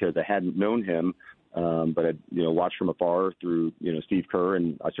me because I hadn't known him, but I watched from afar through Steve Kerr,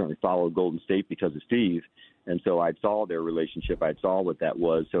 and I certainly followed Golden State because of Steve. And so I saw their relationship. I saw what that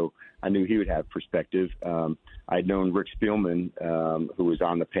was. So I knew he would have perspective. I'd known Rick Spielman, who was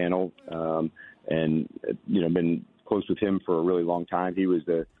on the panel, and been close with him for a really long time. He was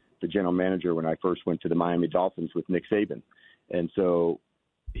the general manager when I first went to the Miami Dolphins with Nick Saban. And so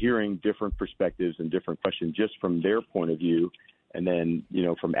hearing different perspectives and different questions just from their point of view, and then,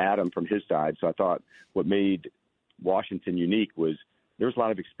 from Adam, from his side. So I thought what made Washington unique was there was a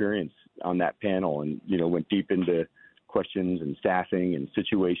lot of experience on that panel and, went deep into questions and staffing and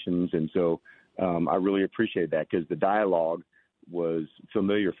situations. And so I really appreciate that because the dialogue was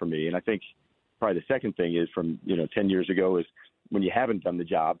familiar for me. And I think probably the second thing is from, 10 years ago is when you haven't done the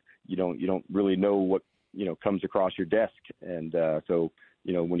job, you don't really know what, comes across your desk. And so,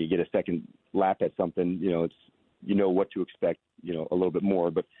 when you get a second lap at something, it's, what to expect, a little bit more.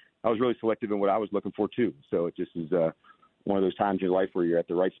 But I was really selective in what I was looking for, too. So it just is one of those times in your life where you're at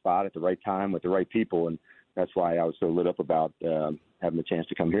the right spot at the right time with the right people. And that's why I was so lit up about having the chance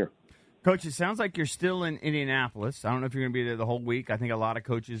to come here. Coach, it sounds like you're still in Indianapolis. I don't know if you're going to be there the whole week. I think a lot of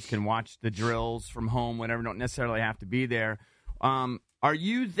coaches can watch the drills from home, whenever, don't necessarily have to be there. Are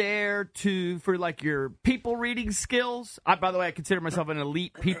you there for like your people reading skills? By the way, I consider myself an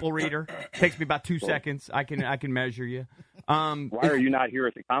elite people reader. Takes me about 2 seconds. I can measure you. Why are you not here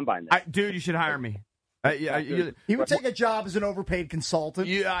at the Combine? Dude, you should hire me. He would take a job as an overpaid consultant.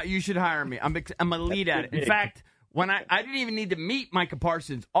 You should hire me. I'm elite at it. In fact, when I didn't even need to meet Micah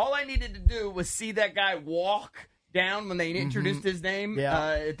Parsons. All I needed to do was see that guy walk down when they introduced his name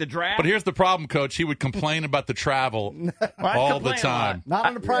at the draft. But here's the problem, Coach. He would complain about the travel all the time. Not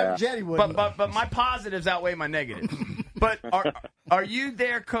on a private jet, he wouldn't. But my positives outweigh my negatives. But are you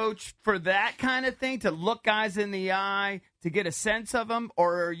there, Coach, for that kind of thing, to look guys in the eye, to get a sense of them,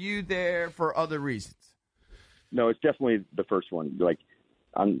 or are you there for other reasons? No, it's definitely the first one. Like,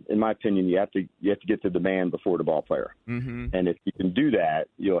 in my opinion, you have to get to the man before the ball player. Mm-hmm. And if you can do that,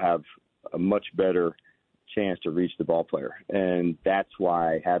 you'll have a much better chance to reach the ball player. And that's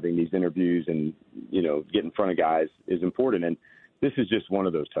why having these interviews and, get in front of guys is important. And this is just one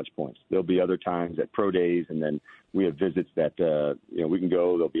of those touch points. There'll be other times at pro days, and then we have visits that, we can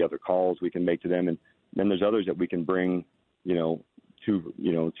go. There'll be other calls we can make to them. And then there's others that we can bring,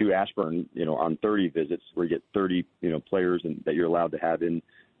 to Ashburn, on 30 visits where you get 30, players and that you're allowed to have in,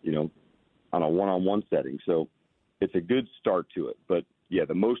 on a one-on-one setting. So it's a good start to it. But yeah,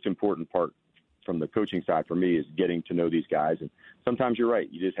 the most important part from the coaching side for me is getting to know these guys. And sometimes you're right.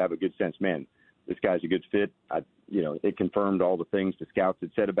 You just have a good sense, man, this guy's a good fit. It confirmed all the things the scouts had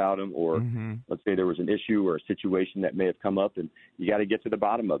said about him, or let's say there was an issue or a situation that may have come up, and you got to get to the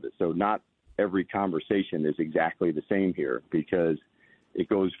bottom of it. So not every conversation is exactly the same here because it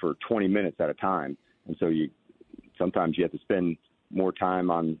goes for 20 minutes at a time. And so sometimes you have to spend more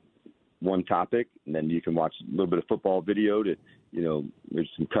time on one topic, and then you can watch a little bit of football video to, there's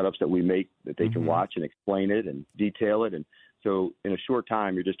some cut-ups that we make that they can watch and explain it and detail it. And so in a short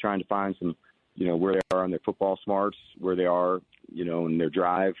time, you're just trying to find some, where they are on their football smarts, where they are, in their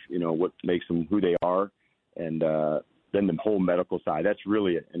drive, what makes them who they are. And then the whole medical side, that's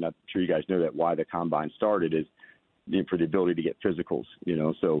really, and I'm sure you guys know that why the Combine started is for the ability to get physicals,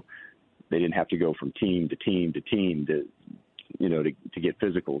 so they didn't have to go from team to team to team to get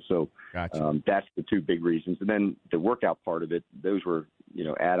physical. So gotcha. That's the two big reasons. And then the workout part of it, those were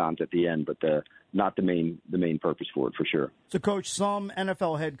add-ons at the end, but not the main purpose for it, for sure. So, Coach, some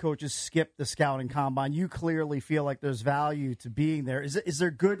NFL head coaches skip the scouting combine. You clearly feel like there's value to being there. Is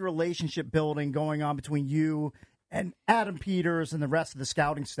there good relationship building going on between you and Adam Peters and the rest of the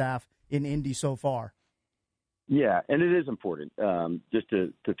scouting staff in Indy so far? Yeah, and it is important just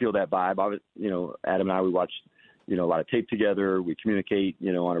to feel that vibe. Adam and I, we watch a lot of tape together. We communicate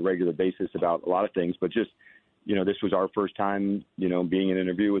on a regular basis about a lot of things, but just this was our first time, being in an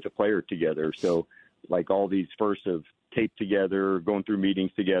interview with a player together. So like all these firsts of tape together, going through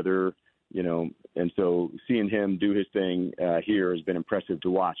meetings together, and so seeing him do his thing here has been impressive to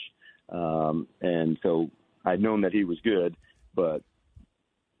watch. And so I'd known that he was good, but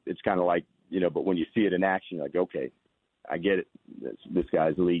it's kind of like, but when you see it in action, you're like, okay, I get it. This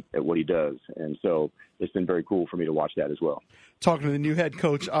guy's elite at what he does. And so it's been very cool for me to watch that as well. Talking to the new head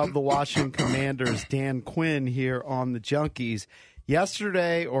coach of the Washington Commanders, Dan Quinn, here on the Junkies.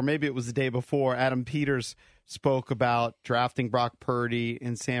 Yesterday, or maybe it was the day before, Adam Peters spoke about drafting Brock Purdy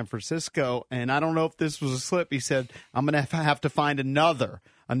in San Francisco. And I don't know if this was a slip. He said, I'm going to have to find another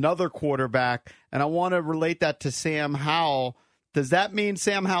quarterback. And I want to relate that to Sam Howell. Does that mean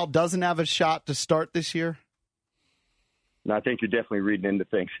Sam Howell doesn't have a shot to start this year? No, I think you're definitely reading into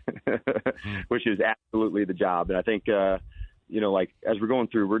things, which is absolutely the job. And I think, like as we're going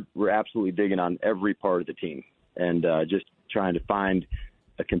through, we're absolutely digging on every part of the team and just trying to find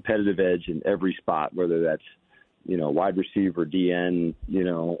a competitive edge in every spot, whether that's, wide receiver, DN,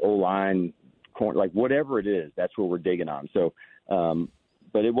 O-line, corner, like whatever it is, that's what we're digging on. So,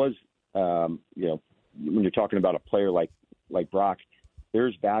 but it was, when you're talking about a player like Brock,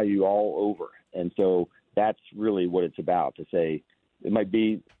 there's value all over. And so that's really what it's about, to say it might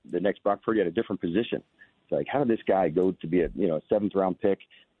be the next Brock Purdy at a different position. It's like, how did this guy go to be a seventh round pick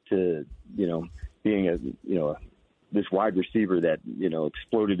to, being this wide receiver that,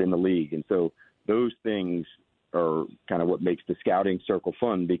 exploded in the league. And so those things are kind of what makes the scouting circle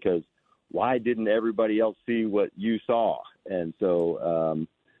fun, because why didn't everybody else see what you saw? And so,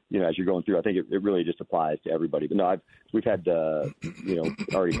 as you're going through, I think it really just applies to everybody. But no, we've had,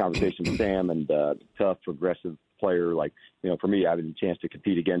 already conversations with Sam, and tough, aggressive player. Like, for me, I've had a chance to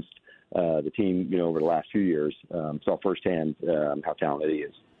compete against the team, over the last few years. Saw firsthand how talented he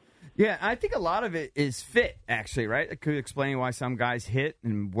is. Yeah, I think a lot of it is fit, actually, right? It could explain why some guys hit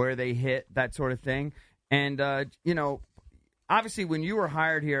and where they hit, that sort of thing. And, obviously when you were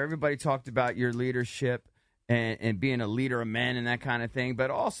hired here, everybody talked about your leadership and being a leader of men and that kind of thing.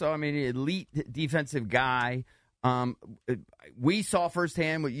 But also, elite defensive guy. We saw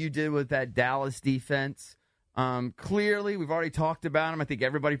firsthand what you did with that Dallas defense. Clearly, we've already talked about him. I think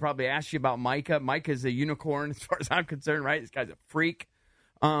everybody probably asked you about Micah. Micah's a unicorn as far as I'm concerned, right? This guy's a freak.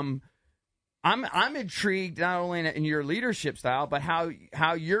 I'm intrigued not only in your leadership style, but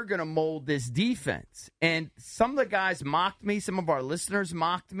how you're going to mold this defense. And some of the guys mocked me. Some of our listeners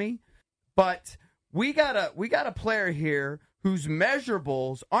mocked me. But we got a player here whose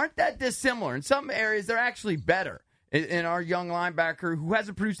measurables aren't that dissimilar. In some areas, they're actually better. In our young linebacker who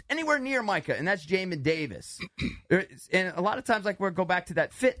hasn't produced anywhere near Micah, and that's Jamin Davis. And a lot of times, like, we'll go back to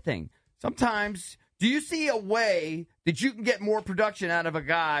that fit thing. Sometimes, do you see a way that you can get more production out of a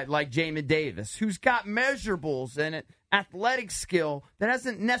guy like Jamin Davis, who's got measurables and an athletic skill that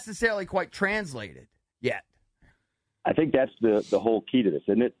hasn't necessarily quite translated yet? I think that's the whole key to this,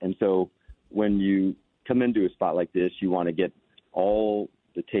 isn't it? And so when you come into a spot like this, you want to get all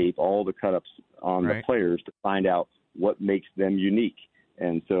the tape, all the cut-ups on the players to find out what makes them unique.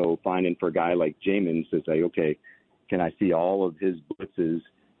 And so finding for a guy like Jamin to say, okay, can I see all of his blitzes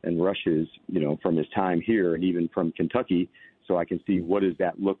and rushes, from his time here and even from Kentucky, so I can see what does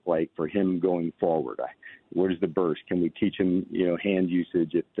that look like for him going forward. What is the burst? Can we teach him, hand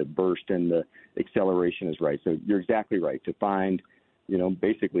usage if the burst and the acceleration is right? So you're exactly right to find,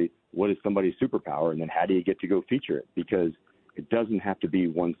 basically what is somebody's superpower, and then how do you get to go feature it? Because it doesn't have to be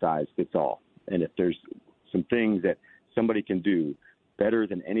one size fits all. And if there's some things that somebody can do better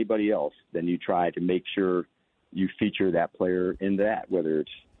than anybody else, then you try to make sure you feature that player in that, whether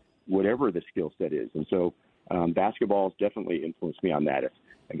it's whatever the skill set is. And so basketball has definitely influenced me on that. If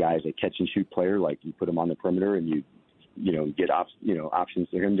a guy is a catch and shoot player, like you put him on the perimeter and you get options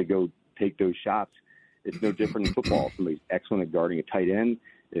for him to go take those shots, it's no different in football. Somebody's excellent at guarding a tight end.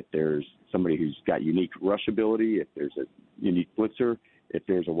 If there's somebody who's got unique rush ability, if there's a unique blitzer, if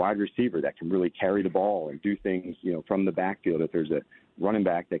there's a wide receiver that can really carry the ball and do things, from the backfield, if there's a running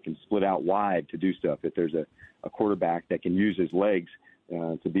back that can split out wide to do stuff, if there's a quarterback that can use his legs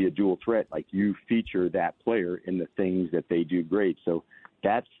to be a dual threat, like you feature that player in the things that they do great. So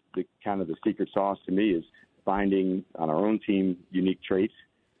that's the kind of the secret sauce to me is finding on our own team unique traits,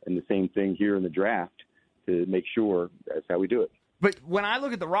 and the same thing here in the draft to make sure that's how we do it. But when I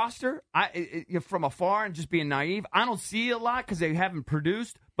look at the roster, from afar and just being naive, I don't see a lot because they haven't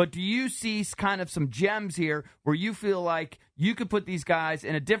produced. But do you see kind of some gems here where you feel like you could put these guys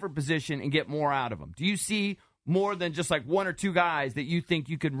in a different position and get more out of them? Do you see more than just like one or two guys that you think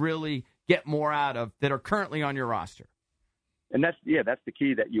you could really get more out of that are currently on your roster? And that's the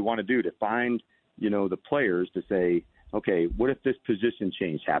key that you want to do, to find, the players to say, okay, what if this position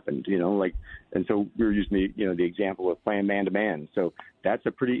change happened? And so we were using the example of playing man-to-man. So that's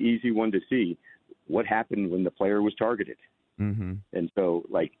a pretty easy one to see. What happened when the player was targeted? Mm-hmm. And so,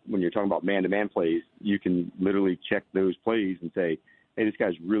 like, when you're talking about man-to-man plays, you can literally check those plays and say, hey, this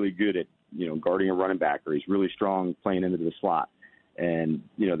guy's really good at, guarding a running back, or he's really strong playing into the slot. And,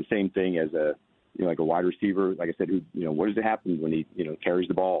 the same thing as like a wide receiver, like I said, what does it happen when he, carries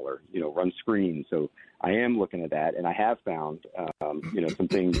the ball or, runs screens? So I am looking at that, and I have found, some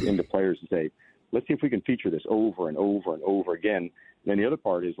things into players to say, let's see if we can feature this over and over and over again. And then the other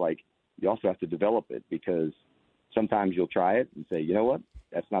part is, like, you also have to develop it, because sometimes you'll try it and say, you know what,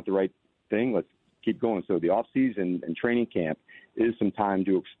 that's not the right thing. Let's keep going. So the off season and training camp is some time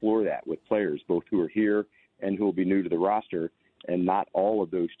to explore that with players, both who are here and who will be new to the roster. And not all of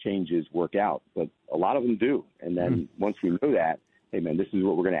those changes work out, but a lot of them do. And then once we know that, hey, man, this is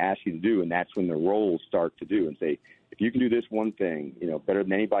what we're going to ask you to do, and that's when the roles start to do and say, if you can do this one thing, better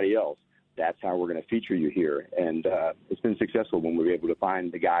than anybody else, that's how we're going to feature you here. And it's been successful when we were able to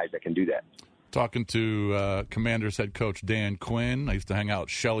find the guys that can do that. Talking to Commanders head coach Dan Quinn. I used to hang out at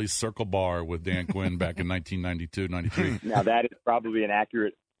Shelley's Circle Bar with Dan Quinn back in 1992, 93. Now, that is probably an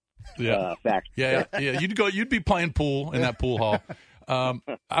accurate fact. Yeah. You'd be playing pool in that pool hall.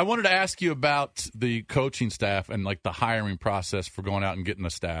 I wanted to ask you about the coaching staff and like the hiring process for going out and getting the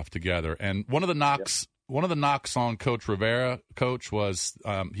staff together. And one of the knocks on Coach Rivera, was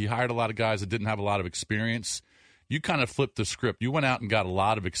he hired a lot of guys that didn't have a lot of experience. You kind of flipped the script. You went out and got a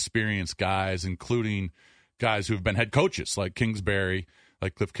lot of experienced guys, including guys who've been head coaches like Kingsbury,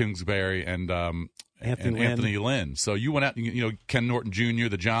 like Cliff Kingsbury, and Anthony Lynn. So you went out, Ken Norton Jr.,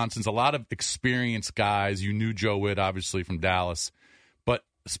 the Johnsons, a lot of experienced guys. You knew Joe Witt, obviously, from Dallas. But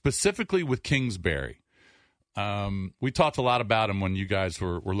specifically with Kingsbury, we talked a lot about him when you guys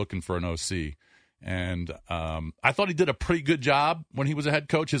were looking for an OC. And I thought he did a pretty good job when he was a head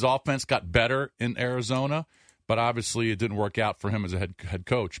coach. His offense got better in Arizona, but obviously it didn't work out for him as a head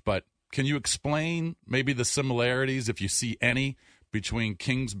coach. But can you explain maybe the similarities, if you see any, between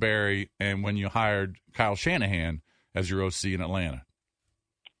Kingsbury and when you hired Kyle Shanahan as your OC in Atlanta?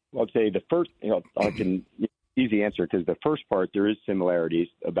 Well, I'd say the first, I can easy answer, because the first part, there is similarities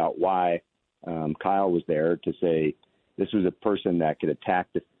about why Kyle was there, to say this was a person that could attack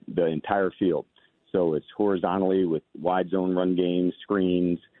the entire field. So it's horizontally with wide zone run games,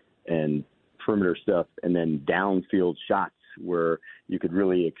 screens, and perimeter stuff, and then downfield shots where you could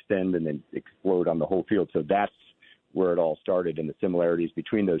really extend and then explode on the whole field. So that's where it all started, and the similarities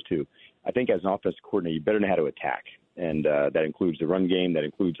between those two. I think as an offensive coordinator, you better know how to attack, and that includes the run game, that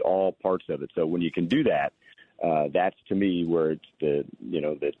includes all parts of it. So when you can do that, that's, to me, where it's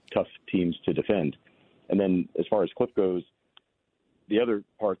the tough teams to defend. And then as far as Cliff goes, the other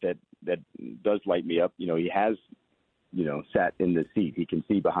part that does light me up, he has, sat in the seat. He can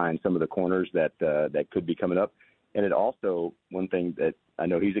see behind some of the corners that could be coming up. And it also, one thing that I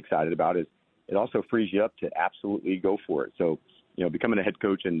know he's excited about is it also frees you up to absolutely go for it. So, becoming a head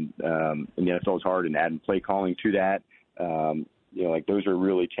coach in the NFL is hard, and adding play calling to that, those are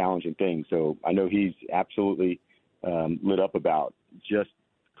really challenging things. So I know he's absolutely lit up about just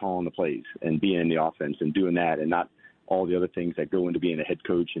calling the plays and being in the offense and doing that, and not all the other things that go into being a head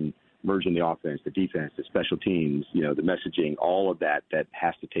coach and merging the offense, the defense, the special teams, the messaging, all of that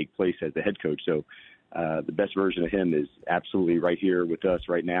has to take place as the head coach. So the best version of him is absolutely right here with us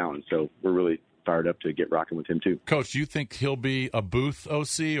right now. And so we're really fired up to get rocking with him too. Coach, do you think he'll be a booth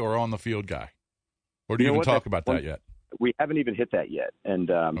OC or on the field guy? Or do you even talk about that yet? We haven't even hit that yet. And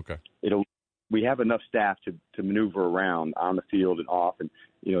okay. We have enough staff to maneuver around on the field and off. And,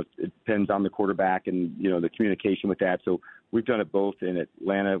 it depends on the quarterback and, the communication with that. So we've done it both in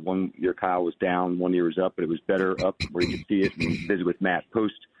Atlanta. One year Kyle was down, one year was up, but it was better up where you could see it and visit with Matt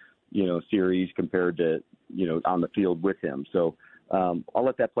post, series compared to, on the field with him. So I'll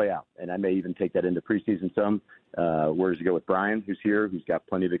let that play out. And I may even take that into preseason some. Where does it go with Brian, who's here, who's got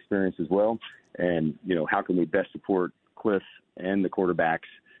plenty of experience as well? And, how can we best support Cliff and the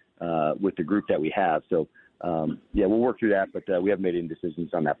quarterbacks with the group that we have? So, we'll work through that, but we haven't made any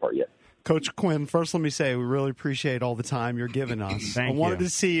decisions on that part yet. Coach Quinn, first let me say we really appreciate all the time you're giving us. Thank I wanted you.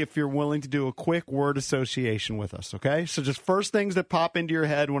 to see if you're willing to do a quick word association with us, okay? So just first things that pop into your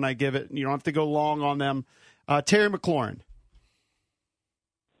head when I give it. You don't have to go long on them. Terry McLaurin.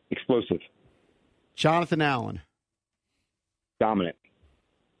 Explosive. Jonathan Allen. Dominant.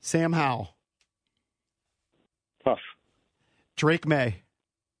 Sam Howell. Tough. Drake May.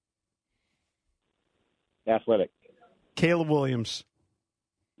 Athletic. Caleb Williams.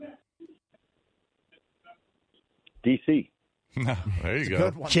 DC. There you go.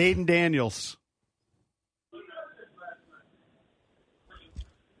 Good one. Jaden Daniels.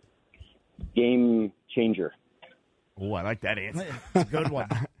 Game changer. Oh, I like that answer. It's a good one.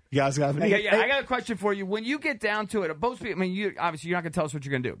 You guys got me? Yeah, I got a question for you. When you get down to it, most people, I mean, you obviously you're not going to tell us what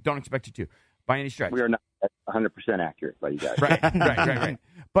you're going to do. Don't expect you to, by any stretch. We are not 100% accurate by you guys. Right.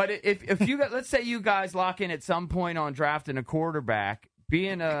 But if you let's say you guys lock in at some point on drafting a quarterback,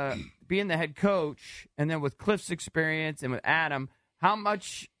 being the head coach, and then with Cliff's experience and with Adam, how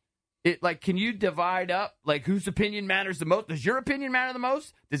much can you divide up whose opinion matters the most? Does your opinion matter the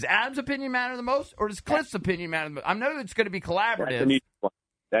most? Does Adam's opinion matter the most, or does Cliff's opinion matter the most? I know it's going to be collaborative.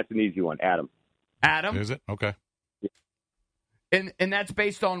 That's an easy one. Adam. Adam? Is it? Okay. And that's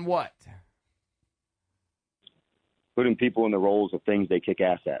based on what? Putting people in the roles of things they kick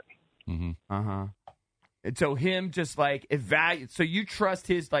ass at. Mm-hmm. Uh-huh. And so him just evaluate. So you trust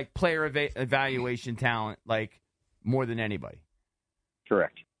his player evaluation talent more than anybody.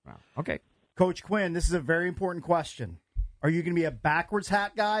 Correct. Wow. Okay. Coach Quinn, this is a very important question. Are you going to be a backwards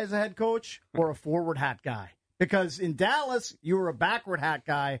hat guy as a head coach or a forward hat guy? Because in Dallas, you were a backward hat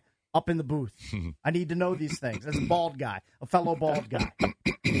guy up in the booth. I need to know these things as a bald guy, a fellow bald guy.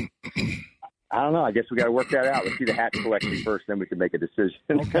 I don't know. I guess we got to work that out. Let's see the hat collection first, then we can make a decision.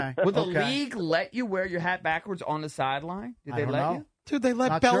 Okay. Would the league let you wear your hat backwards on the sideline? Did they let you? Dude, they let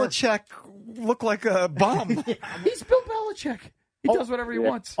Not Belichick look like a bum. He's Bill Belichick. He does whatever he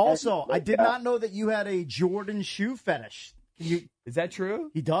wants. Also, I did not know that you had a Jordan shoe fetish. Is that true?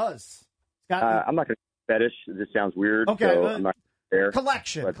 He does. I'm not going to fetish. This sounds weird. Okay, so I'm not there.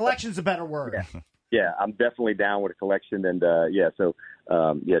 Collection. But, Collection's a better word. Yeah, I'm definitely down with a collection. And, Jordan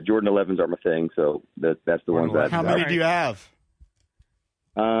 11s are my thing. So that's the ones that. How many do you have?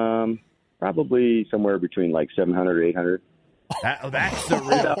 Probably somewhere between 700 or 800. That's the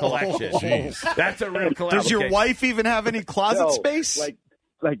real collection. Jeez. That's a real collection. Does your wife even have any closet space? Like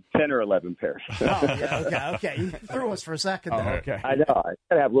 10 or 11 pairs. Okay. You threw us for a second there. Okay. I know. I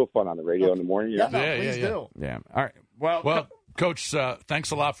got to have a little fun on the radio in the morning. Please do. Yeah. All right. Well, Coach,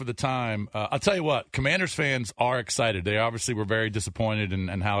 thanks a lot for the time. I'll tell you what, Commanders fans are excited. They obviously were very disappointed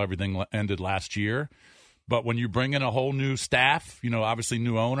in how everything ended last year. But when you bring in a whole new staff, obviously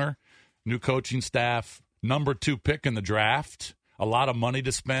new owner, new coaching staff, number 2 pick in the draft, a lot of money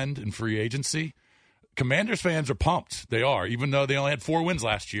to spend in free agency, Commanders fans are pumped. They are, even though they only had 4 wins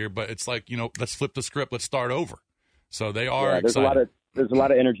last year. But it's let's flip the script. Let's start over. So they are excited. There's a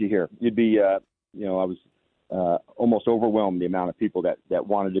lot of energy here. You'd be, I was almost overwhelmed the amount of people that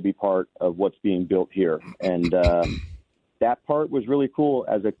wanted to be part of what's being built here. And that part was really cool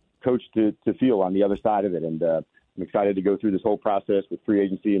as a coach to feel on the other side of it. And I'm excited to go through this whole process with free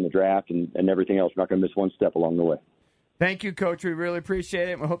agency and the draft and everything else. We're not going to miss one step along the way. Thank you, Coach. We really appreciate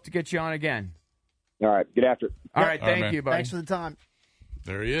it. We hope to get you on again. All right. Get after it. All right. Thank you, buddy. Thanks for the time.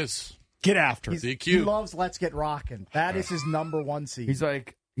 There he is. Get after it. DQ. He loves Let's Get Rockin'. That is his number 1 seed. He's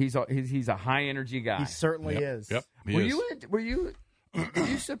he's a high energy guy. He certainly is. Yep. Were you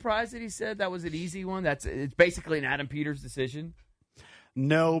surprised that he said that was an easy one? It's basically an Adam Peters decision.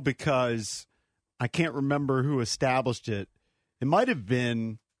 No, because I can't remember who established it. It might have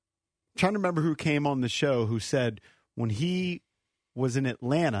been, I'm trying to remember who came on the show who said when he was in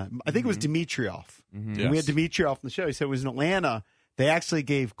Atlanta, I think it was Dimitrioff. Mm-hmm. When we had Dimitrioff on the show, he said it was in Atlanta. They actually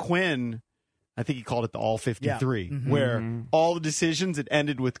gave Quinn, I think he called it the All 53, where all the decisions had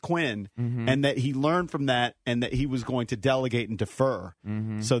ended with Quinn, and that he learned from that and that he was going to delegate and defer.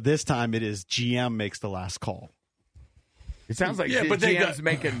 So this time it is GM makes the last call. It sounds like GM's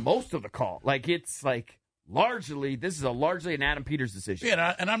making most of the call. This is largely an Adam Peters decision.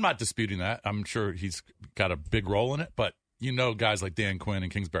 Yeah, and I'm not disputing that. I'm sure he's got a big role in it, but guys like Dan Quinn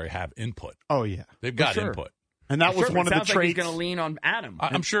and Kingsbury have input. Oh, yeah. They've got input. And that was one of the traits. Like he's going to lean on Adam.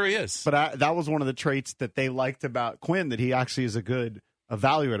 I'm sure he is. But that was one of the traits that they liked about Quinn, that he actually is a good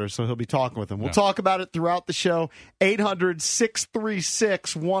evaluator, so he'll be talking with him. We'll talk about it throughout the show.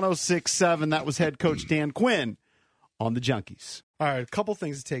 800-636-1067. That was head coach Dan Quinn on the Junkies. All right, a couple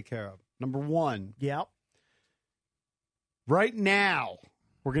things to take care of. Number 1. Yep. Right now,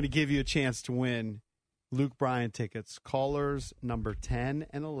 we're going to give you a chance to win Luke Bryan tickets. Callers number 10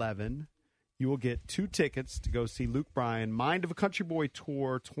 and 11 you will get 2 tickets to go see Luke Bryan, Mind of a Country Boy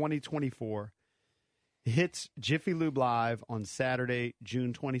Tour 2024. It hits Jiffy Lube Live on Saturday,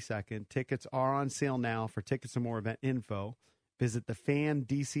 June 22nd. Tickets are on sale now. For tickets and more event info, visit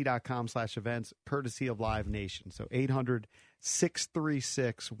thefandc.com/events, courtesy of Live Nation. So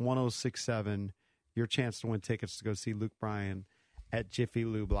 800-636-1067, your chance to win tickets to go see Luke Bryan at Jiffy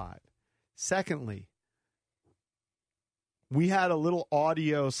Lube Live. Secondly, we had a little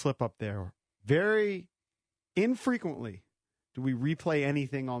audio slip up there. Very infrequently do we replay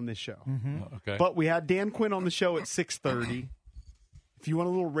anything on this show. Okay. But we had Dan Quinn on the show at 6:30. If you want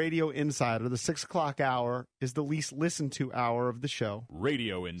a little radio insider, the 6 o'clock hour is the least listened to hour of the show.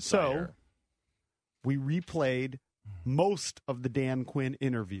 Radio insider. So we replayed most of the Dan Quinn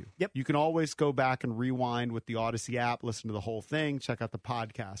interview. Yep. You can always go back and rewind with the Odyssey app, listen to the whole thing, check out the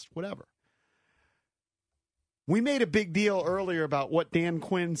podcast, whatever. We made a big deal earlier about what Dan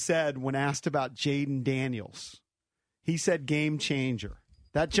Quinn said when asked about Jaden Daniels. He said game changer.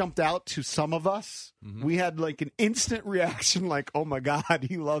 That jumped out to some of us. We had like an instant reaction like, oh my God,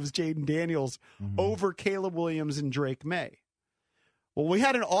 he loves Jaden Daniels over Caleb Williams and Drake May. Well, we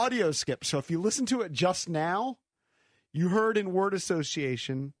had an audio skip. So if you listen to it just now, you heard in word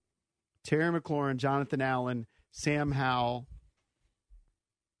association, Terry McLaurin, Jonathan Allen, Sam Howell.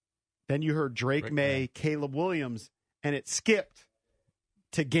 Then you heard Drake May, Caleb Williams, and it skipped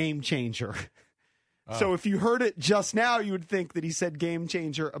to game changer. So if you heard it just now, you would think that he said game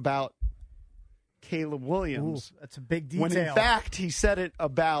changer about Caleb Williams. Ooh, that's a big detail. When in fact, he said it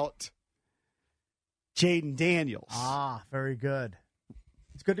about Jaden Daniels. Ah, very good.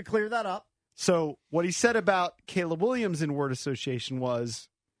 It's good to clear that up. So what he said about Caleb Williams in word association was...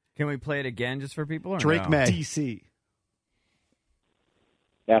 Can we play it again just for people? Or Drake no? May. DC.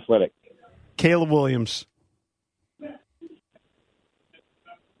 Athletic. Caleb Williams.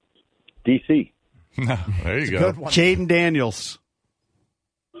 DC. There you go. Jaden Daniels.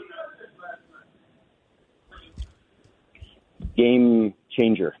 Game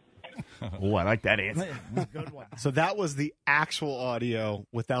changer. Oh, I like that answer. Good one. So that was the actual audio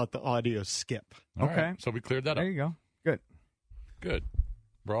without the audio skip. All right. So we cleared that up. There you go. Good. Good.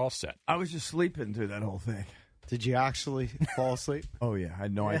 We're all set. I was just sleeping through that whole thing. Did you actually fall asleep? Oh, yeah. I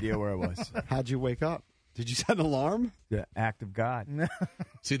had no idea where I was. How'd you wake up? Did you set an alarm? The act of God.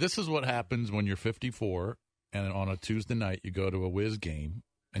 See, this is what happens when you're 54 and on a Tuesday night you go to a Wiz game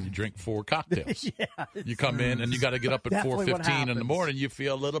and you drink 4 cocktails. You come in and you got to get up at 4:15 in the morning. You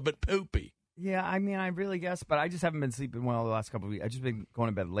feel a little bit poopy. Yeah, I mean, I really guess, but I just haven't been sleeping well the last couple of weeks. I've just been going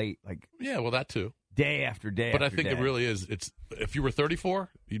to bed late, like Yeah, well, that too. day after day. But I after think day. it really is. It's if you were 34,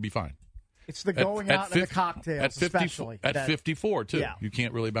 you'd be fine. It's the going out and the cocktails, especially. At 54, too. Yeah. You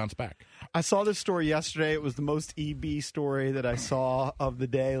can't really bounce back. I saw this story yesterday. It was the most EB story that I saw of the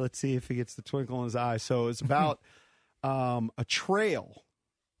day. Let's see if he gets the twinkle in his eye. So it's about a trail.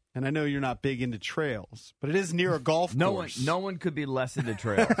 And I know you're not big into trails, but it is near a golf course. No one could be less into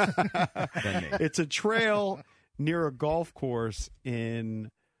trails than me. It's a trail near a golf course in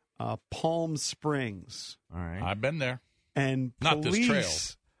Palm Springs. All right. I've been there. And Not this police trail.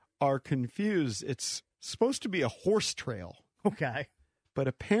 are confused. It's supposed to be a horse trail. Okay. But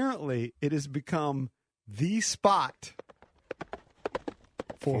apparently it has become the spot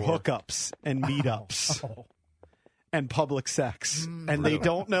for hookups and meetups and public sex. And they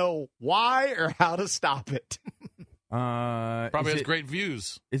don't know why or how to stop it. Probably has great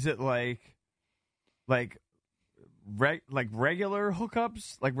views. Is it like regular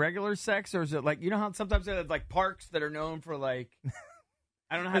hookups, like regular sex, or is it like, you know how sometimes they have like parks that are known for like,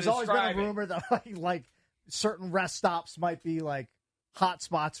 I don't know how There's to always been describe a rumor that like certain rest stops might be like hot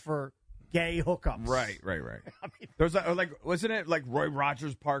spots for gay hookups. Right. I mean, there's like, wasn't it like Roy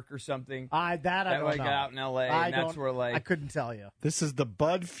Rogers Park or something? I don't like know. out in L.A. and that's where like I couldn't tell you. This is the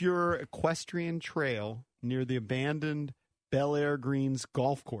Bud Fuhrer Equestrian Trail near the abandoned Bel Air Greens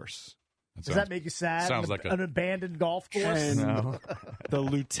golf course. Does that make you sad? Sounds like an abandoned golf course? And the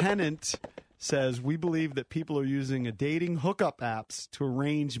lieutenant says, we believe that people are using a dating hookup apps to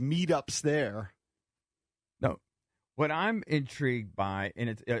arrange meetups there. No. What I'm intrigued by,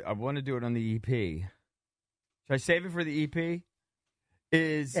 and I want to do it on the EP. Should I save it for the EP?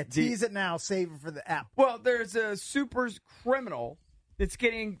 Tease it now, save it for the app. Well, there's a super criminal that's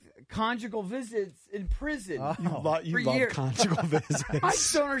getting conjugal visits in prison. You for love years. conjugal visits. I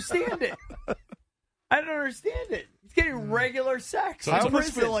just don't understand it. I don't understand it. He's getting regular sex. I in almost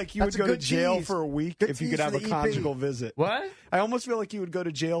prison. feel like you would go to jail for a week if you could have a conjugal visit. What? I almost feel like you would go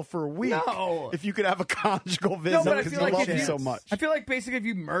to jail for a week if you could have a conjugal visit No, but I because feel you like love if him so much. I feel like basically if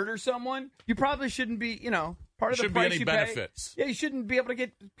you murder someone, you probably shouldn't be, part of the Shouldn't be price any you benefits. pay. Yeah, you shouldn't be able to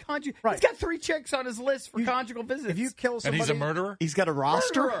get conjugal. Right. He's got 3 chicks on his list for conjugal visits. If you kill And somebody, he's a murderer? He's got a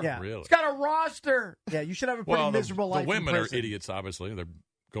roster? Murderer. Yeah. Really? He's got a roster. Yeah, you should have a pretty Well, miserable the life. women in are prison. idiots, obviously. They're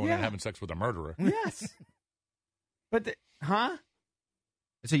going Yeah. and having sex with a murderer. Yes. But huh?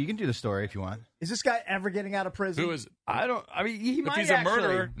 So you can do the story if you want. Is this guy ever getting out of prison? Who is? I don't. I mean, he If might he's a actually.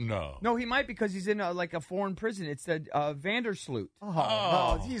 murderer, no. No, he might because he's in like a foreign prison. It's the Vandersloot.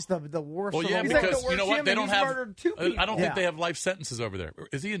 Oh, he's the worst. Well, of yeah, the He's like worst. because the you know worst what? him, They and don't he's have. murdered 2 I don't people. think they have life sentences over there.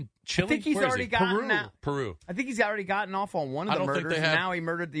 Is he in Chile? I think he's Where is already he? gotten out. Peru. I think he's already gotten off on one of I the don't think murders. they have- And now he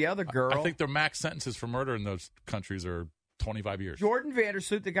murdered the other girl. I think their max sentences for murder in those countries are 25 years. Jordan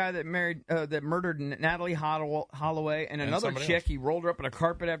Vandersloot, the guy that murdered Natalie Holloway and another somebody chick. else. He rolled her up in a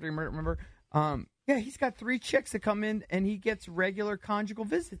carpet after he murdered. Remember? Yeah, he's got 3 chicks that come in, and he gets regular conjugal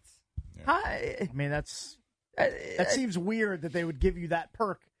visits. I mean, that seems weird that they would give you that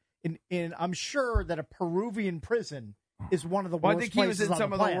perk. In I'm sure that a Peruvian prison is one of the Well, worst I think he was places in on some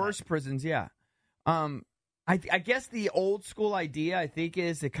the of the planet. worst prisons. Yeah. I guess the old school idea, I think,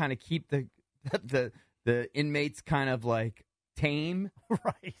 is to kind of keep the inmates kind of like tame,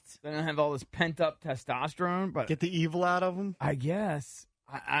 right? They don't have all this pent up testosterone, but Get the evil out of them? I guess.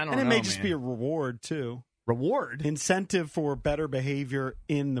 I don't know. And it may just man. be a reward, too. Reward? Incentive for better behavior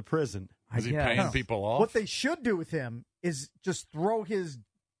in the prison. Is he paying people off? What they should do with him is just throw his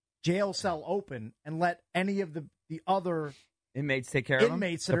jail cell open and let any of the other inmates take care of him.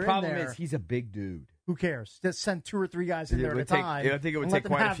 inmates that The are in problem there. is he's a big dude. Who cares? Just send 2 or 3 guys in It there at a would take- time. I think it would and take let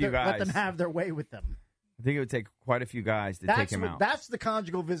them quite a have few Let them guys. have their way with them. I think it would take quite a few guys to take him out. That's the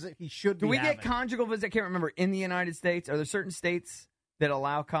conjugal visit he should Do be we having. get conjugal visits? I can't remember. In the United States, are there certain states that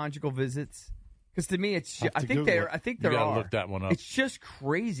allow conjugal visits? Because to me, it's. I'll have I to think Google there. it. I think You there gotta are. look that one up. It's just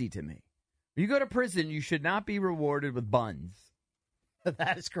crazy to me. When you go to prison, you should not be rewarded with buns.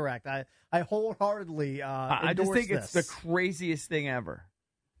 That is correct. I wholeheartedly I just endorse think it's the this. craziest thing ever.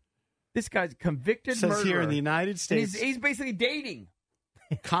 This guy's a convicted Says murderer. here in the United and States, he's basically dating.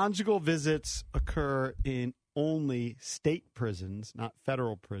 conjugal visits occur in only state prisons, not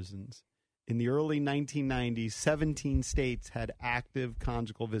federal prisons. In the early 1990s, 17 states had active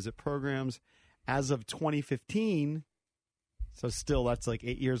conjugal visit programs. As of 2015, so still that's like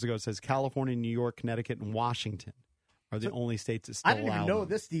 8 years ago, it says California, New York, Connecticut, and Washington are the only states that still I didn't even allow know them.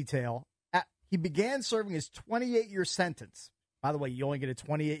 this detail. He began serving his 28-year sentence. By the way, you only get a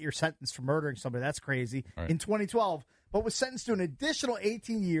 28-year sentence for murdering somebody. That's crazy. Right. In 2012, but was sentenced to an additional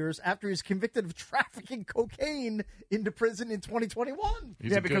 18 years after he was convicted of trafficking cocaine into prison in 2021.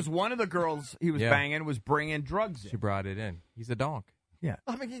 Because one of the girls he was Yeah. banging was bringing drugs in. She brought it in. He's a donk. Yeah.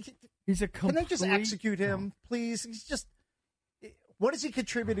 I mean, He's a can complete. they just execute him, please? He's just. What is he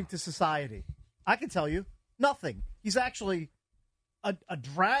contributing to society? I can tell you, nothing. He's actually a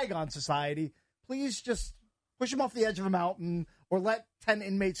drag on society. Please just push him off the edge of a mountain or let 10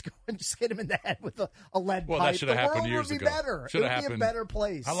 inmates go and just hit him in the head with a lead Well, pipe. that should have The happened world years would be ago. better. Should It have would be happened. a better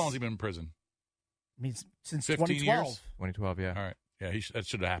place. How long has he been in prison? I mean, since 15 2012. years? 2012, yeah. All right. Yeah, that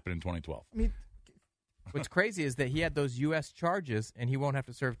should have happened in 2012. I mean, What's crazy is that he had those U.S. charges, and he won't have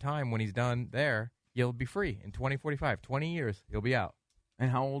to serve time when he's done there. He'll be free in 2045. 20 years, he'll be out.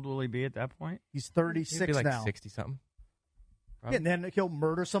 And how old will he be at that point? He's 36 He'll be like now. 60-something. Yeah, and then he'll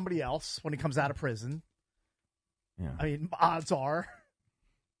murder somebody else when he comes out of prison. Yeah. I mean, odds are.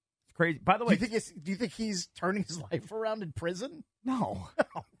 It's crazy. By the way, do you think he's turning his life around in prison? No.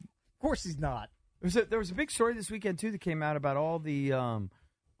 Of course he's not. There was a big story this weekend too that came out about all the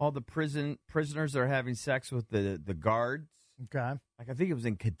prisoners that are having sex with the guards. Okay. Like I think it was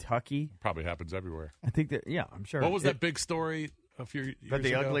in Kentucky. Probably happens everywhere. I think that I'm sure. What was that big story a few years About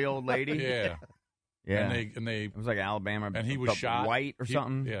the ago? ugly old lady? Yeah. Yeah. And they it was like Alabama and he was shot. White or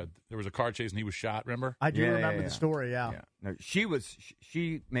something. Yeah, there was a car chase and he was shot, remember? I do remember the story, yeah. No,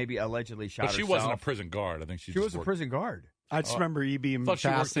 she maybe allegedly shot But she herself. wasn't a prison guard. I think she She just was a worked- prison guard. I just remember you being thought she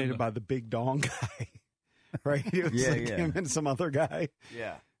worked in fascinated the- by the big dong guy. Right? It was Yeah, like yeah. him and some other guy.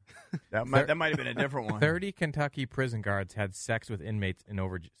 Yeah. That might have been a different one. 30 Kentucky prison guards had sex with inmates in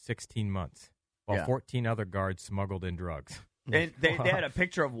over 16 months, while Yeah. 14 other guards smuggled in drugs. And they had a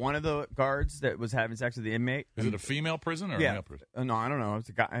picture of one of the guards that was having sex with the inmate. Is it a female prison or a male prison? No, I don't know. It's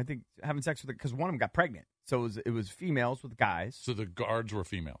a guy. I think having sex with it because one of them got pregnant. So it was females with guys. So the guards were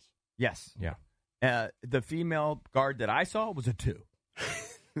females. Yes. Yeah. The female guard that I saw was a 2.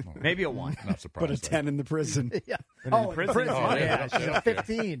 Maybe a 1. Not surprised. But a 10 in the prison. Yeah. But Oh, in prison. Oh, yeah. yeah. She's a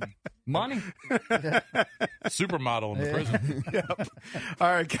 15. Money. Supermodel in the prison. Yep. All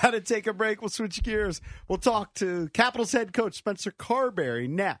right, got to take a break. We'll switch gears. We'll talk to Capitals head coach Spencer Carberry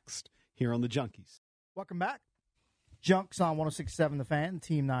next here on the Junkies. Welcome back. Junks on 106.7 The Fan,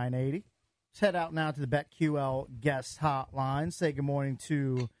 Team 980. Let's head out now to the BetQL guest hotline. Say good morning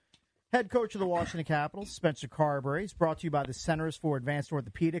to head coach of the Washington Capitals, Spencer Carberry. It's brought to you by the Centers for Advanced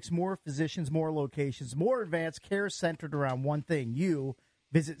Orthopedics. More physicians, more locations, more advanced care centered around one thing. You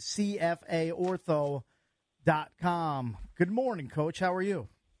visit CFAortho.com. Good morning, Coach. How are you?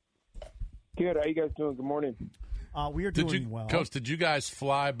 Good. How you guys doing? Good morning. We are doing well. Coach, did you guys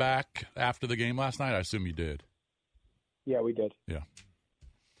fly back after the game last night? I assume you did. Yeah, we did. Yeah.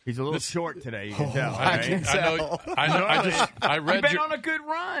 He's a little short today, you can tell. I Right? can tell. I read You've been your, on a good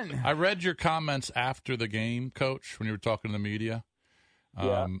run. I read your comments after the game, Coach, when you were talking to the media.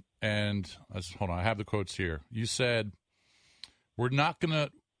 Yeah. And hold on, I have the quotes here. You said, "We're not going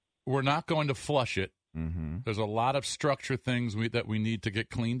to flush it. Mm-hmm. There's a lot of structure things that we need to get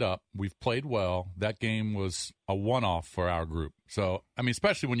cleaned up. We've played well. That game was a one-off for our group. So, I mean,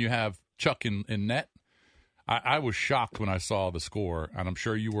 especially when you have Chuck in net. I was shocked when I saw the score, and I'm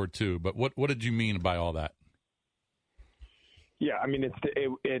sure you were too. But what did you mean by all that? Yeah, I mean, it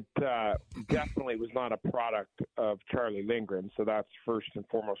definitely was not a product of Charlie Lindgren. So that's first and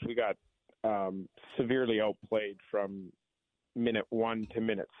foremost. We got severely outplayed from minute 1 to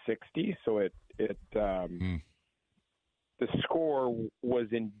minute 60. So the score was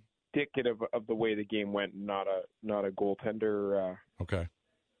indicative of the way the game went, not a goaltender. Okay.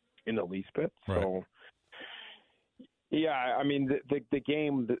 In the least bit. Right. So. Yeah, I mean the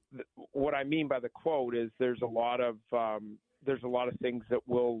game. What I mean by the quote is there's a lot of things that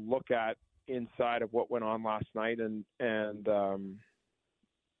we'll look at inside of what went on last night and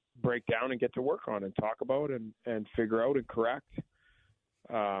break down and get to work on and talk about and figure out and correct.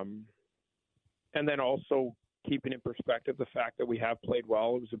 And then also keeping in perspective the fact that we have played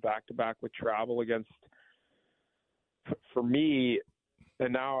well. It was a back-to-back with travel against, for me.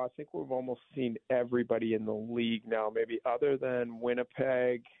 And now I think we've almost seen everybody in the league now, maybe other than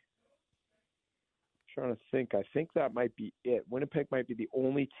Winnipeg. I'm trying to think. I think that might be it. Winnipeg might be the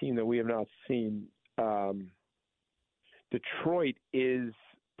only team that we have not seen. Detroit is,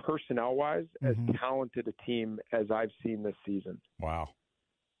 personnel-wise, as talented a team as I've seen this season. Wow.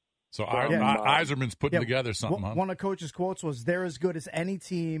 So Yzerman's putting together something, huh? One of Coach's quotes was, "They're as good as any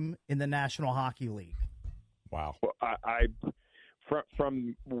team in the National Hockey League." Wow. Well,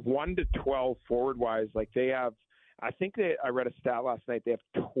 From 1 to 12 forward-wise, like they have – I think I read a stat last night. They have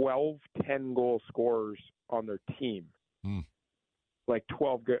 12 10-goal scorers on their team. Like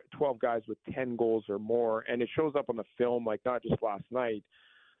 12 guys with 10 goals or more. And it shows up on the film, like not just last night.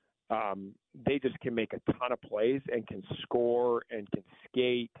 They just can make a ton of plays and can score and can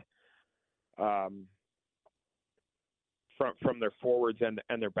skate from their forwards and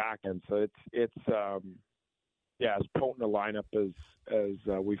their back end. So it's as potent a lineup as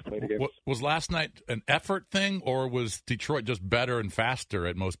we've played against. Was last night an effort thing, or was Detroit just better and faster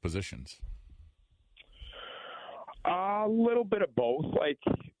at most positions? A little bit of both. Like,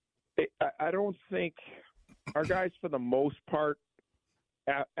 I don't think our guys, for the most part,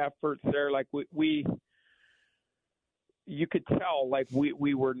 efforts there. Like you could tell, like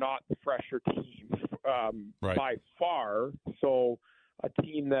we were not the fresher team by far. So a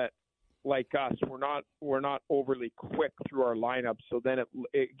team that, like us, we're not overly quick through our lineup, so then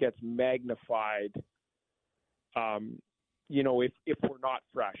it gets magnified. If we're not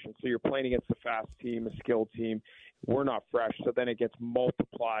fresh, and so you're playing against a fast team, a skilled team, we're not fresh, so then it gets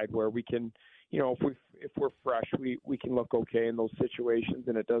multiplied. Where we can, if we're fresh, we can look okay in those situations,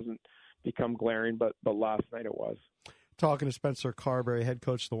 and it doesn't become glaring. But last night it was. Talking to Spencer Carberry, head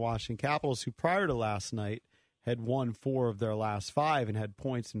coach of the Washington Capitals, who prior to last night had won 4 of their last 5 and had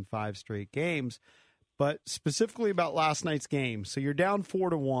points in 5 straight games. But specifically about last night's game, so you're down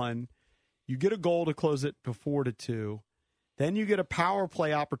 4-1. You get a goal to close it to 4-2. Then you get a power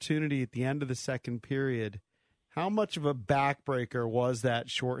play opportunity at the end of the second period. How much of a backbreaker was that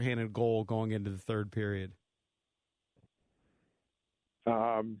shorthanded goal going into the third period?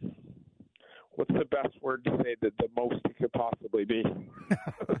 What's the best word to say that the most it could possibly be?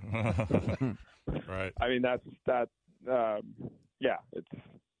 Right. I mean,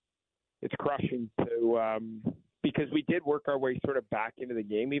 it's crushing to because we did work our way sort of back into the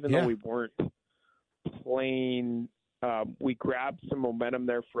game, even though we weren't playing. We grabbed some momentum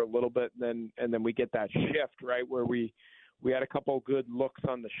there for a little bit, and then we get that shift, right, where we had a couple of good looks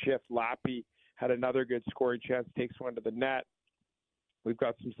on the shift. Lappy had another good scoring chance, takes one to the net. We've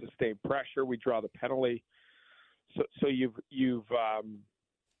got some sustained pressure. We draw the penalty. So you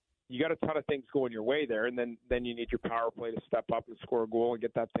got a ton of things going your way there, and then you need your power play to step up and score a goal and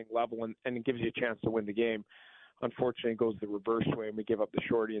get that thing level, and it gives you a chance to win the game. unfortunately, it goes the reverse way, and we give up the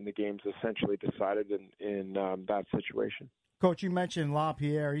shorty, and the game's essentially decided in that situation. Coach, you mentioned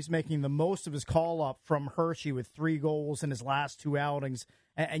LaPierre. He's making the most of his call-up from Hershey with 3 goals in his last 2 outings.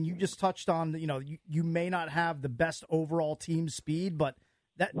 And you just touched on, you may not have the best overall team speed, but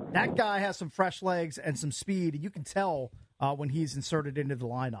that guy has some fresh legs and some speed. You can tell when he's inserted into the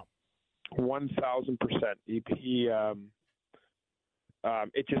lineup. 1,000%.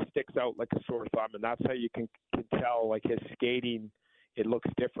 It just sticks out like a sore thumb, and that's how you can tell, like, his skating. It looks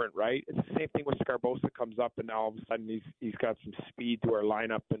different, right? It's the same thing with Scarbosa comes up, and now all of a sudden he's got some speed to our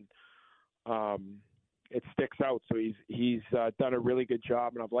lineup, and it sticks out. So he's done a really good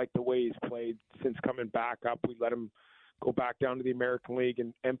job, and I've liked the way he's played since coming back up. We let him go back down to the American League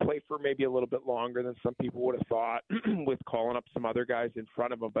and play for maybe a little bit longer than some people would have thought with calling up some other guys in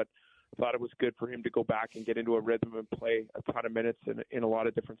front of him, but I thought it was good for him to go back and get into a rhythm and play a ton of minutes in a lot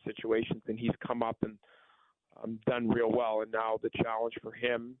of different situations, and he's come up and done real well. And now the challenge for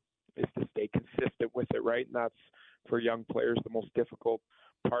him is to stay consistent with it, right? And that's, for young players, the most difficult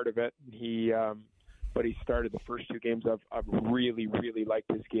part of it. But he started the first 2 games. I've really, really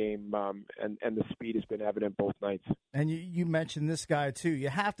liked his game, and the speed has been evident both nights. And you mentioned this guy, too. You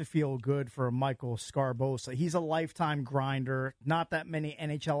have to feel good for Michael Scarbosa. He's a lifetime grinder, not that many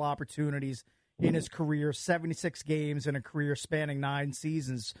NHL opportunities in his career, 76 games in a career spanning 9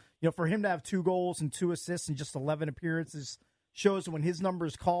 seasons. For him to have 2 goals and 2 assists in just 11 appearances shows when his number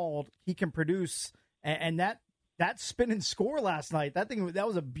is called, he can produce. And that spin and score last night, that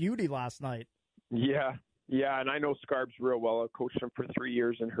was a beauty last night. Yeah, and I know Scarbs real well. I've coached him for 3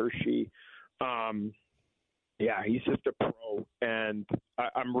 years in Hershey. He's just a pro, and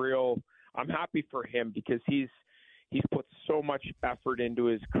I'm happy for him because he's put so much effort into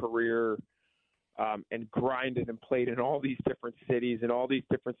his career. And grinded and played in all these different cities and all these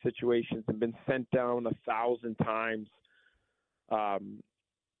different situations and been sent down 1,000 times.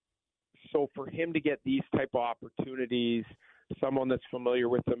 So for him to get these type of opportunities, someone that's familiar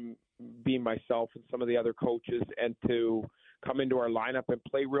with him, being myself and some of the other coaches, and to come into our lineup and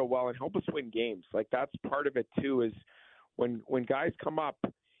play real well and help us win games. Like, that's part of it too, is when guys come up,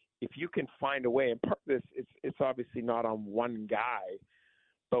 if you can find a way, and part of this, it's obviously not on one guy,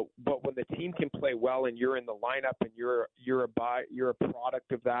 But when the team can play well and you're in the lineup and you're a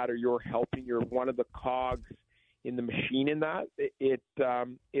product of that, or you're helping, you're one of the cogs in the machine in that,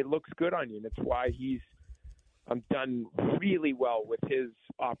 it looks good on you. And it's why he's done really well with his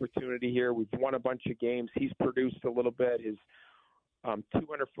opportunity here. We've won a bunch of games. He's produced a little bit. His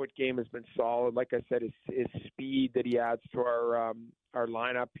 200-foot game has been solid. Like I said, his speed that he adds to our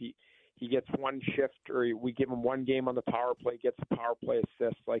lineup, he gets one shift, or we give him one game on the power play, gets a power play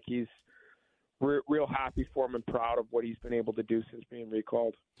assist. Like, he's real happy for him and proud of what he's been able to do since being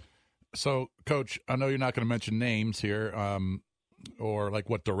recalled. So, Coach, I know you're not going to mention names here or like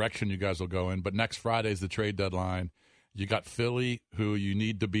what direction you guys will go in, but next Friday is the trade deadline. You got Philly, who you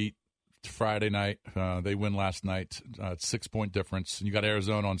need to beat Friday night. They win last night, 6-point difference. And you got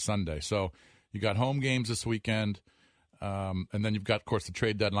Arizona on Sunday. So you got home games this weekend. And then you've got, of course, the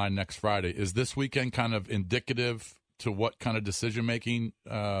trade deadline next Friday. Is this weekend kind of indicative to what kind of decision-making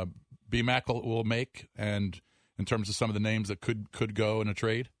BMAC will make, and in terms of some of the names that could go in a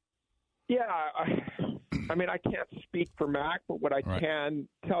trade? Yeah, I mean, I can't speak for Mac, but what I can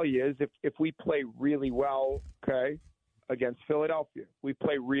tell you is if we play really well, okay, against Philadelphia, we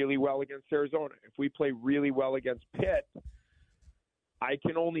play really well against Arizona, if we play really well against Pitt, I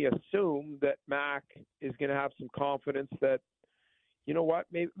can only assume that Mac is going to have some confidence that, you know what,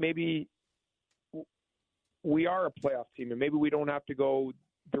 maybe we are a playoff team, and maybe we don't have to go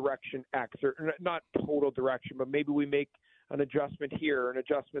direction X, or not total direction, but maybe we make an adjustment here, an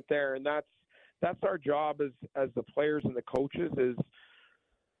adjustment there, and that's our job as the players and the coaches. Is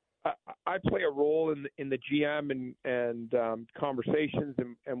I play a role in the GM and conversations,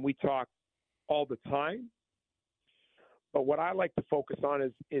 and we talk all the time. But what I like to focus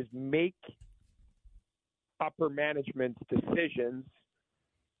on is make upper management decisions,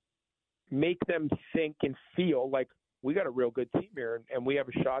 make them think and feel like we got a real good team here, and we have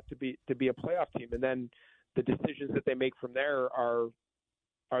a shot to be a playoff team. And then the decisions that they make from there are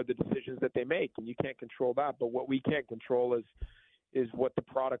the decisions that they make, and you can't control that. But what we can control is what the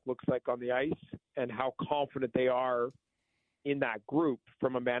product looks like on the ice and how confident they are in that group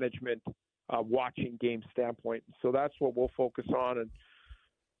from a management watching game standpoint. So that's what we'll focus on,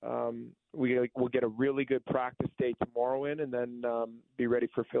 and we'll get a really good practice day tomorrow and then be ready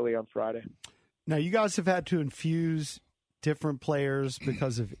for Philly on Friday. Now, you guys have had to infuse different players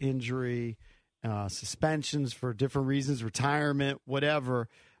because of injury, suspensions for different reasons, retirement, whatever.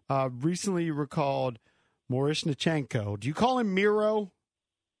 Recently, you recalled Morishnichenko. Do you call him Miro?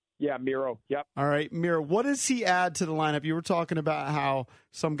 Yeah, Miro. Yep. All right, Miro. What does he add to the lineup? You were talking about how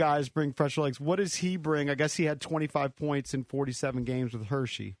some guys bring fresh legs. What does he bring? I guess he had 25 points in 47 games with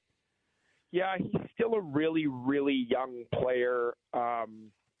Hershey. Yeah, he's still a really, really young player.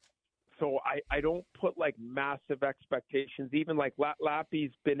 So I don't put like massive expectations. Even like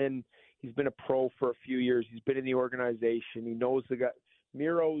Lappy's he's been a pro for a few years. He's been in the organization. He knows the guy.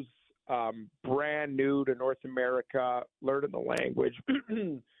 Miro's brand new to North America, learning the language.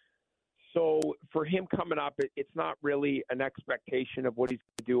 So for him coming up, it's not really an expectation of what he's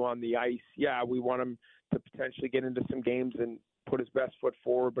going to do on the ice. Yeah, we want him to potentially get into some games and put his best foot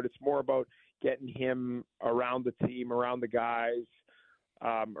forward, but it's more about getting him around the team, around the guys,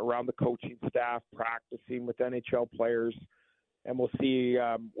 around the coaching staff, practicing with NHL players, and we'll see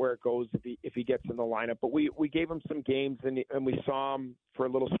where it goes if he gets in the lineup. But we gave him some games, and we saw him for a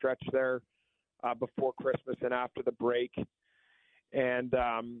little stretch there before Christmas and after the break. And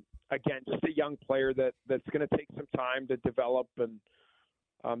again, just a young player that's going to take some time to develop, and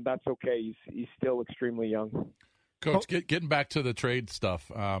that's okay. He's still extremely young. Coach, getting back to the trade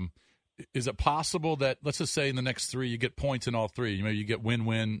stuff, is it possible that, let's just say in the next three, you get points in all three? You get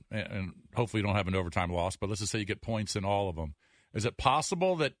win-win, and hopefully you don't have an overtime loss, but let's just say you get points in all of them. Is it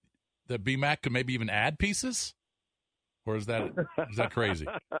possible that BMAC could maybe even add pieces? Or is that crazy?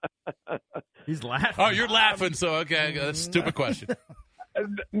 He's laughing. Oh, you're laughing, so okay, that's a stupid question.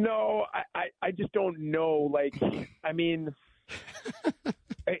 No, I just don't know. Like, I mean,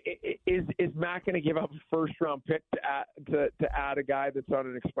 is Matt going to give up a first-round pick to add a guy that's on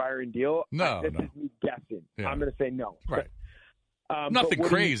an expiring deal? No, this is me guessing. Yeah. I'm going to say no. Right. Nothing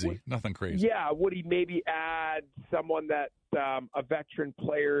crazy. Nothing crazy. Yeah, would he maybe add someone that a veteran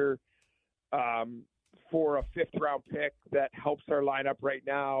player for a fifth-round pick that helps our lineup right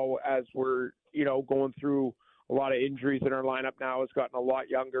now as we're going through a lot of injuries in our lineup now, has gotten a lot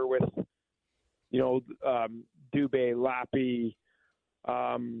younger with Dubé, Lappy,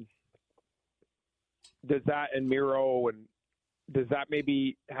 does that, and Miro, and does that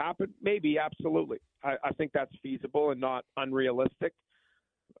maybe happen? Maybe, absolutely. I think that's feasible and not unrealistic.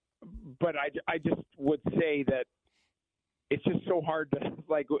 But I just would say that it's just so hard to,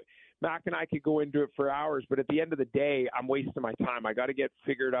 like, Mac and I could go into it for hours, but at the end of the day, I'm wasting my time. I got to get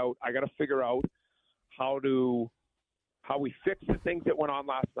figured out. I got to figure out how we fix the things that went on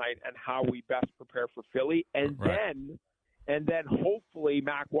last night and how we best prepare for Philly. And then hopefully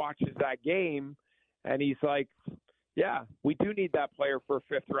Mac watches that game and he's like, yeah, we do need that player for a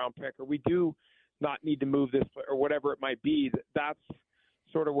fifth-round pick, or we do not need to move this, or whatever it might be. That's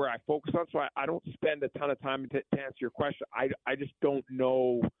sort of where I focus on. So I don't spend a ton of time to answer your question. I just don't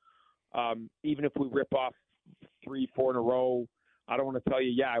know. Even if we rip off 3-4 in a row, I don't want to tell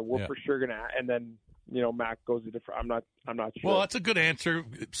you, we're for sure going to, and then, Mac goes a different, I'm not sure. Well, that's a good answer,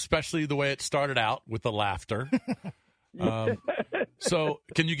 especially the way it started out with the laughter. So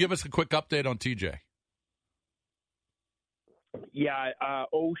can you give us a quick update on TJ? Yeah,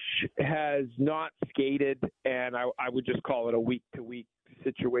 Osh has not skated, and I would just call it a week-to-week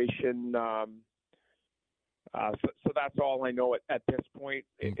situation. So that's all I know at this point.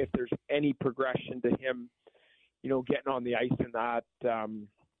 If there's any progression to him, getting on the ice in that,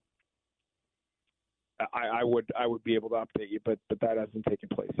 I would be able to update you, but that hasn't taken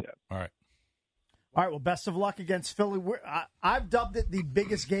place yet. All right. All right, well, best of luck against Philly. I've dubbed it the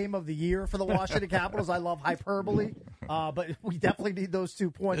biggest game of the year for the Washington Capitals. I love hyperbole, but we definitely need those 2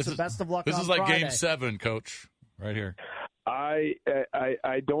 points. So best of luck on Friday. This is like Game 7, Coach, right here. I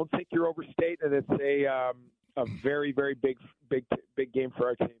don't think you're overstating it. It's a very, very big game for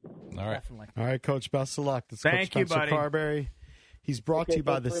our team. All right. Definitely. All right, Coach, best of luck. That's Thank Coach you, Spencer buddy. Carberry. He's brought to you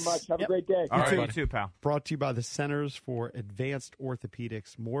by thanks very much. Have a great day. All right, buddy. you too, pal. Brought to you by the Centers for Advanced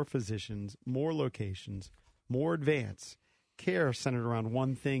Orthopedics. More physicians, more locations, more advanced care centered around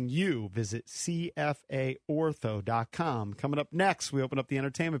one thing. You visit CFAortho.com. Coming up next, we open up the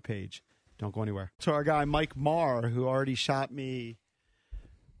entertainment page. Don't go anywhere. To our guy, Mike Marr, who already shot me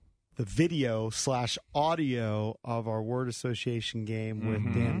the video/audio of our word association game with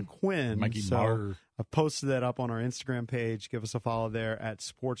Dan Quinn. Mikey so Marr. I've posted that up on our Instagram page. Give us a follow there at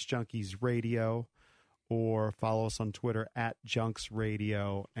Sports Junkies Radio, or follow us on Twitter at Junks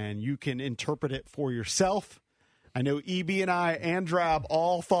Radio, and you can interpret it for yourself. I know EB and I and Drab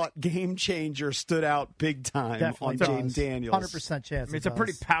all thought Game Changer stood out big time Definitely on does. James Daniels. 100% chance. I mean, it's a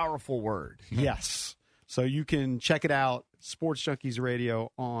pretty powerful word. Yes. So you can check it out, Sports Junkies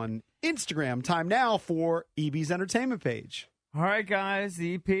Radio on Instagram. Time now for EB's entertainment page. All right, guys,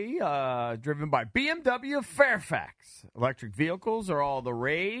 the EP, driven by BMW Fairfax. Electric vehicles are all the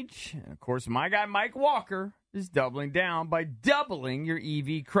rage. And, of course, my guy Mike Walker is doubling down by doubling your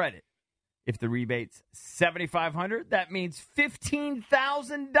EV credit. If the rebate's $7,500, that means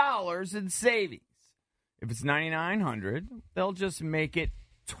 $15,000 in savings. If it's $9,900, they'll just make it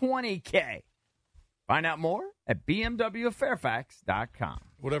 $20K. Find out more at BMWFairfax.com.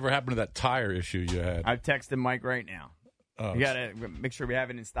 Whatever happened to that tire issue you had? I've texted Mike right now. Oh, You got to make sure we have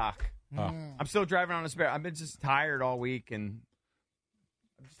it in stock. I'm still driving on a spare. I've been just tired all week, and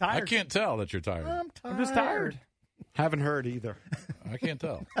I'm just tired. I can't tell that you're tired. I'm just tired. Haven't heard either. I can't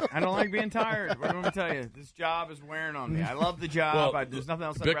tell. I don't like being tired. What do I tell you? This job is wearing on me. I love the job. There's nothing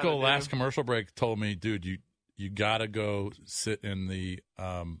else I'd rather Bickle do. last commercial break told me, dude, you got to go sit in the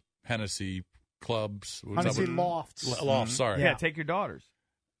Hennessy clubs. Hennessy Lofts. Lofts, sorry. Yeah, take your daughters.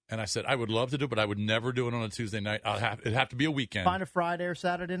 And I said, I would love to do it, but I would never do it on a Tuesday night. It'd have to be a weekend. Find a Friday or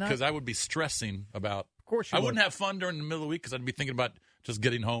Saturday night. Because I would be stressing about. Of course you I would. wouldn't have fun during the middle of the week because I'd be thinking about just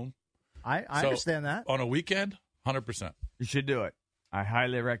getting home. I understand that. On a weekend, 100%. You should do it. I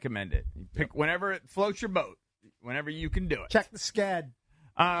highly recommend it. You pick whenever it floats your boat, whenever you can do it. Check the SCAD.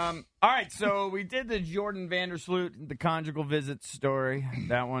 All right, so we did the Jordan Vandersloot, the conjugal visit story.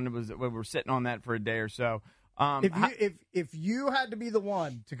 That one we were sitting on that for a day or so. If you had to be the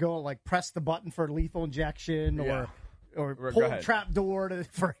one to go like press the button for lethal injection or Go pull the ahead. trap door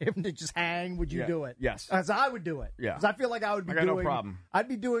for him to just hang, would you Yeah. do it? Yes. As I would do it. Yeah. Because I feel like I would be I got no doing. problem. I'd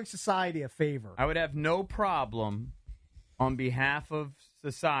be doing society a favor. I would have no problem on behalf of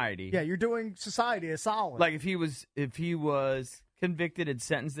society. Yeah, you're doing society a solid. Like if he was convicted and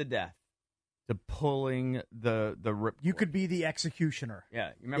sentenced to death, to pulling the rip. You could be the executioner. Yeah,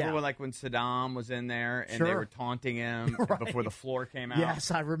 you remember when Saddam was in there and they Sure. were taunting him Right. before the floor came out. Yes,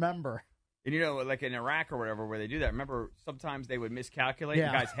 I remember. And like in Iraq or whatever, where they do that. Remember, sometimes they would miscalculate.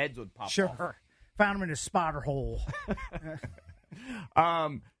 Yeah. The guys' heads would pop Sure. off. Found him in his spotter hole.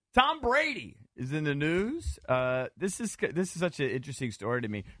 Tom Brady is in the news. This is such an interesting story to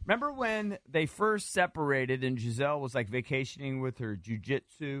me. Remember when they first separated and Giselle was like vacationing with her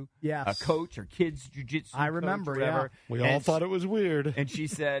jiu-jitsu coach, her kids' jiu-jitsu I remember, coach, whatever. We all thought it was weird. And she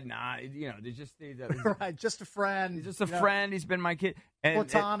said, nah, they just right, just a friend. He's just a friend. He's been my kid.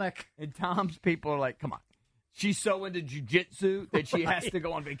 Platonic. And Tom's people are like, come on. She's so into jiu-jitsu that she has to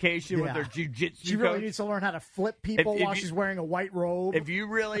go on vacation with her jiu-jitsu She really coach. needs to learn how to flip people If while you- she's wearing a white robe. If you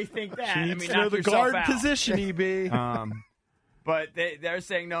really think that, She needs to knock know the yourself guard out. position, EB. But they're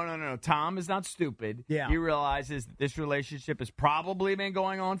saying, no. Tom is not stupid. Yeah. He realizes that this relationship has probably been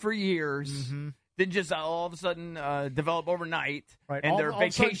going on for years. Mm-hmm. Didn't just all of a sudden develop overnight. Right. And All- they're all of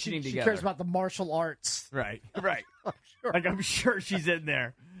a sudden vacationing she together. cares about the martial arts. Right. Like, I'm sure she's in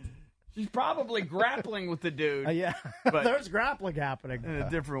there. She's probably grappling with the dude. Yeah. But There's grappling happening. in a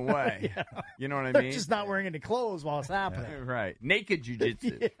different way. Yeah. You know what I They're mean? just not wearing any clothes while it's happening. Right. Naked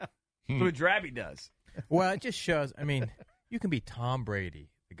jujitsu. That's what Drabby does. Well, it just shows. I mean, you can be Tom Brady,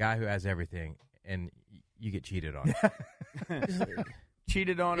 the guy who has everything, and you get cheated on.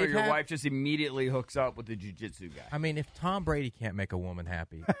 Cheated on, or It your hap- wife just immediately hooks up with the jujitsu guy. I mean, if Tom Brady can't make a woman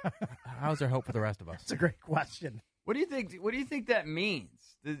happy, how's there hope for the rest of us? That's a great question. What do you think? What do you think that means?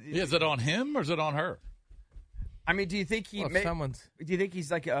 Is it on him or is it on her? I mean, do you think he? Well, if someone's- Do you think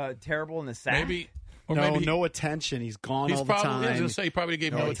he's like terrible in the sack? Maybe. Or no, maybe no attention. He's gone he's all the probably, time. I was going to say, he probably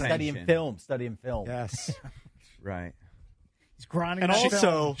gave no attention. Studying film. Yes. Right. He's grinding. And on also,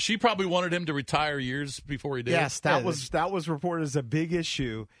 film. She probably wanted him to retire years before he did. yes, that was reported as a big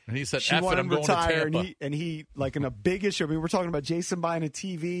issue. And he said, She F it, wanted I'm him to going to retire, Tampa. and he like in a big issue. I mean, we're talking about Jason buying a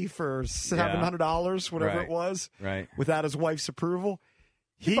TV for $700, whatever Right. it was, Right. without his wife's approval.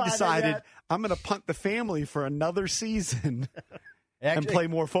 He buy that decided, yet? I'm going to punt the family for another season and Actually, play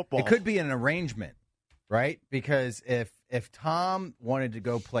more football. It could be an arrangement, right? Because if Tom wanted to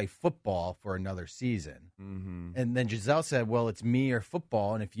go play football for another season, and then Giselle said, well, it's me or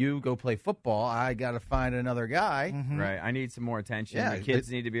football, and if you go play football, I got to find another guy. Right. I need some more attention. Yeah, the kids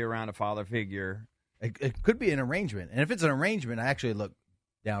need to be around a father figure. It could be an arrangement. And if it's an arrangement, I actually look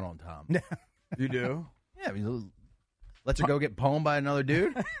down on Tom. You do? Yeah, I mean, let's her go get pwned by another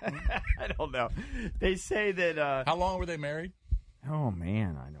dude. I don't know. They say that. How long were they married? Oh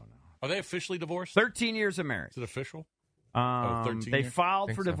man, I don't know. Are they officially divorced? 13 years of marriage. Is it official? 13 they years? filed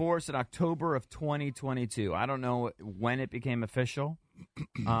Think for so. divorce in October of 2022. I don't know when it became official.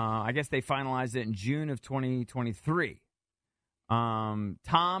 I guess they finalized it in June of 2023.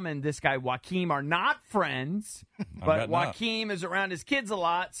 Tom and this guy Joaquim are not friends, but bet not. Joaquim is around his kids a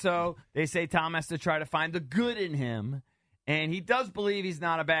lot, so they say Tom has to try to find the good in him, and he does believe he's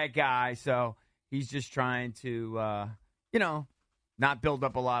not a bad guy, so he's just trying to not build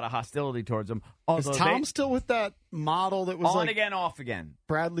up a lot of hostility towards him. Is Tom still with that model that was on like again, off again?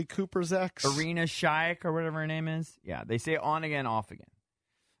 Bradley Cooper's ex? Arena Shaik or whatever her name is. Yeah, they say on again, off again.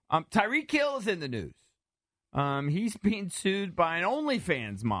 Tyreek Hill is in the news. He's being sued by an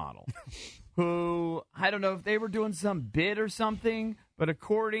OnlyFans model who, I don't know if they were doing some bid or something, but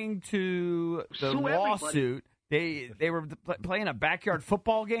according to the lawsuit, they were playing a backyard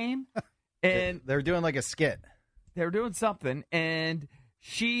football game. And they're doing like a skit. They were doing something, and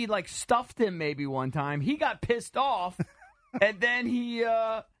she stuffed him maybe one time. He got pissed off, and then he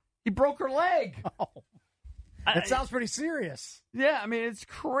broke her leg. Oh. That sounds pretty serious. Yeah, I mean, it's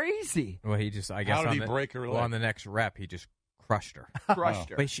crazy. Well, he just, I guess, How did he break her leg? On the next rep, he just crushed her. Crushed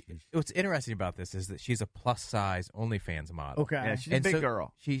her. But what's interesting about this is that she's a plus-size OnlyFans model. Okay. Yeah, she's a big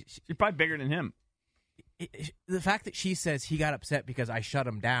girl. She's probably bigger than him. The fact that she says he got upset because I shut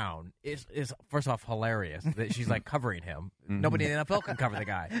him down is first off hilarious. That she's covering him. Nobody in the NFL can cover the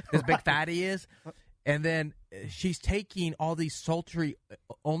guy. This big fatty is. And then she's taking all these sultry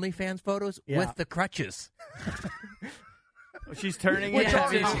OnlyFans photos with the crutches. She's turning Which it.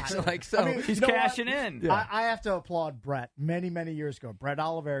 are She's cashing in. Yeah. I have to applaud Brett. Many, many years ago, Brett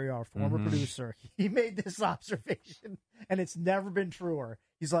Oliveira, our former producer, he made this observation, and it's never been truer.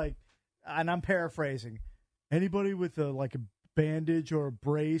 He's like, and I'm paraphrasing, anybody with a bandage or a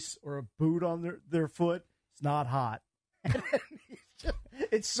brace or a boot on their foot, it's not hot.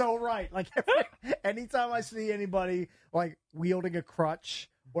 It's so right. Anytime I see anybody wielding a crutch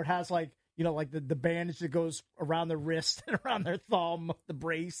or it has the bandage that goes around the wrist and around their thumb, the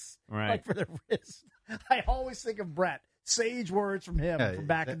brace, right, for their wrist, I always think of Brett. Sage words from him from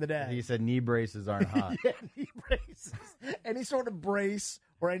back in the day. He said knee braces aren't hot. Yeah, knee braces. Any sort of brace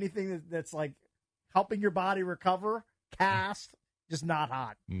or anything that's helping your body recover, cast, just not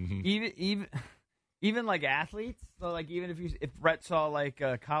hot. Mm-hmm. Even athletes. So even if Brett saw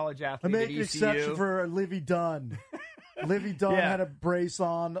a college athlete, I make at an ECU, exception for Livy Dunn. Livy Dunn had a brace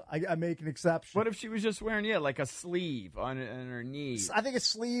on. I make an exception. What if she was just wearing a sleeve on her knee? I think a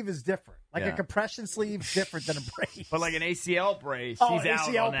sleeve is different. A compression sleeve is different than a brace. But an ACL brace, she's out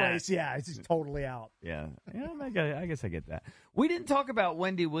ACL on brace, that. yeah, it's totally out. Yeah, I guess I get that. We didn't talk about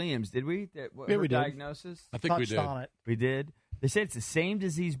Wendy Williams, did we? Yeah, we did. Diagnosis? I think we did. On it. We did. They say it's the same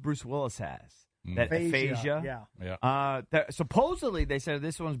disease Bruce Willis has. That aphasia. Yeah. Supposedly, they said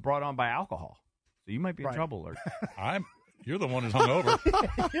this one's brought on by alcohol. So you might be in trouble. You're the one who's hungover.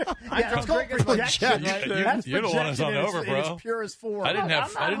 It's called projection, right? You're the one who's hungover, bro. It's pure as four. I didn't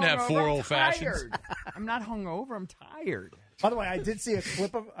have 4 old fashions. I'm not hungover. I'm tired. By the way, I did see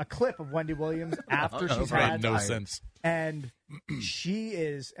a clip of Wendy Williams after she's had no sense. And she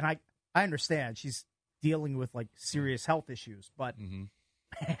is, and I understand she's dealing with serious health issues, but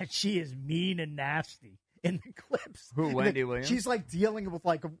she is mean and nasty in the clips. Who, Wendy Williams? She's dealing with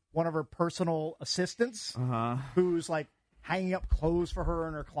one of her personal assistants who's hanging up clothes for her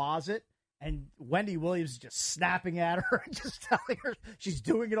in her closet. And Wendy Williams is just snapping at her and just telling her she's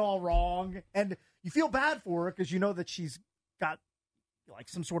doing it all wrong. And you feel bad for her because you know that she's got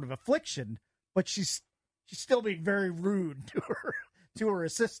some sort of affliction, but she's still being very rude to her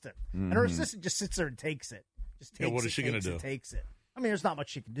assistant. And her assistant just sits there and takes it. Just takes what is she going to do? do? Takes it. I mean, there's not much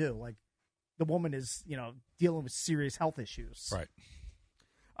she can do. The woman is, dealing with serious health issues. Right.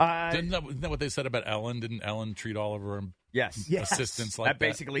 Isn't that what they said about Ellen? Didn't Ellen treat all of her assistants like that? That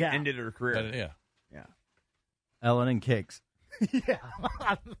basically ended her career. Yeah. Ellen and Cakes. Yeah.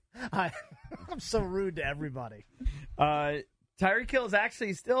 I'm so rude to everybody. Tyreek Hill is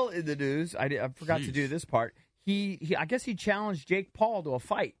actually still in the news. I forgot to do this part. He I guess he challenged Jake Paul to a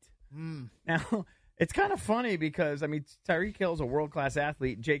fight. Now, it's kind of funny because, Tyreek Hill is a world-class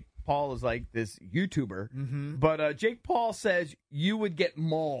athlete. Jake Paul is this YouTuber. But Jake Paul says you would get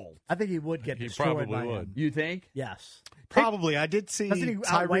mauled. I think he would get destroyed by him. You think? Yes. Probably. I did see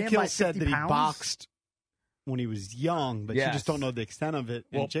Tyreek Hill said that he pounds? boxed when he was young, but you just don't know the extent of it.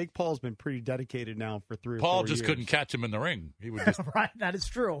 And Jake Paul's been pretty dedicated now for 3 or 4 years. Paul just couldn't catch him in the ring. He would just right, that is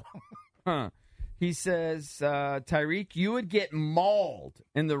true. He says, Tyreek, you would get mauled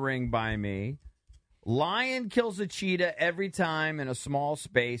in the ring by me. Lion kills a cheetah every time in a small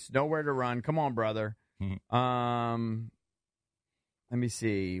space. Nowhere to run. Come on, brother. Let me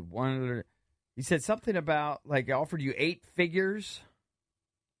see. He said something about, I offered you 8 figures.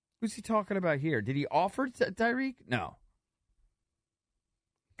 Who's he talking about here? Did he offer Tyreek? No.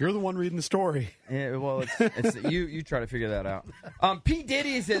 You're the one reading the story. Yeah, well, it's you try to figure that out. P.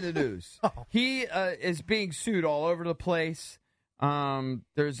 Diddy is in the news. He is being sued all over the place.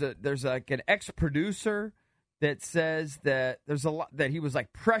 There's an ex-producer that says that there's a lot that he was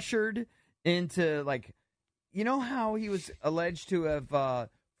pressured into you know how he was alleged to have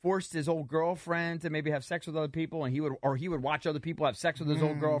forced his old girlfriend to maybe have sex with other people, and he would watch other people have sex with his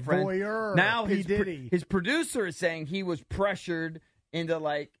old girlfriend. Voyeur, now P. Diddy. his producer is saying he was pressured into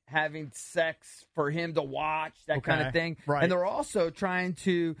like having sex for him to watch, that kind of thing. Right. And they're also trying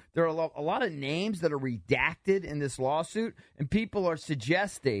to. There are a lot of names that are redacted in this lawsuit, and people are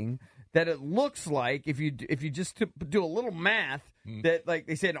suggesting that it looks like if you just do a little math, that like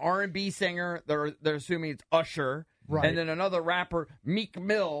they said, an R&B singer, they're assuming it's Usher. Right. And then another rapper, Meek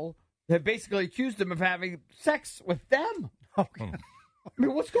Mill, have basically accused him of having sex with them. Okay. I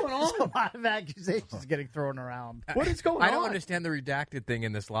mean, what's going on? There's a lot of accusations getting thrown around. What is going on? I don't understand the redacted thing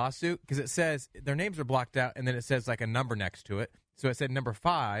in this lawsuit because it says their names are blocked out and then it says like a number next to it. So it said number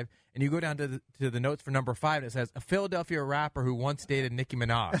 5, and you go down to the notes for number 5, and it says a Philadelphia rapper who once dated Nicki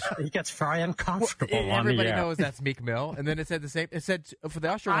Minaj. He gets very uncomfortable on the Everybody air. knows that's Meek Mill, and then it said the same. It said for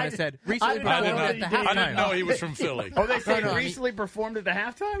the Usher one, it said recently I performed at the halftime. didn't know he was from Philly. Oh, they said recently performed at the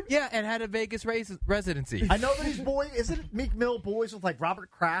halftime? Yeah, and had a Vegas residency. I know that he's isn't Meek Mill boys with like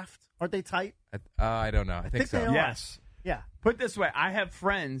Robert Kraft? Aren't they tight? I don't know. I think so. they are. Yes. Yeah. Put it this way, I have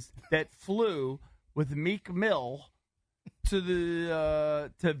friends that flew with Meek Mill to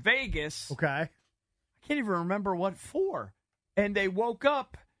Vegas. Okay. I can't even remember what for. And they woke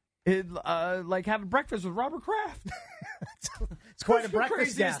up like having breakfast with Robert Kraft. It's quite a That's the breakfast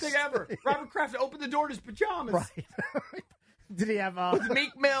craziest guest. thing ever. Robert Kraft opened the door in his pajamas. Right. Did he have With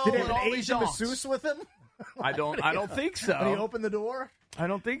Meek Mill did he and have all an these Asian dogs. masseuse with him? I don't think so. When he opened the door? I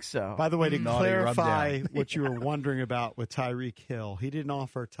don't think so. By the way, to Naughty clarify rubdown. what you were wondering about with Tyreek Hill, he didn't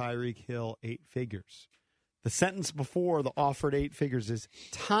offer Tyreek Hill 8 figures. The sentence before the offered 8 figures is,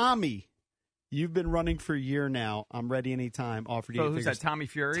 Tommy, you've been running for a year now. I'm ready anytime. Offered you 8 who's figures. that, Tommy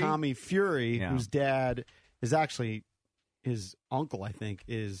Fury? Tommy Fury, Yeah. whose dad is actually his uncle, I think,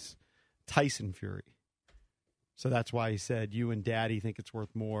 is Tyson Fury. So that's why he said, you and Daddy think it's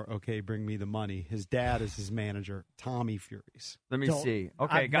worth more. Okay, bring me the money. His dad is his manager, Tommy Fury's. Let me see.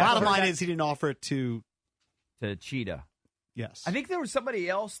 Okay, Bottom line is he didn't offer it to Cheetah. Yes. I think there was somebody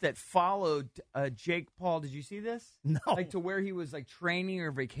else that followed Jake Paul. Did you see this? No. Like to where he was like training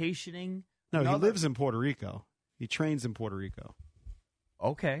or vacationing? No, he lives in Puerto Rico. He trains in Puerto Rico.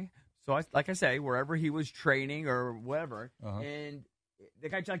 Okay. So, like I say, wherever he was training or whatever, and the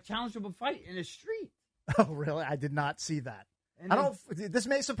guy like challenged him to fight in the street. Oh, really? I did not see that. And I don't. This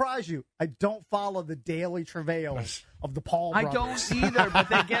may surprise you. I don't follow the daily travails of the Paul I brothers. don't either, but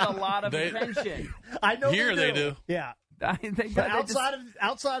they get a lot of attention. I know Here they do. Yeah. They But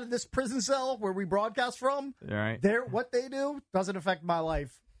outside of this prison cell where we broadcast from, All right. what they do doesn't affect my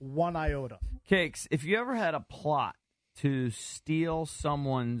life one iota. Cakes, if you ever had a plot to steal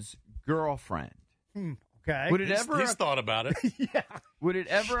someone's girlfriend, Okay. would it ever He's thought about it. Yeah. would it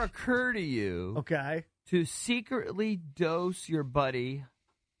ever occur to you Okay. to secretly dose your buddy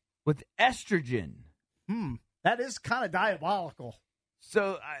with estrogen? That is kind of diabolical.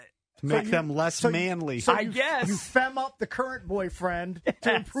 So To make them less manly. So I you, guess. you fem up the current boyfriend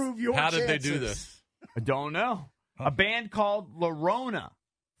to improve your How did they chances. do this? I don't know. A band called Lorona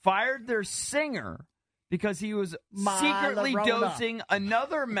fired their singer because he was My secretly Lorona. dosing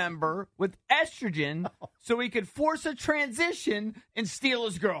another member with estrogen so he could force a transition and steal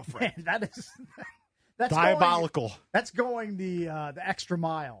his girlfriend. Man, that's Diabolical. That's going the extra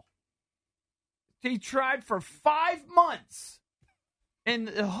mile. He tried for 5 months in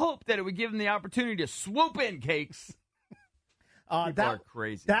the hope that it would give him the opportunity to swoop in, Cakes. People That are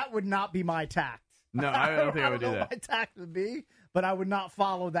crazy. That would not be my tact. No, I don't think I would do know that. what my tact would be, but I would not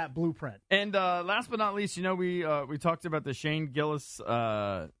follow that blueprint. And last but not least, we talked about the Shane Gillis,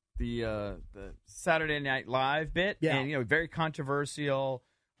 the Saturday Night Live bit, Yeah. and very controversial.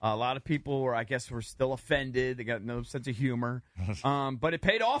 A lot of people were still offended. They got no sense of humor, but it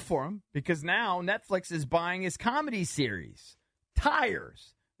paid off for him because now Netflix is buying his comedy series,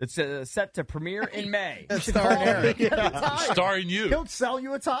 Tires. It's set to premiere in May. Starring you. He'll sell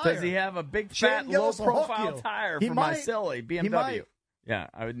you a tire. Does he have a big, Shane fat, Gillis will hook low-profile you. tire He for my might. silly He BMW? might. Yeah,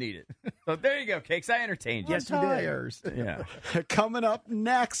 I would need it. So there you go, Cakes. I entertained you. Yes, you did. Yeah. Coming up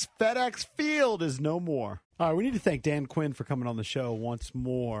next, FedEx Field is no more. All right, we need to thank Dan Quinn for coming on the show once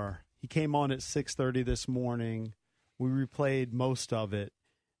more. He came on at 6:30 this morning. We replayed most of it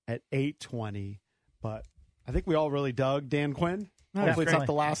at 8:20, but I think we all really dug Dan Quinn. Oh, Hopefully it's not definitely.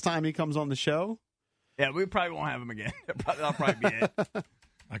 the last time he comes on the show. Yeah, we probably won't have him again. That'll probably be it.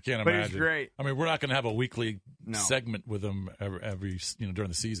 I can't But imagine. he's great. I mean, we're not going to have a weekly No. segment with him every during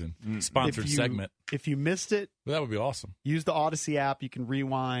the season. Sponsored If you- segment. If you missed it, But that would be awesome. use the Odyssey app. You can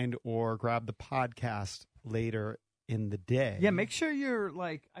rewind or grab the podcast later in the day. Yeah, make sure you're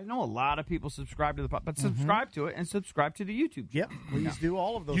like, I know a lot of people subscribe to the pod, but subscribe to it and subscribe to the YouTube. Yep, please do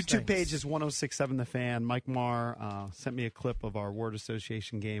all of those YouTube things. page is 1067 The Fan. Mike Marr sent me a clip of our word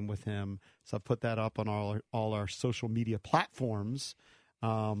association game with him, so I put that up on all our social media platforms.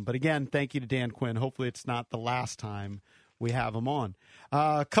 But again, thank you to Dan Quinn. Hopefully it's not the last time we have him on.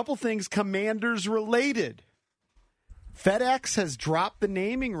 A couple things Commanders related. FedEx has dropped the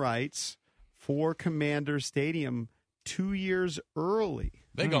naming rights for Commanders Stadium 2 years early.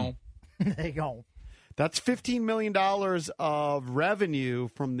 They go. They go. That's $15 million of revenue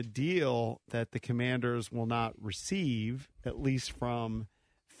from the deal that the Commanders will not receive, at least from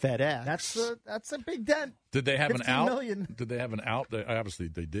FedEx. That's a big dent. Did they have an $15 out? million. Did they have an out? Obviously,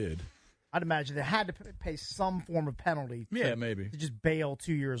 they did. I'd imagine they had to pay some form of penalty. Yeah, maybe. To just bail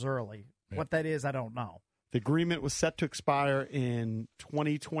 2 years early. Yeah. What that is, I don't know. The agreement was set to expire in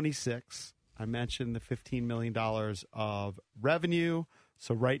 2026. I mentioned the $15 million of revenue.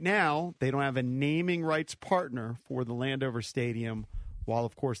 So right now, they don't have a naming rights partner for the Landover Stadium, while,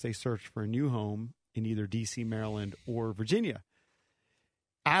 of course, they search for a new home in either D.C., Maryland, or Virginia.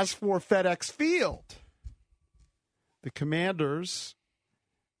 As for FedEx Field, the Commanders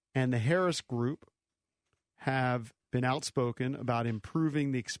and the Harris Group have been outspoken about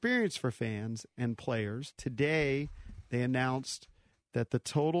improving the experience for fans and players. Today, they announced that the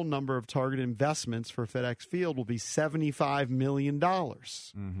total number of targeted investments for FedEx Field will be $75 million.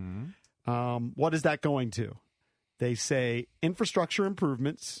 What is that going to? They say infrastructure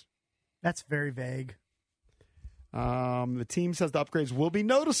improvements. That's very vague. The team says the upgrades will be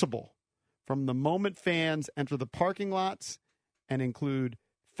noticeable from the moment fans enter the parking lots and include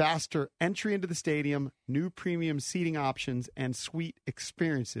faster entry into the stadium, new premium seating options and suite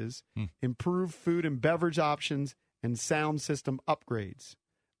experiences, improved food and beverage options, and sound system upgrades.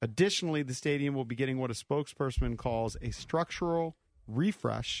 Additionally, the stadium will be getting what a spokesperson calls a structural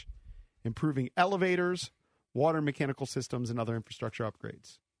refresh, improving elevators, water and mechanical systems, and other infrastructure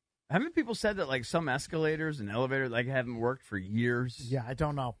upgrades. Haven't people said that like some escalators and elevators like haven't worked for years? Yeah, I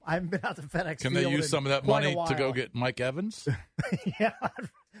don't know. I haven't been out to FedEx Can Field they use in some of that quite a money to go while. get Mike Evans? Yeah,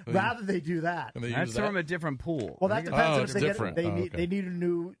 rather they do that. Can they use That's that? from a different pool. Well, that depends on it's if they different. get. Oh, okay. They need a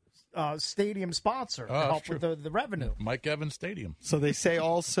new stadium sponsor to Oh, help true. with the revenue. Mike Evans Stadium. So they say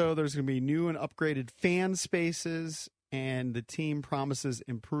also there's going to be new and upgraded fan spaces, and the team promises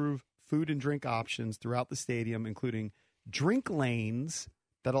improved food and drink options throughout the stadium, including drink lanes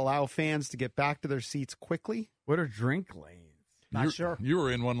that allow fans to get back to their seats quickly. What are drink lanes? Not sure. You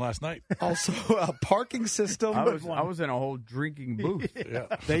were in one last night. Also, a parking system. I was in a whole drinking booth. Yeah.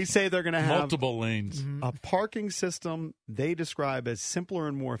 They say they're going to have Multiple lanes. a parking system they describe as simpler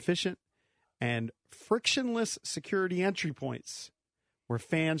and more efficient, and frictionless security entry points where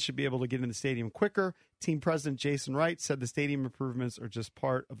fans should be able to get in the stadium quicker. Team president Jason Wright said the stadium improvements are just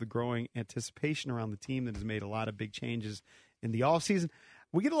part of the growing anticipation around the team that has made a lot of big changes in the offseason.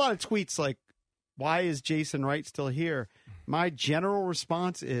 We get a lot of tweets like, why is Jason Wright still here? My general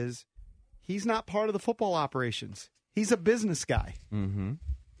response is he's not part of the football operations. He's a business guy. Mm-hmm.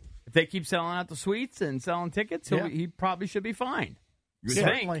 If they keep selling out the suites and selling tickets, he probably should be fine. You would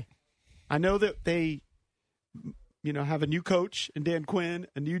think. I know that they, have a new coach in Dan Quinn,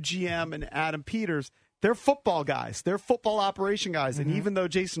 a new GM and Adam Peters. They're football guys. They're football operation guys. And even though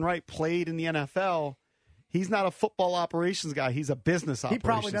Jason Wright played in the NFL, he's not a football operations guy. He's a business He operations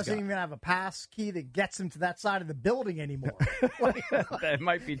probably doesn't guy. even have a pass key that gets him to that side of the building anymore. That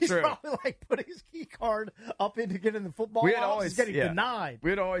might be He's true. probably like putting his key card up in to get in the football We had office. always He's getting yeah. denied.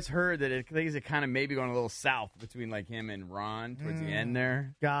 We had always heard that things are kind of maybe going a little south between like him and Ron towards the end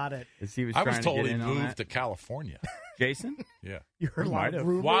there. Got it. As he was I trying was to told get he in on moved that. to California. Jason? Yeah. You heard a lot might of have.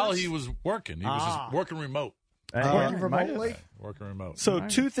 rumors. While he was working. He was Ah. just working remote. Working remotely. Working remote. So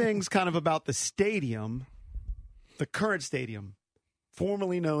two things kind of about the stadium, the current stadium,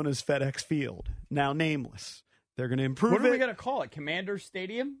 formerly known as FedEx Field, now nameless. They're going to improve What are we it. going to call it? Commander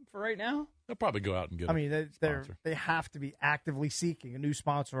Stadium for right now? They'll probably go out and get I mean, they have to be actively seeking a new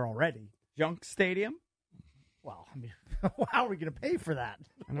sponsor already. Junk Stadium? Well, I mean, how are we going to pay for that?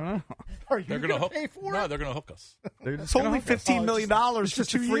 I don't know. Are you They're going to hook. pay for No, it? they're going to hook us. It's only $15 million for just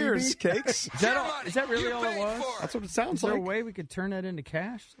a 2 years, freebie? Cakes. Is that really all it was? That's what it sounds Is there like. a way we could turn that into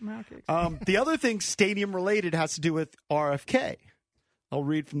cash somehow? Cakes? The other thing stadium related has to do with RFK. I'll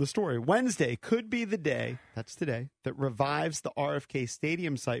read from the story. Wednesday could be the day, that's today, that revives the RFK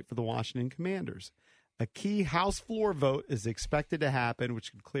Stadium site for the Washington Commanders. A key House floor vote is expected to happen,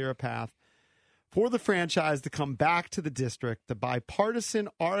 which could clear a path for the franchise to come back to the district. The bipartisan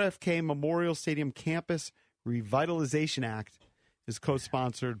RFK Memorial Stadium Campus Revitalization Act is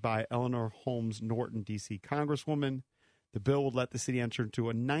co-sponsored by Eleanor Holmes Norton, D.C. Congresswoman. The bill would let the city enter into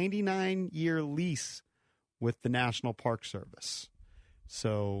a 99-year lease with the National Park Service.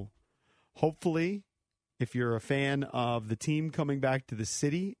 So hopefully, if you're a fan of the team coming back to the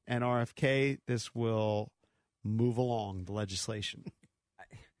city and RFK, this will move along the legislation.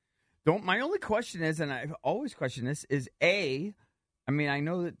 My only question is, and I've always questioned this, is A, I mean, I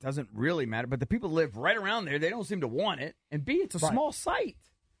know that doesn't really matter, but the people that live right around there, they don't seem to want it. And B, it's a small site.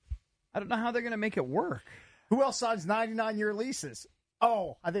 I don't know how they're going to make it work. Who else signs 99-year leases?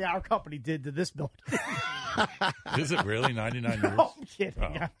 Oh, I think our company did to this building. Is it really 99 years? No, I'm kidding. Oh.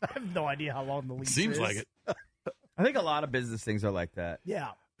 I have no idea how long the lease Seems is. like it. I think a lot of business things are like that. Yeah.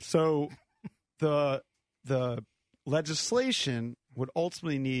 So the legislation would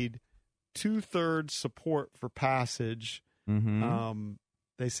ultimately need 2/3 support for passage. Mm-hmm.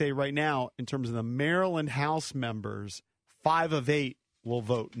 They say right now, in terms of the Maryland House members, 5 of 8 will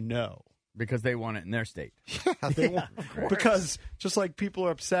vote no. Because they want it in their state. They won't. Because just like people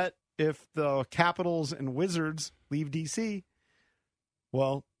are upset if the Capitals and Wizards leave D.C.,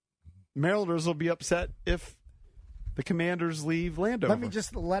 well, Marylanders will be upset if the Commanders leave Landover. Let me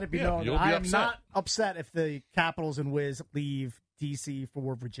just let it be Yeah, known you'll that be I am upset. not upset if the Capitals and Wiz leave D.C.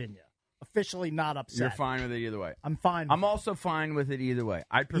 for Virginia. Officially not upset. You're fine with it either way. I'm fine. I'm also fine with it either way.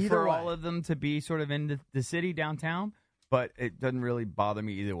 I prefer Either way. all of them to be sort of in the city downtown, but it doesn't really bother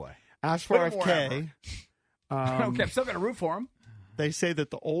me either way. As for Put 'em wherever. RFK, Okay, I'm still going to root for him. they say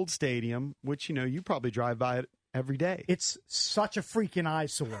that the old stadium, which you probably drive by it every day. It's such a freaking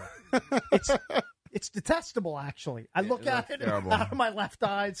eyesore. It's detestable, actually. I look at it terrible. out of my left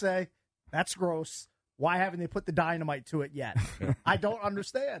eye and say, that's gross. Why haven't they put the dynamite to it yet? I don't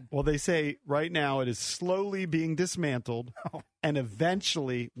understand. Well, they say right now it is slowly being dismantled and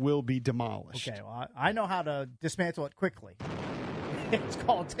eventually will be demolished. Okay, well, I know how to dismantle it quickly. It's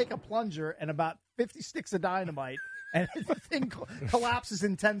called take a plunger and about 50 sticks of dynamite, and the thing collapses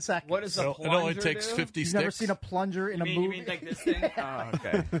in 10 seconds. What is a So it only plunger takes do? 50 You've never sticks? seen a plunger in a movie? You mean like this thing? Oh,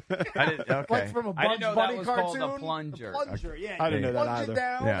 okay. Okay. Like from a I didn't know Bugs Bunny that was cartoon? called a plunger. The plunger, Okay. yeah. I didn't know that Plunge it either.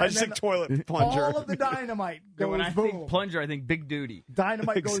 down, Yeah. I and just then think toilet plunger. all of the dynamite Yeah, goes when I boom. think plunger, I think big duty.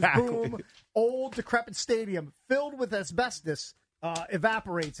 Dynamite goes Exactly. boom. Old, decrepit stadium filled with asbestos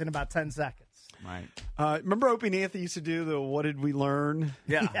evaporates in about 10 seconds. Right. Remember Opie and Anthony used to do the What Did We Learn?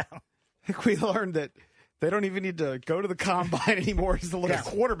 Yeah. I think we learned that they don't even need to go to the combine anymore to look at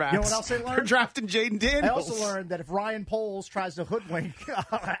quarterbacks. You know what else I learned? They're drafting Jaden Daniels. I also learned that if Ryan Poles tries to hoodwink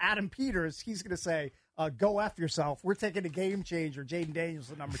Adam Peters, he's going to say, go F yourself. We're taking a game changer, Jaden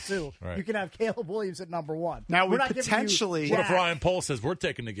Daniels at number 2. Right. You can have Caleb Williams at number 1. Now, We're we not giving you potentially- What if jack. Ryan Pohl says we're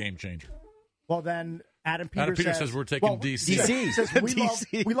taking the game changer? Well, then Adam Peters, Adam Peters says we're taking DC. DC says we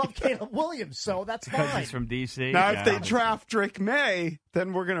DC. love Caleb Williams, so that's Because fine. he's from D.C. Now, Yeah. if they draft Drake May,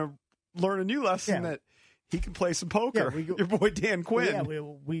 then we're going to learn a new lesson Yeah. that he can play some poker. Yeah, we go- Your boy Dan Quinn. Yeah,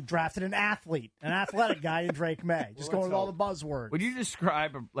 we drafted an athlete, an athletic guy in Drake May. Just going with all the buzzwords. Would you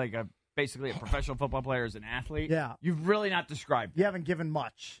describe basically a professional football player as an athlete? Yeah. You've really not described. You haven't given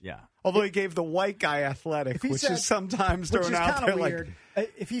much. Yeah. Although he gave the white guy athletic, If he which said- is sometimes Which thrown is out kind there of like, weird.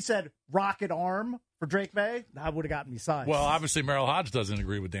 If he said rocket arm for Drake May, that would have gotten me signed. Well, obviously Merrill Hodge doesn't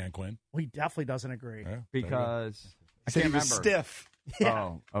agree with Dan Quinn. Well, he definitely doesn't agree. Yeah, Because I said can't he was remember. stiff.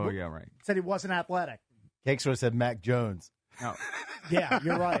 Yeah. Oh, yeah, right. Said he wasn't athletic. Cakes would have said Mac Jones. No. Yeah,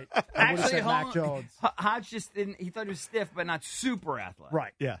 you're right. I would have Actually, said Mac Jones. Hodge just didn't. He thought he was stiff, but not super athletic.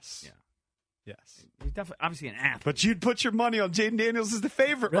 Right. Yes. Yeah. Yes. He's definitely obviously an athlete. But you'd put your money on Jaden Daniels as the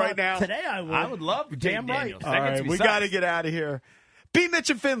favorite right now. Today I would. I would love You're Jaden damn right. Daniels. All That gets right, me we psyched. got to get out of here. Be Mitch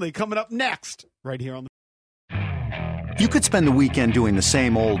and Finley coming up next, right here on the. You could spend the weekend doing the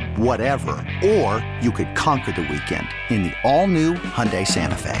same old whatever, or you could conquer the weekend in the all-new Hyundai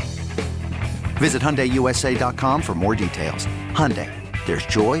Santa Fe. Visit HyundaiUSA.com for more details. Hyundai, there's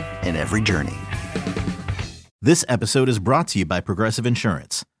joy in every journey. This episode is brought to you by Progressive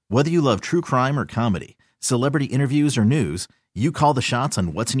Insurance. Whether you love true crime or comedy, celebrity interviews or news, you call the shots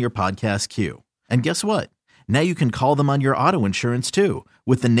on what's in your podcast queue. And guess what? Now you can call them on your auto insurance too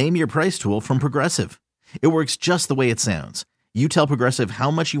with the Name Your Price tool from Progressive. It works just the way it sounds. You tell Progressive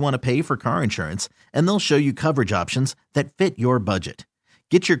how much you want to pay for car insurance, and they'll show you coverage options that fit your budget.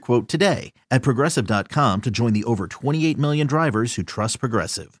 Get your quote today at Progressive.com to join the over 28 million drivers who trust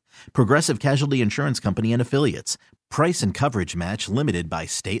Progressive. Progressive Casualty Insurance Company and Affiliates. Price and coverage match limited by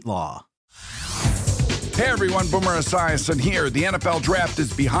state law. Hey everyone, Boomer Esiason here. The NFL Draft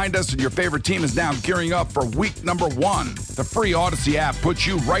is behind us and your favorite team is now gearing up for week number 1. The free Odyssey app puts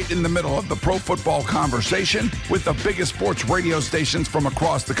you right in the middle of the pro football conversation with the biggest sports radio stations from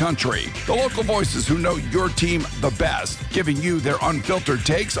across the country. The local voices who know your team the best, giving you their unfiltered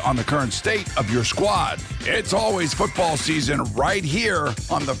takes on the current state of your squad. It's always football season right here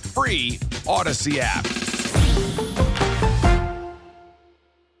on the free Odyssey app.